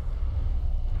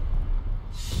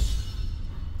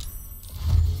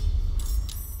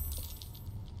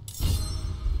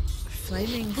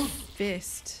 Flaming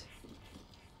fist.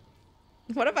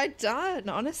 What have I done?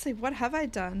 Honestly, what have I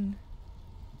done?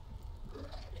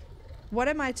 What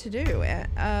am I to do?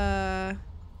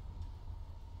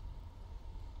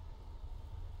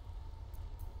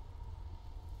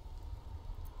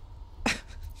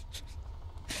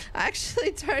 I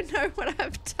actually don't know what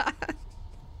I've done.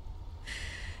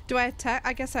 Do I attack?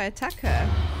 I guess I attack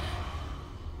her.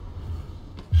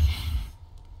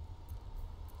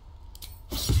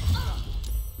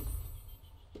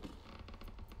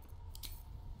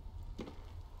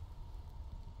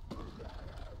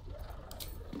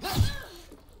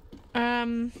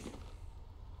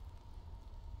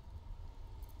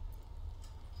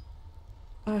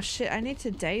 Oh shit, I need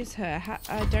to daze her.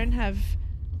 I don't have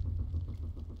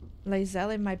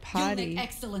Lae'zel in my party. You'll make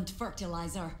excellent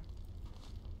fertilizer.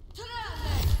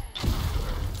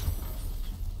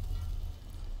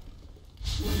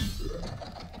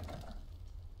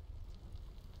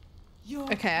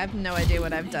 Okay, I have no idea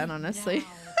what I've done, honestly.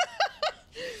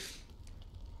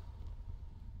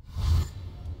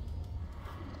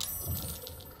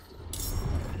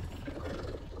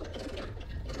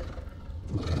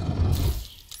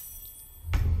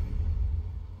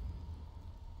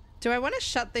 Do I want to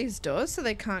shut these doors so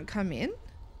they can't come in?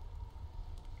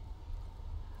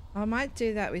 I might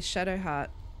do that with Shadowheart.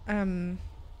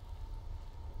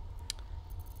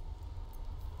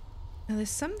 Now there's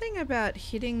something about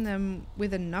hitting them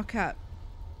with a knockout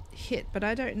hit, but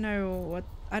I don't know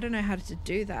how to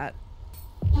do that.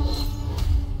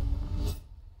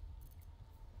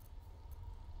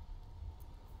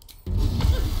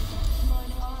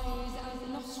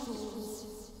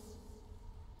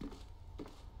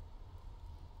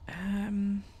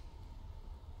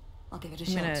 I'll give it a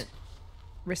I'm shot. gonna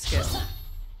risk it.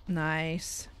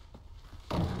 Nice.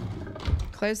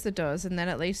 Close the doors and then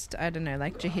at least, I don't know,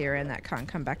 like Jaheira and that can't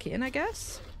come back in, I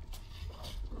guess.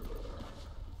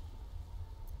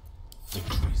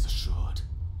 Victory is assured.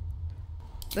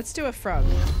 Let's do a frog.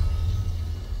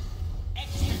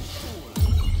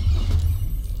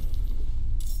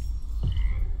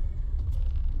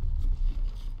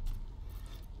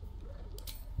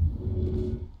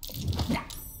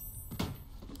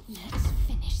 Let's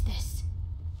finish this.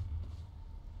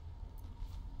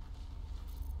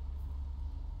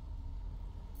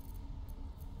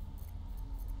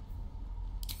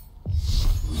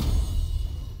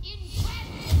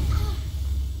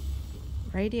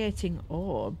 Radiating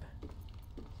orb.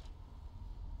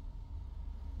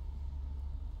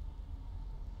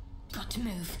 Got to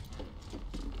move.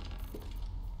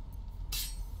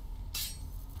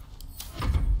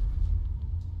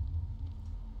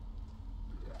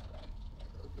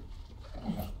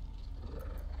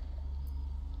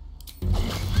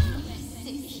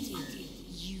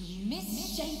 You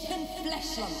misshapen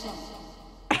flesh lump.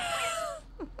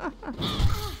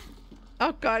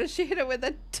 Oh god, she hit it with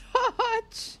a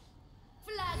torch.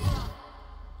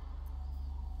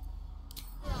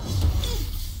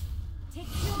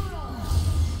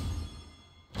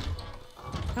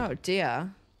 Oh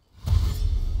dear.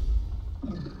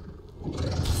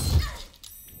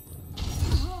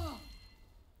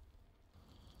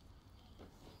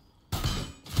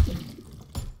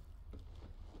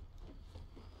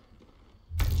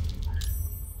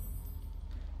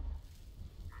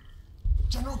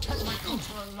 General, catch my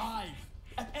counter alive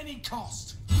at any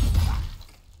cost.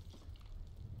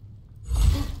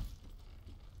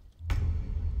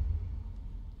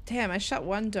 Damn, I shut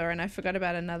one door and I forgot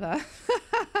about another.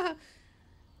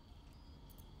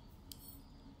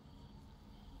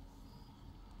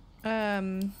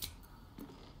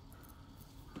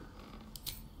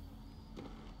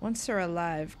 Once her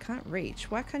alive, can't reach.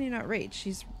 Why can't you not reach?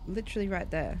 She's literally right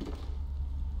there.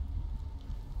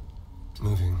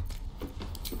 Moving.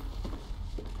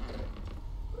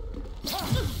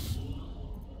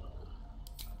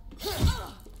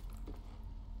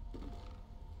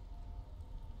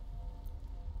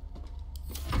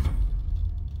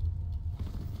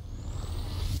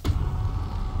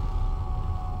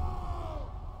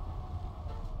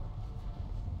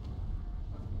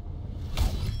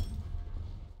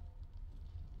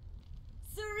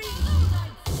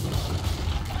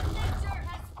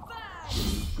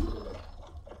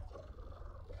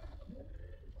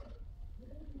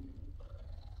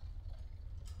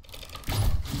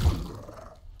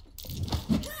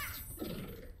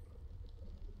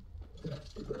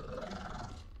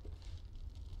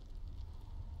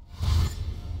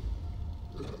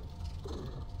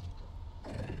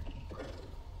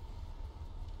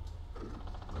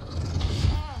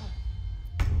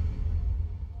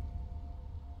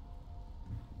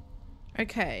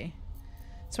 Okay,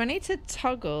 so I need to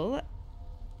toggle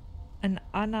an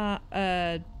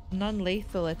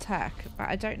non-lethal attack, but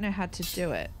I don't know how to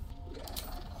do it.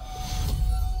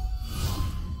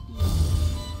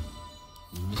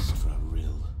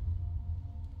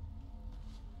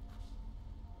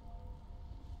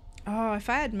 Oh, if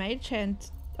I had Mage Hand...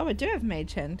 Oh, I do have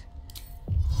Mage Hand.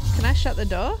 Can I shut the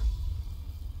door?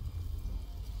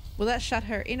 Will that shut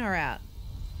her in or out?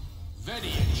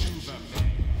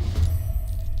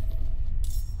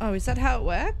 Oh, is that how it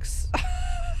works?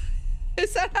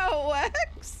 Is that how it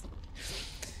works?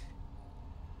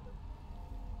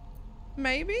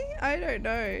 Maybe? I don't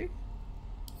know.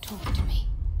 Talk to me.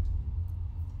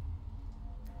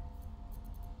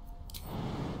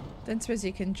 Then suppose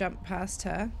you can jump past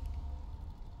her.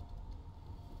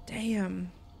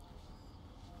 Damn.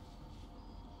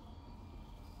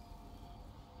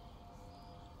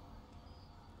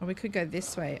 Oh, we could go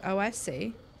this way. Oh, I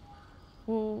see.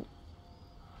 Well,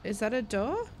 is that a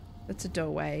door? That's a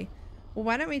doorway. Well,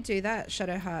 why don't we do that,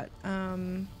 Shadowheart?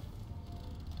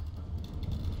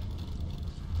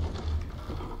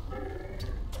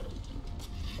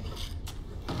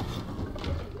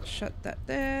 Shut that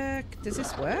there. Does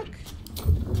this work?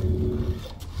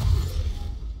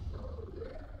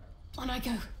 On I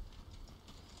go.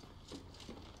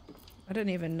 I don't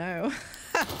even know.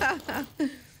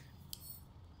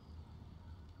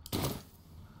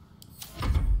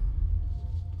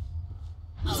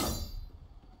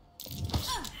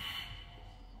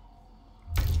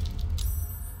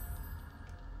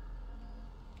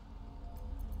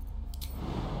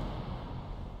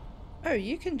 Oh,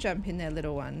 you can jump in there,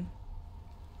 little one.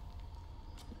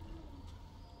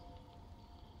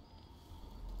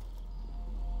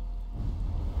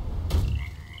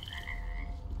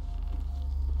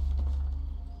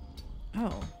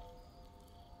 Oh.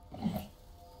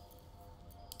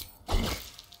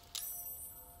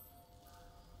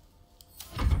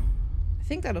 I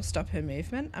think that'll stop her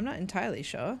movement. I'm not entirely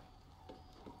sure.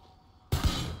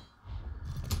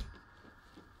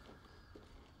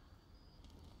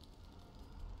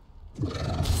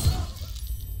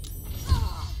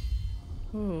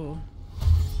 Ooh.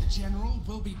 The General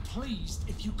will be pleased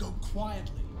if you go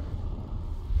quietly.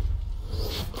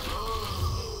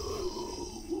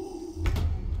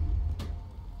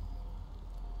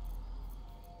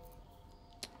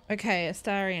 Okay,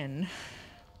 Astarion.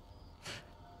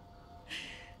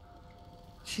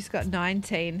 She's got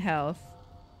 19 health.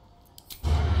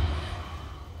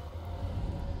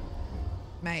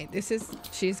 Mate, this is...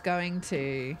 She's going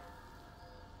to...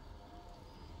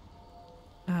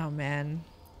 Oh, man.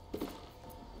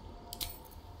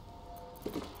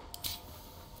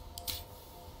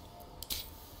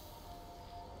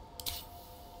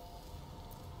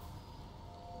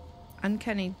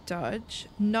 Uncanny dodge.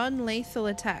 Non-lethal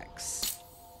attacks.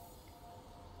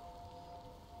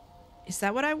 Is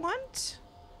that what I want?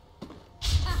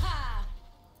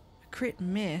 A crit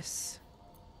miss.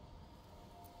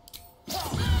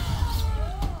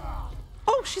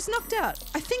 Oh, she's knocked out.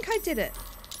 I think I did it.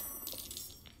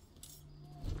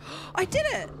 I did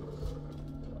it!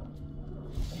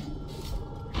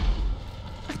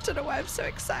 I don't know why I'm so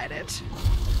excited.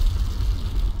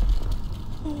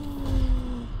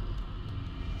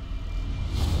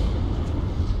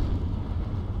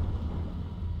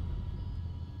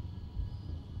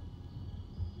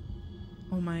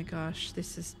 Oh my gosh,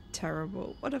 this is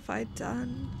terrible. What have I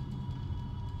done?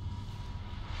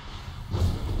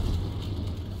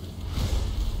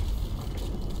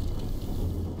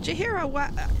 Jaheira,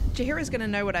 what? Jaheira's gonna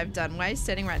know what I've done. Why is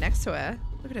standing right next to her?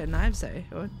 Look at her knives though.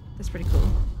 Oh, that's pretty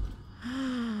cool.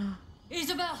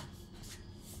 Isabel!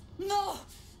 No!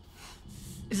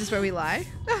 Is this where we lie?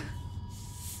 What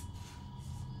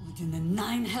in the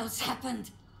nine hells happened?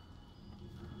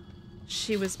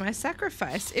 She was my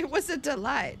sacrifice. It was a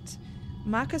delight.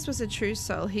 Marcus was a true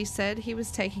soul. He said he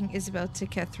was taking Isabel to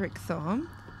Ketherick Thorm.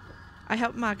 I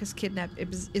helped Marcus kidnap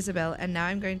Isabel, and now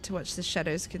I'm going to watch the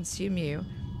shadows consume you.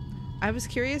 I was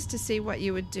curious to see what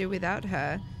you would do without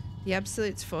her. The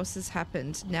Absolute's forces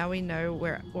happened. Now we know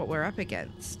what we're up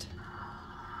against.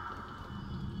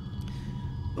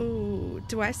 Ooh,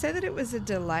 do I say that it was a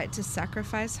delight to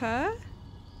sacrifice her?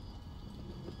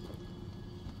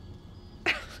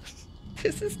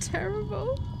 This is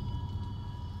terrible.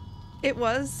 It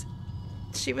was.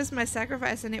 She was my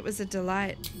sacrifice and it was a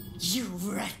delight. You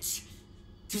wretch!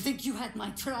 To think you had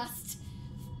my trust?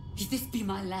 If this be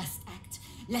my last act,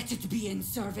 let it be in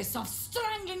service of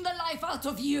strangling the life out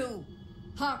of you!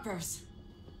 Harpers,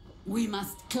 we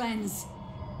must cleanse.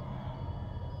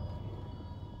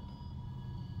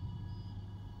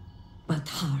 But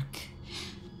hark.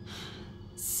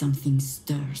 Something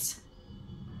stirs.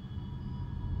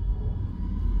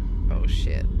 Oh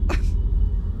shit.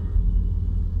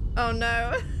 Oh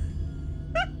no.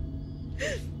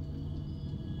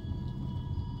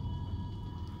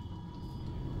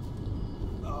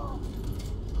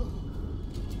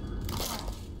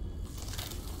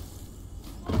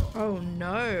 Oh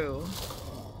no.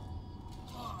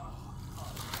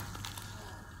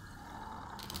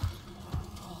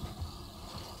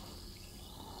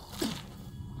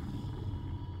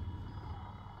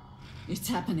 It's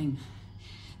happening.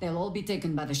 They'll all be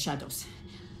taken by the shadows.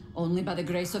 Only by the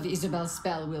grace of Isabel's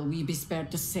spell will we be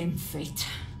spared the same fate.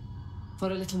 For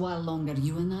a little while longer,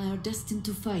 you and I are destined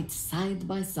to fight side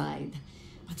by side.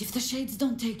 But if the Shades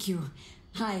don't take you,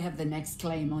 I have the next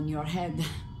claim on your head.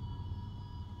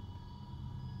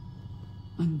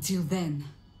 Until then,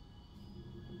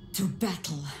 to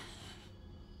battle.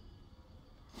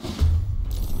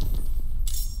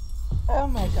 Oh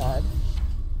my god.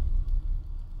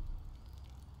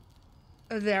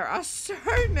 There are so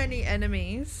many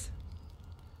enemies.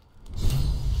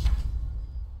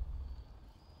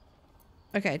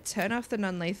 Okay, turn off the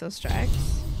non-lethal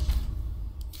strikes.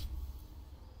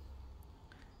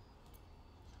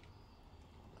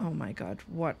 Oh my god,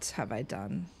 what have I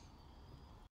done?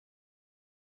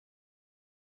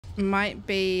 Might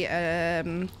be, I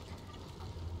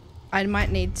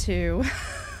might need to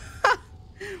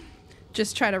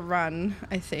just try to run,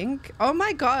 I think. Oh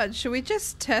my god, should we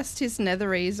just test his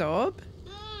Netherese orb?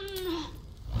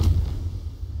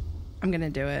 I'm gonna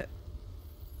do it.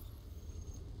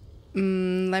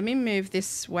 Let me move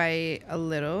this way a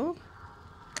little.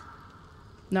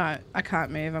 No, I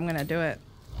can't move. I'm gonna do it.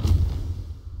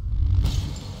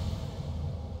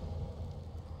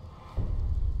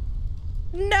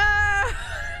 No!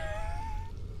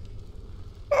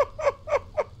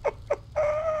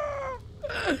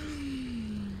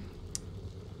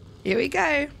 Here we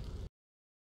go.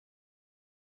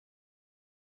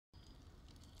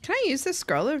 Can I use the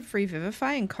scroll of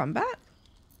Revivify in combat?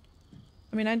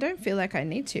 I mean, I don't feel like I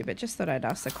need to, but just thought I'd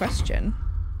ask the question.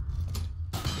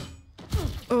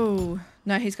 Oh,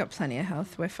 no, he's got plenty of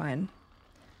health. We're fine.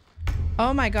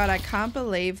 Oh my god, I can't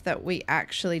believe that we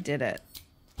actually did it.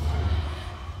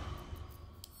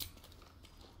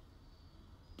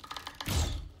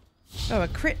 Oh, a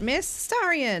crit miss?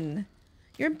 Starion!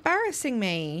 You're embarrassing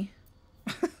me.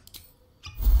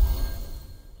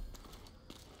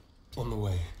 On the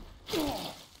way. Still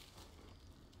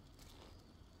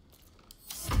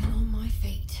on my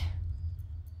feet.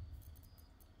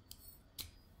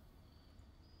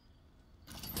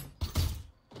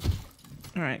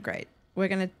 Alright, great. We're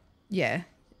gonna... Yeah.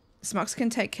 Smocks can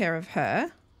take care of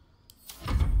her.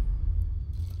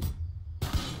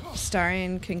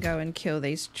 Starion can go and kill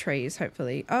these trees,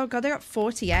 hopefully. Oh god, they got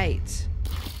 48.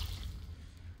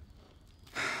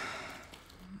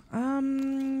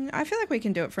 I feel like we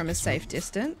can do it from a safe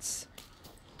distance.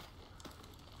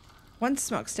 Once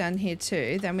Smocks down here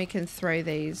too, then we can throw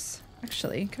these.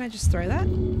 Actually, can I just throw that?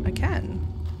 I can.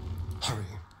 Hurry.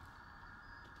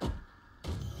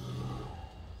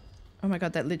 Oh my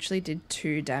god, that literally did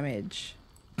 2 damage.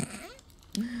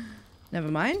 Never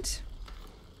mind.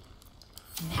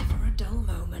 Never a dull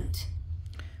moment.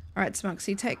 Alright,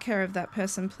 Smoxy, take care of that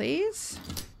person, please.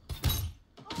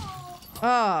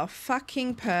 Oh,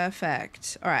 fucking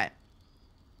perfect. Alright.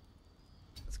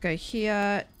 Let's go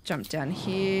here. Jump down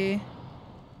here.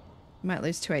 Might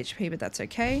lose 2 HP, but that's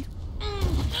okay.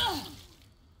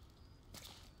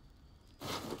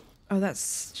 Oh,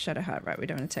 that's Shadowheart, right? We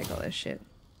don't want to take all this shit.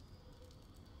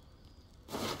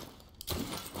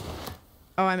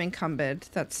 Oh, I'm encumbered.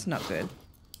 That's not good.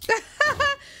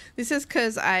 This is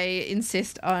because I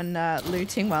insist on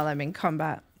looting while I'm in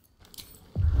combat.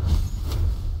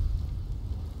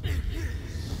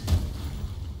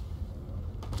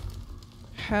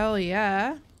 Hell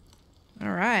yeah.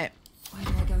 Alright. Where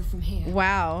do I go from here?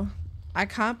 Wow. I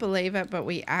can't believe it, but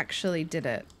we actually did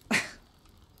it.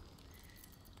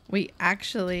 We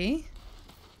actually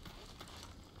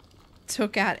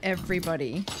took out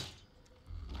everybody.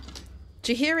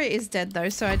 Jaheira is dead though,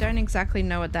 so I don't exactly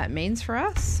know what that means for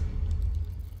us.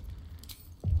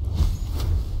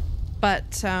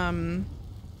 But,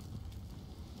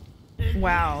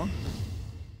 wow.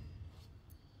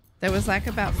 There was like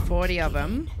about 40 of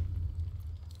them.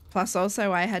 Plus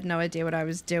also I had no idea what I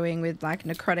was doing with like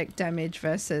necrotic damage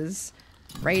versus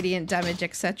radiant damage,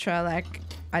 etc. Like,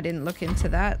 I didn't look into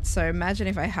that. So imagine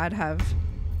if I had have.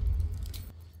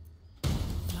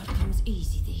 Blood comes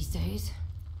easy these days.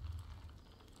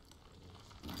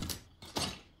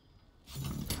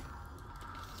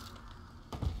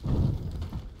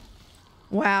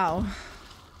 Wow.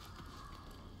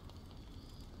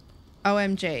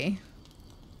 OMG.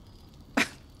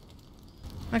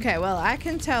 Okay, well, I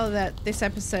can tell that this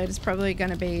episode is probably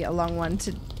going to be a long one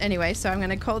to... Anyway, so I'm going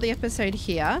to call the episode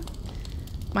here.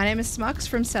 My name is Smocks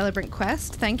from Celebrant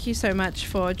Quest. Thank you so much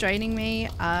for joining me.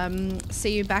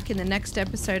 See you back in the next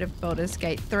episode of Baldur's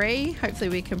Gate 3. Hopefully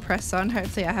we can press on.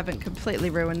 Hopefully I haven't completely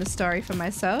ruined the story for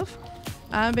myself.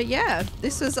 But yeah,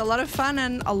 this was a lot of fun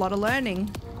and a lot of learning.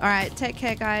 All right, take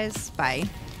care, guys. Bye.